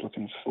 Just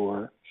looking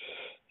for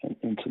an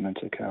intimate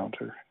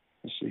encounter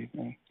this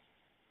evening.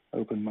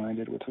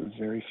 Open-minded with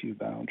very few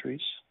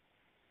boundaries.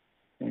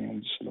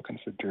 And just looking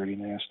for dirty,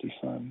 nasty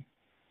fun.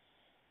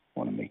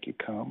 Want to make you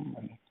come,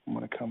 and I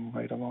want to come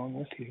right along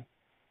with you.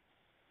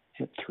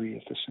 Hit 3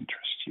 if this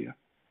interests you.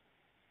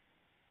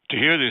 To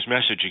hear this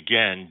message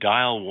again,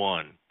 dial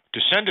 1.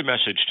 To send a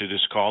message to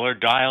this caller,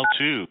 dial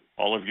 2.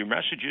 All of your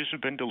messages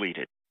have been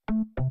deleted.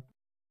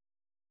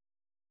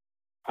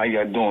 How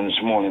y'all doing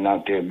this morning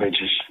out there,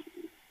 bitches?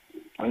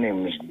 My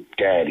name is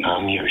Daddy.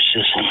 I'm your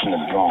sissy. I'm from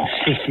the Bronx.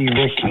 Sissy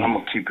Ricky. And I'm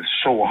going to keep it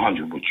so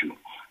 100 with you.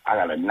 I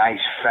got a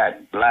nice,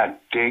 fat, black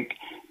dick,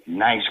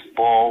 nice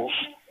balls,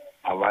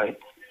 all right?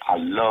 I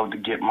love to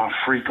get my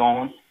freak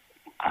on.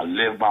 I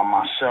live by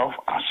myself.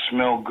 I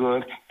smell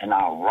good, and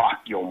I rock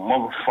your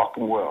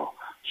motherfucking world.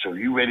 So if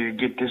you ready to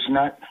get this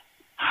nut,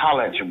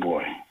 holla at your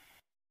boy.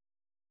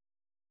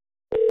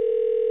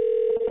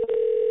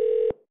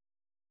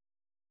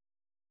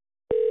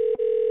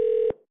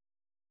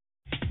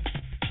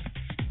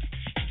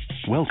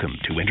 Welcome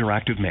to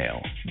Interactive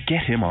Mail.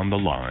 Get him on the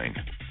line.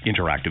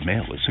 Interactive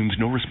Mail assumes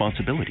no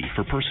responsibility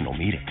for personal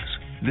meetings.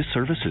 This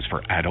service is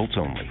for adults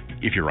only.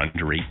 If you're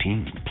under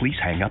 18, please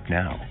hang up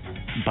now.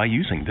 By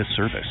using this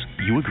service,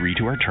 you agree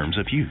to our terms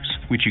of use,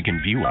 which you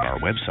can view on our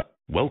website.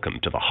 Welcome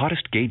to the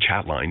hottest gay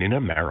chat line in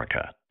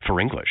America. For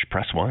English,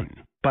 press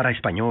 1. Para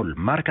español,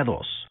 marca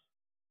 2.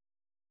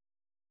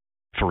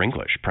 For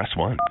English, press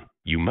 1.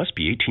 You must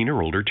be 18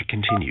 or older to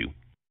continue.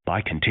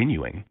 By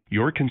continuing,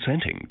 you're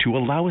consenting to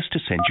allow us to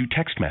send you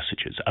text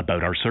messages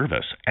about our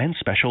service and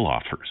special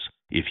offers.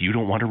 If you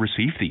don't want to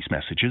receive these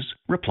messages,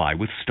 reply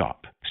with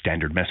stop.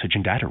 Standard message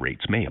and data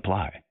rates may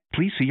apply.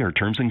 Please see our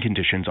terms and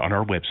conditions on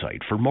our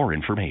website for more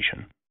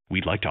information.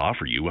 We'd like to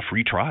offer you a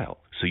free trial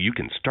so you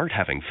can start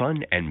having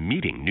fun and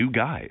meeting new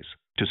guys.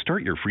 To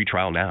start your free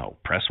trial now,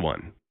 press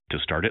 1. To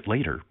start it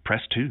later,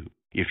 press 2.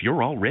 If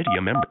you're already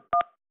a member,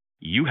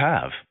 you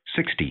have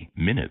 60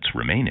 minutes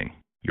remaining.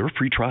 Your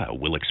free trial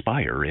will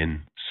expire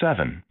in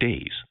 7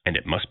 days, and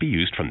it must be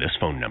used from this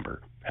phone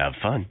number. Have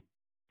fun.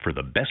 For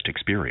the best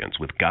experience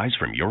with guys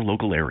from your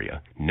local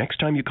area, next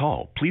time you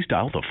call, please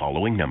dial the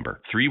following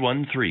number,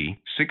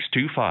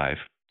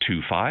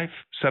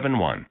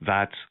 313-625-2571.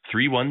 That's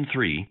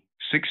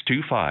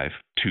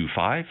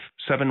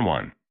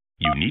 313-625-2571.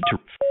 You need to...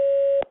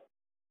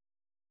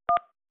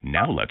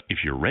 Now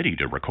if you're ready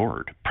to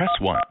record,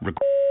 press 1.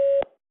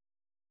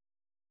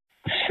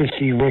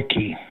 Sissy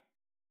Ricky.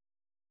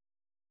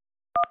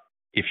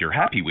 If you're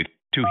happy with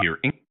to hear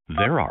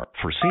there are,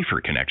 for safer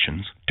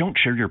connections, don't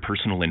share your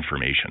personal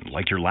information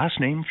like your last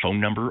name, phone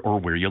number, or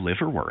where you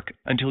live or work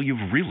until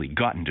you've really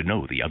gotten to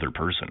know the other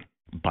person.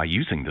 By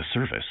using this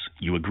service,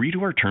 you agree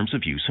to our terms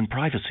of use and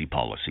privacy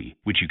policy,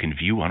 which you can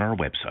view on our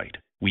website.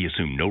 We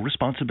assume no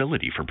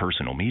responsibility for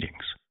personal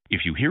meetings.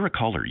 If you hear a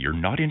caller you're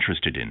not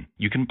interested in,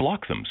 you can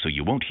block them so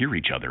you won't hear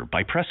each other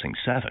by pressing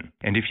 7.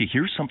 And if you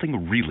hear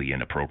something really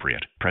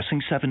inappropriate,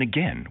 pressing 7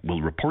 again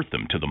will report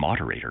them to the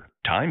moderator.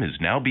 Time is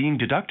now being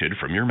deducted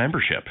from your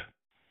membership.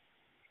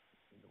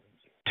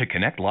 To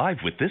connect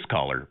live with this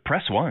caller,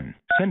 press 1.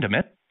 Send a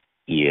message.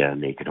 Yeah,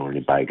 naked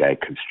only by guy,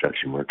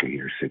 construction worker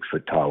here, 6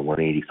 foot tall,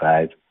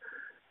 185.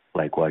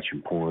 Like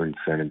watching porn,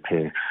 sending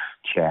pics,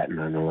 chatting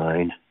on the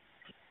line.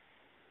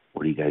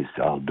 What are you guys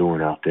all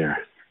doing out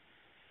there?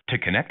 To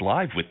connect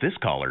live with this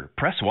caller,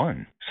 press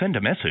 1. Send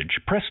a message,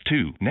 press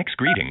 2. Next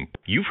greeting.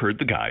 You've heard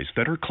the guys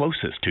that are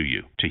closest to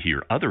you. To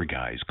hear other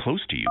guys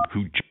close to you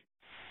who...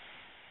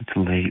 It's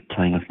late,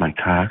 playing with my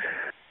cock.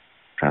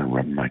 Trying to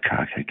rub my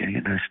cock, getting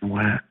it nice and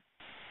wet.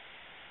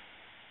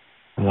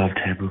 Love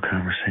taboo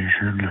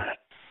conversation.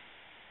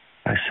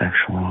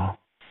 Bisexual.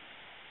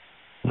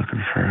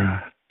 Looking for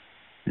a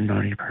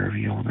naughty,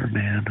 pervy older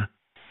man.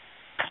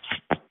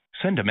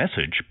 Send a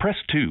message, press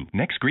 2.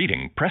 Next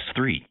greeting, press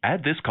 3.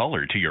 Add this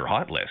caller to your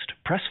hot list,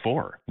 press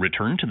 4.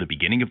 Return to the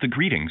beginning of the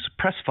greetings,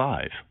 press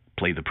 5.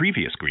 Play the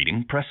previous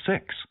greeting, press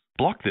 6.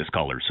 Block this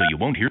caller so you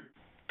won't hear...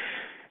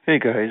 Hey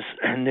guys,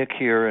 Nick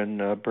here in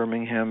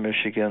Birmingham,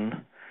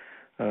 Michigan.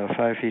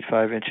 5 feet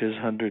 5 inches,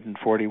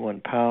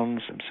 141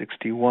 pounds. I'm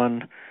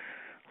 61.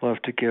 Love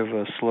to give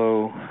a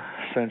slow,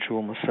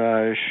 sensual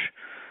massage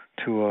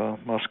to a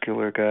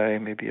muscular guy,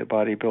 maybe a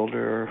bodybuilder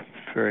or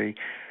very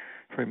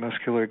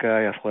muscular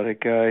guy,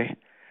 athletic guy.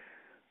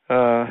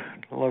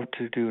 Love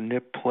to do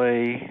nip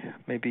play,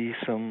 maybe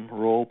some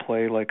role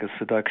play like a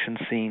seduction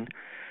scene.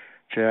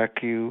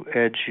 Jack you,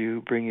 edge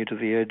you, bring you to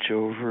the edge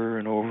over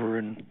and over,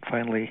 and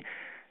finally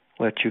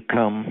let you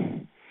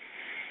come.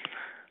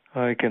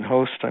 I can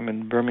host. I'm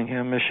in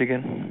Birmingham,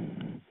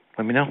 Michigan.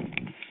 Let me know.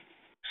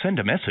 Send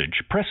a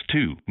message, press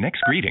 2. Next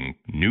greeting,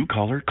 new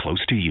caller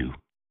close to you.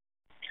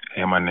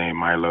 Hey, my name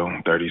Milo,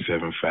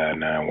 37,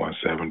 5'9",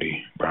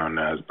 170, brown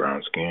eyes,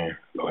 brown skin,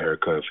 low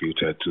haircut, few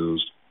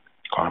tattoos,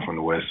 calling from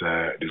the west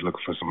side, just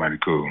looking for somebody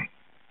cool.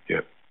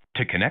 Yep.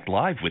 To connect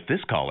live with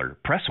this caller,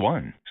 press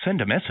 1. Send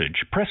a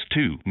message, press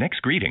 2.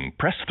 Next greeting,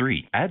 press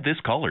 3. Add this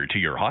caller to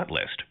your hot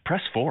list,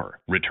 press 4.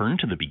 Return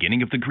to the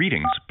beginning of the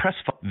greetings, press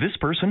 5. This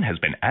person has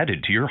been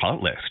added to your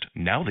hot list.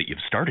 Now that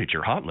you've started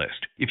your hot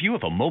list, if you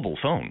have a mobile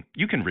phone,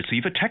 you can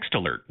receive a text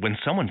alert when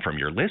someone from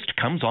your list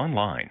comes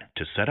online.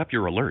 To set up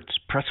your alerts,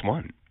 press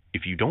 1.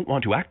 If you don't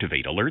want to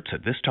activate alerts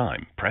at this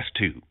time, press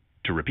 2.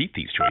 To repeat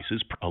these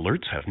choices,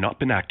 alerts have not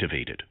been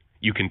activated.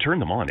 You can turn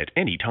them on at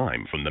any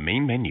time from the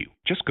main menu.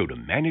 Just go to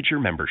Manage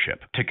Your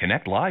Membership. To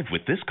connect live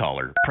with this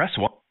caller, press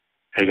 1.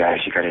 Hey guys,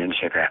 you got an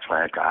in-shape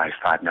athletic guy,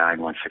 5'9",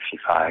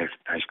 165,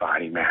 nice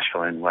body,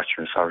 masculine,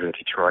 western suburbs of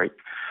Detroit.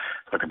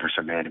 Looking for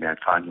some man-to-man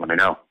fun, let me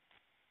know.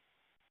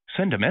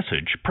 Send a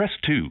message, press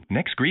 2.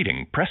 Next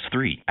greeting, press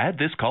 3. Add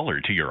this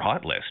caller to your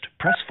hot list,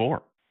 press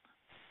 4.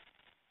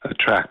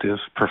 Attractive,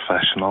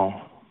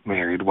 professional,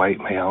 married white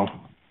male.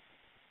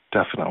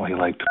 Definitely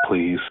like to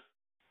please.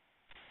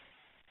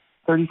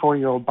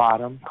 34-year-old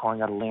bottom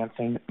calling out of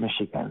Lansing,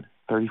 Michigan.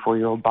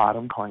 34-year-old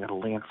bottom calling out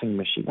of Lansing,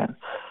 Michigan.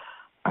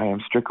 I am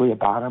strictly a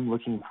bottom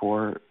looking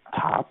for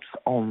tops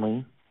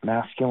only,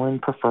 masculine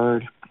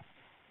preferred,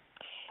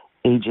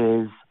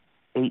 ages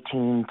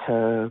 18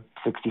 to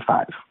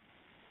 65.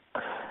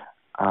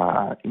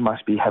 You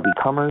must be heavy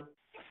comer.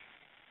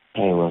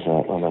 Hey, what's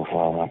up? I look for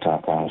all my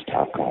top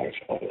guys.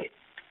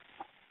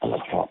 I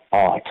look for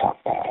all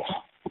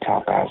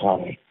top guys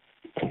only.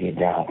 To get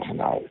down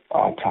tonight,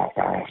 all top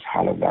guys,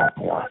 holler back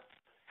more.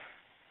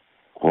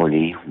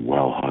 Horny,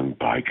 well-hung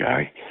by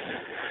guy.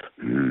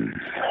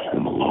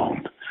 I'm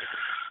alone.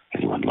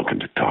 Anyone looking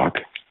to talk?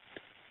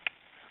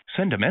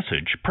 Send a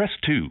message, press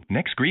 2.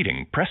 Next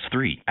greeting, press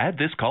 3. Add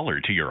this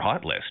caller to your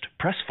hot list,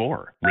 press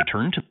 4.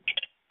 Return to...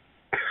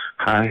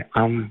 Hi,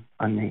 I'm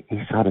on the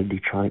east side of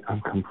Detroit.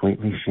 I'm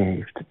completely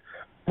shaved.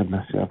 I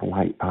myself a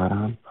white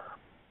bottom.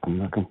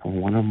 I'm looking for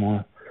one or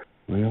more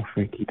real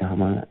freaky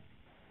dominant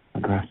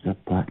aggressive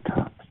black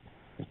tops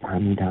to tie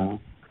me down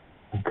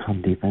and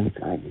come deep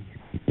inside me.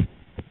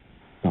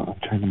 So I'm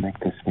trying to make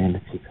this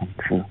fantasy come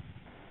true.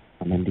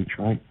 I'm in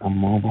Detroit. I'm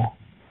mobile.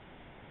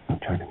 I'm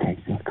trying to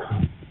take this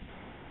come.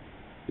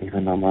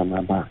 Even though I'm on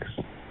my box.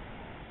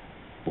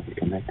 So we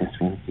can make this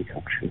fantasy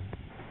come true.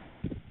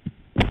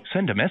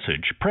 Send a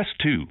message, press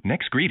 2.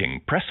 Next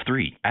greeting, press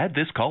 3. Add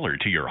this caller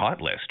to your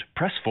hot list,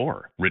 press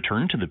 4.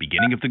 Return to the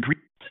beginning of the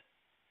greeting.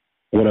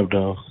 What up,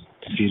 though?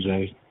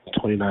 CJ,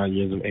 29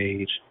 years of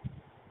age,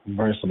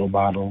 versatile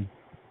bottom.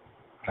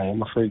 I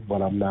am a freak,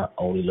 but I'm not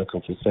only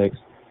looking for sex.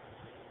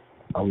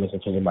 I'm looking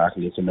for somebody I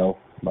can get to know.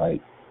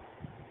 Like,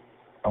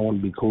 I want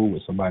to be cool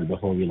with somebody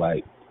before we,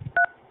 like...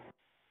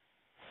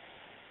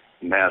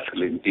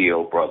 Masculine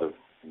deal, brother.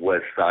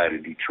 West side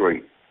of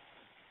Detroit.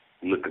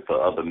 Looking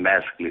for other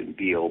masculine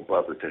deal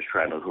brothers that's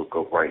trying to hook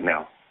up right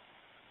now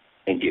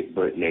and get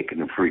butt naked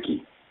and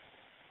freaky.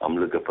 I'm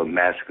looking for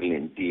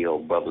masculine deal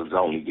brothers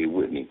only. Get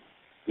with me.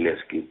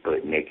 Let's get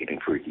butt naked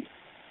and freaky.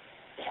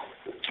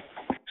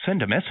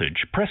 Send a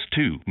message, press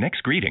 2.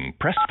 Next greeting,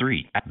 press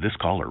 3. This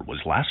caller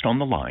was last on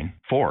the line,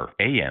 4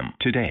 a.m.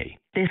 today.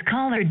 This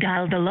caller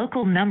dialed a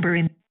local number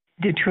in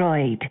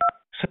Detroit.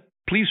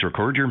 Please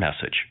record your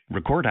message.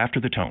 Record after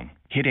the tone.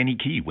 Hit any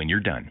key when you're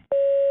done.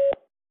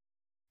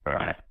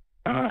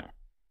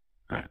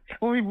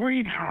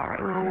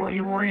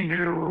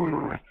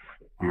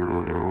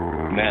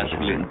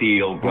 Masculine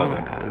deal,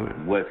 brother.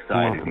 West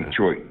side of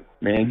Detroit.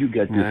 Man, you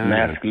got this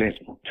masculine,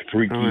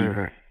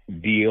 freaky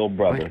deal,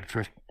 brother.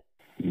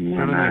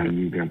 Yeah, man,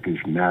 you got this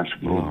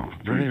masculine,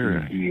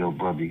 freaky deal,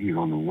 brother, here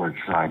on the west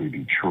side of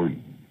Detroit.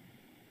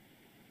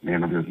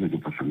 Man, I'm just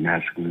looking for some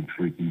masculine,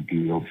 freaky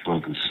deal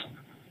brothers.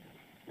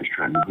 Just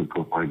trying to hook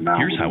up right now.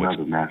 Here's how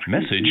it's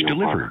message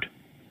delivered.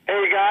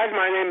 Hey guys,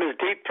 my name is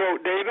Deep Throat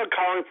David,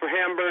 calling from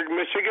Hamburg,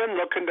 Michigan,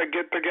 looking to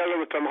get together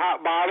with some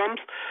hot bottoms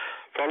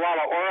for a lot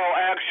of oral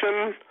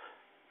action,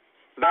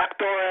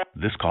 backdoor.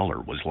 This caller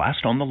was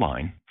last on the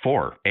line,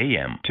 4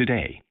 a.m.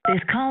 today.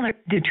 This caller,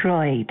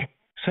 Detroit.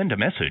 Send a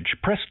message,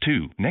 press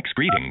 2. Next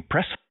greeting,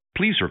 press...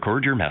 Please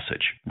record your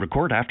message.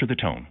 Record after the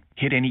tone.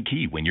 Hit any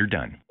key when you're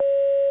done.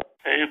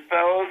 Hey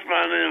fellas,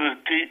 my name is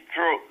Deep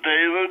Throat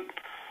David,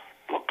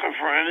 looking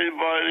for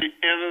anybody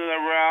in and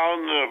around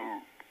the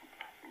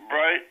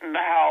Brighton,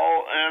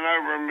 Howell, Ann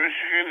Arbor,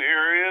 Michigan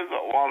area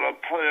that want to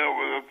play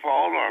over the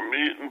phone or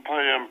meet and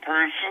play in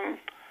person.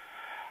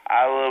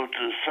 I love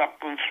to suck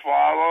and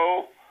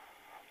swallow,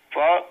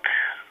 fuck,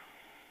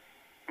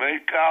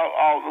 make out,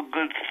 all the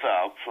good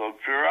stuff. So if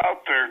you're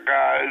out there,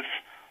 guys,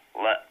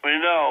 let me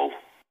know.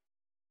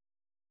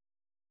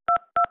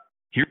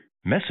 Here,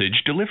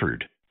 message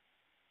delivered.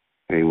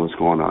 Hey, what's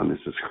going on?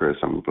 This is Chris.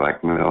 I'm a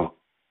black male.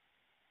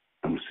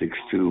 I'm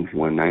 6'2",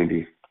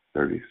 190,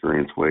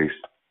 33-inch waist.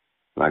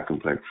 Black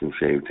complexion,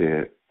 shaved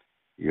head.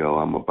 Yo,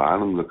 I'm a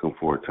bottom looking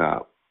for a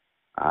top.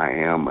 I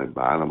am a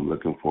bottom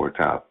looking for a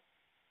top.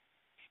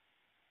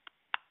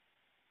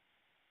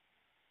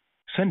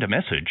 Send a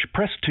message,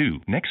 press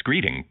 2. Next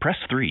greeting, press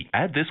 3.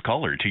 Add this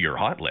caller to your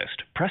hot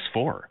list, press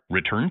 4.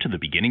 Return to the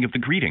beginning of the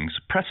greetings,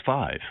 press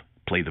 5.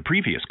 Play the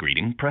previous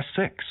greeting, press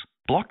 6.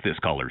 Block this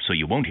caller so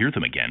you won't hear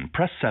them again,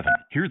 press 7.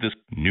 Hear this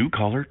new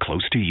caller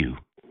close to you.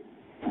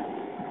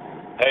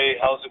 Hey,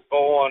 how's it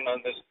going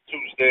on this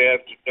Tuesday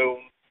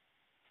afternoon?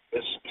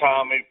 This is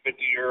Tommy,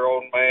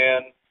 50-year-old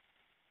man,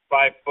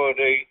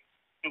 5'8",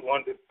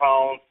 200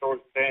 pounds,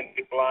 short,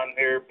 sandy, blonde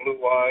hair, blue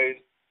eyes,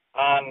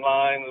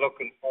 online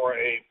looking for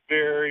a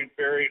very,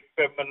 very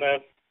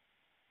feminine,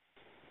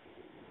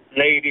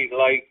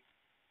 ladylike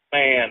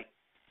man.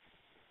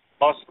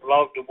 Must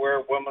love to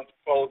wear women's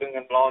clothing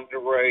and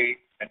lingerie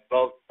and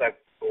love sex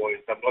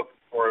toys. I'm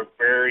looking for a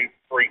very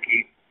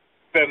freaky,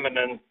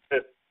 feminine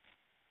that's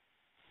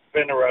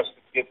interested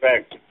to get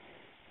back to.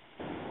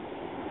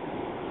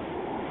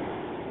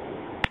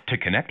 To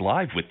connect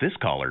live with this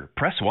caller,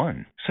 press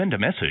 1. Send a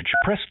message,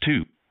 press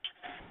 2.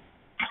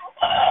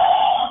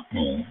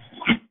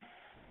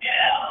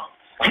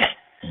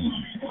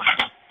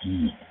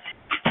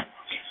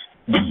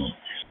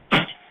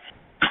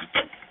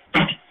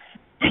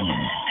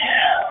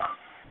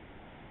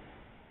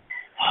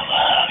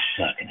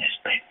 Sucking this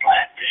big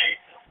black dick.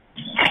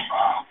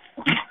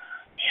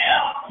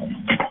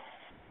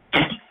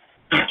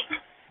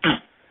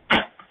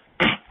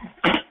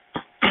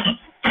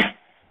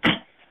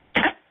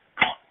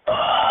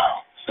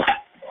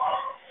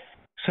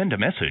 Send a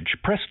message,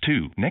 press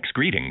 2. Next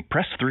greeting,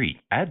 press 3.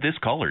 Add this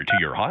caller to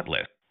your hot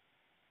list.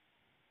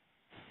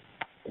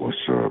 What's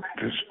up?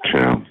 This is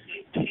Tim.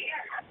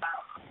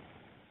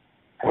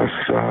 West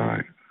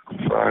Side,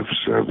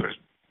 5'7",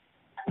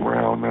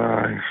 brown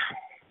eyes,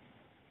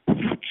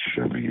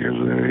 7 years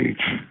of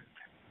age.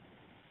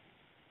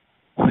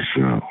 What's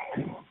up?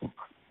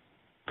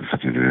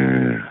 Let's get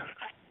in.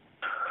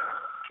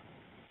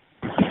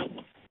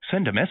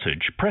 Send a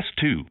message, press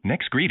 2.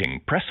 Next greeting,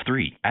 press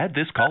 3. Add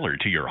this caller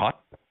to your hot.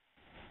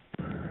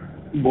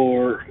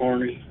 Bored,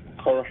 horny,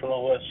 caller from the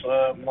west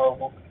side,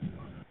 mobile,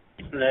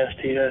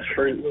 nasty ass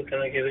freak looking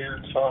to get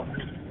in,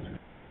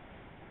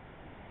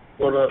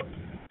 What up?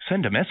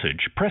 Send a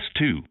message, press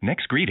 2.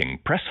 Next greeting,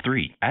 press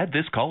 3. Add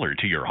this caller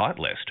to your hot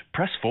list,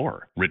 press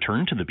 4.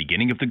 Return to the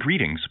beginning of the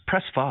greetings,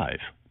 press 5.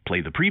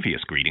 Play the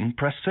previous greeting,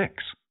 press 6.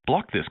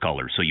 Block this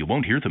caller so you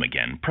won't hear them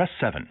again, press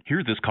 7.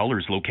 Hear this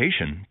caller's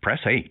location, press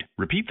 8.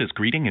 Repeat this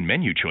greeting and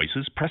menu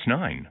choices, press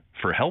 9.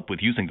 For help with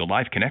using the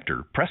live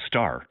connector, press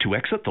star. To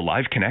exit the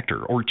live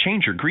connector or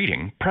change your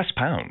greeting, press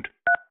pound.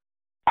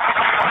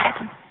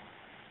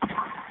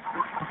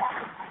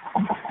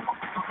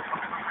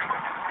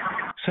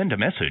 Send a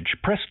message,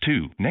 press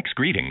 2. Next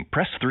greeting,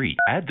 press 3.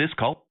 Add this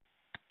call.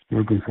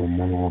 Looking for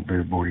more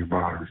big booty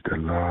bottoms that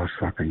love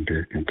sucking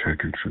dick and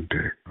taking some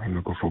dick. I'm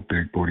looking for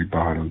big booty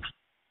bottoms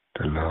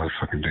that love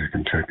sucking dick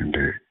and taking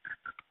dick.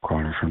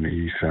 Calling from the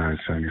east side,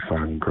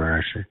 75 and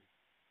Gratiot.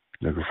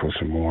 Looking for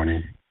some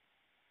morning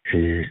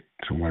head,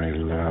 someone that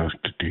loves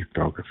to deep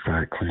throat a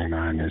fat, clean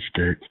iron that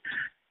dick.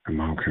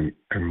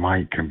 And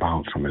Mike can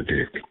bounce on the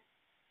dick.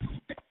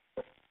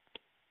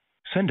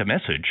 Send a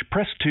message,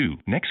 press 2.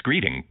 Next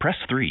greeting, press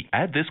 3.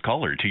 Add this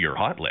caller to your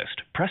hot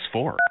list, press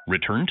 4.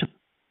 Return to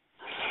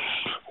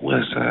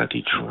Westside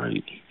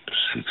Detroit,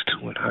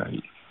 6'2" in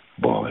height,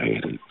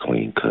 bald-headed,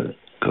 clean-cut,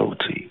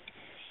 goatee,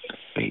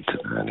 8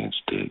 to 9 inch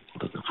dick,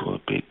 looking for a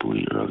big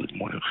booty early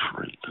morning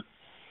freak.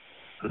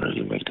 I know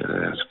you make that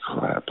ass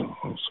clap on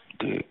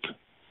some dick.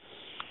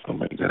 I'll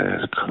make that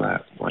ass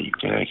clap while you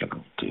gagging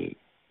on dick.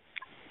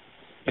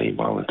 Hey,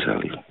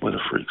 Voluntelli, where the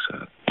freaks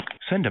at?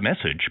 Send a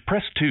message,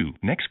 press 2.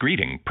 Next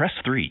greeting, press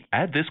 3.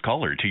 Add this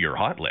caller to your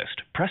hot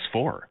list, press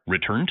 4.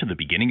 Return to the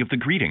beginning of the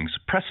greetings,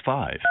 press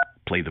 5.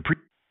 Play the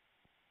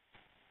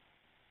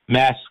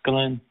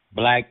Masculine,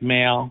 black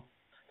male,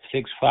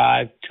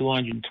 6'5",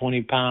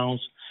 220 pounds,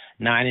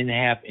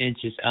 9.5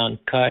 inches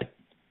uncut.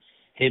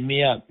 Hit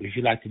me up if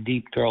you like to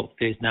deep throat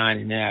this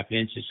 9.5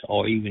 inches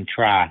or even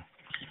try.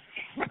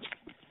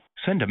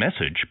 Send a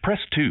message, press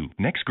 2.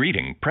 Next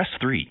greeting, press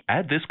 3.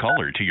 Add this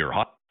caller to your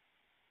hot.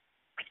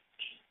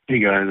 Hey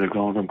guys, I'm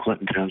calling from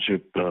Clinton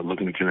Township,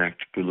 looking to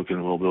connect. We're looking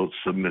a little bit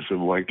submissive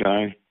white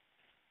guy,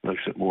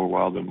 likes it more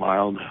wild than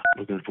mild.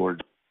 Looking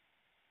forward.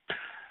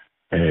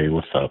 Hey,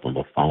 what's up? I'm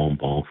a phone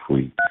bone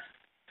freak.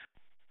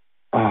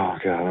 Oh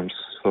God, I'm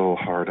so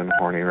hard and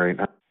horny right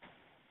now.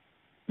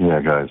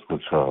 Yeah, guys,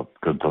 what's up?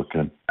 Good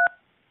looking.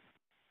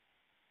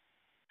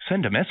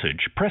 Send a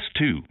message, press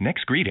 2.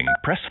 Next greeting,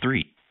 press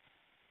 3.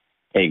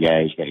 Hey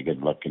guys, got a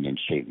good looking in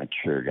shape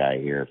mature guy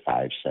here,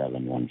 5'7",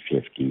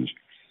 150,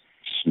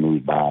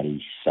 smooth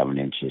body, 7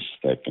 inches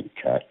thick and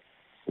cut.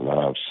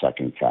 Love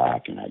sucking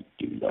cock, and I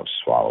do love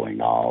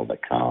swallowing all the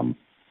cum.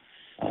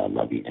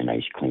 Love eating a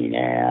nice clean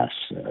ass.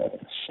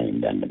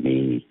 Same done to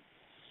me.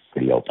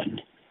 Pretty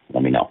open.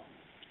 Let me know.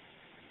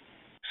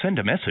 Send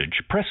a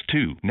message, press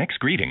 2. Next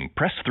greeting,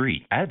 press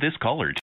 3. Add this caller to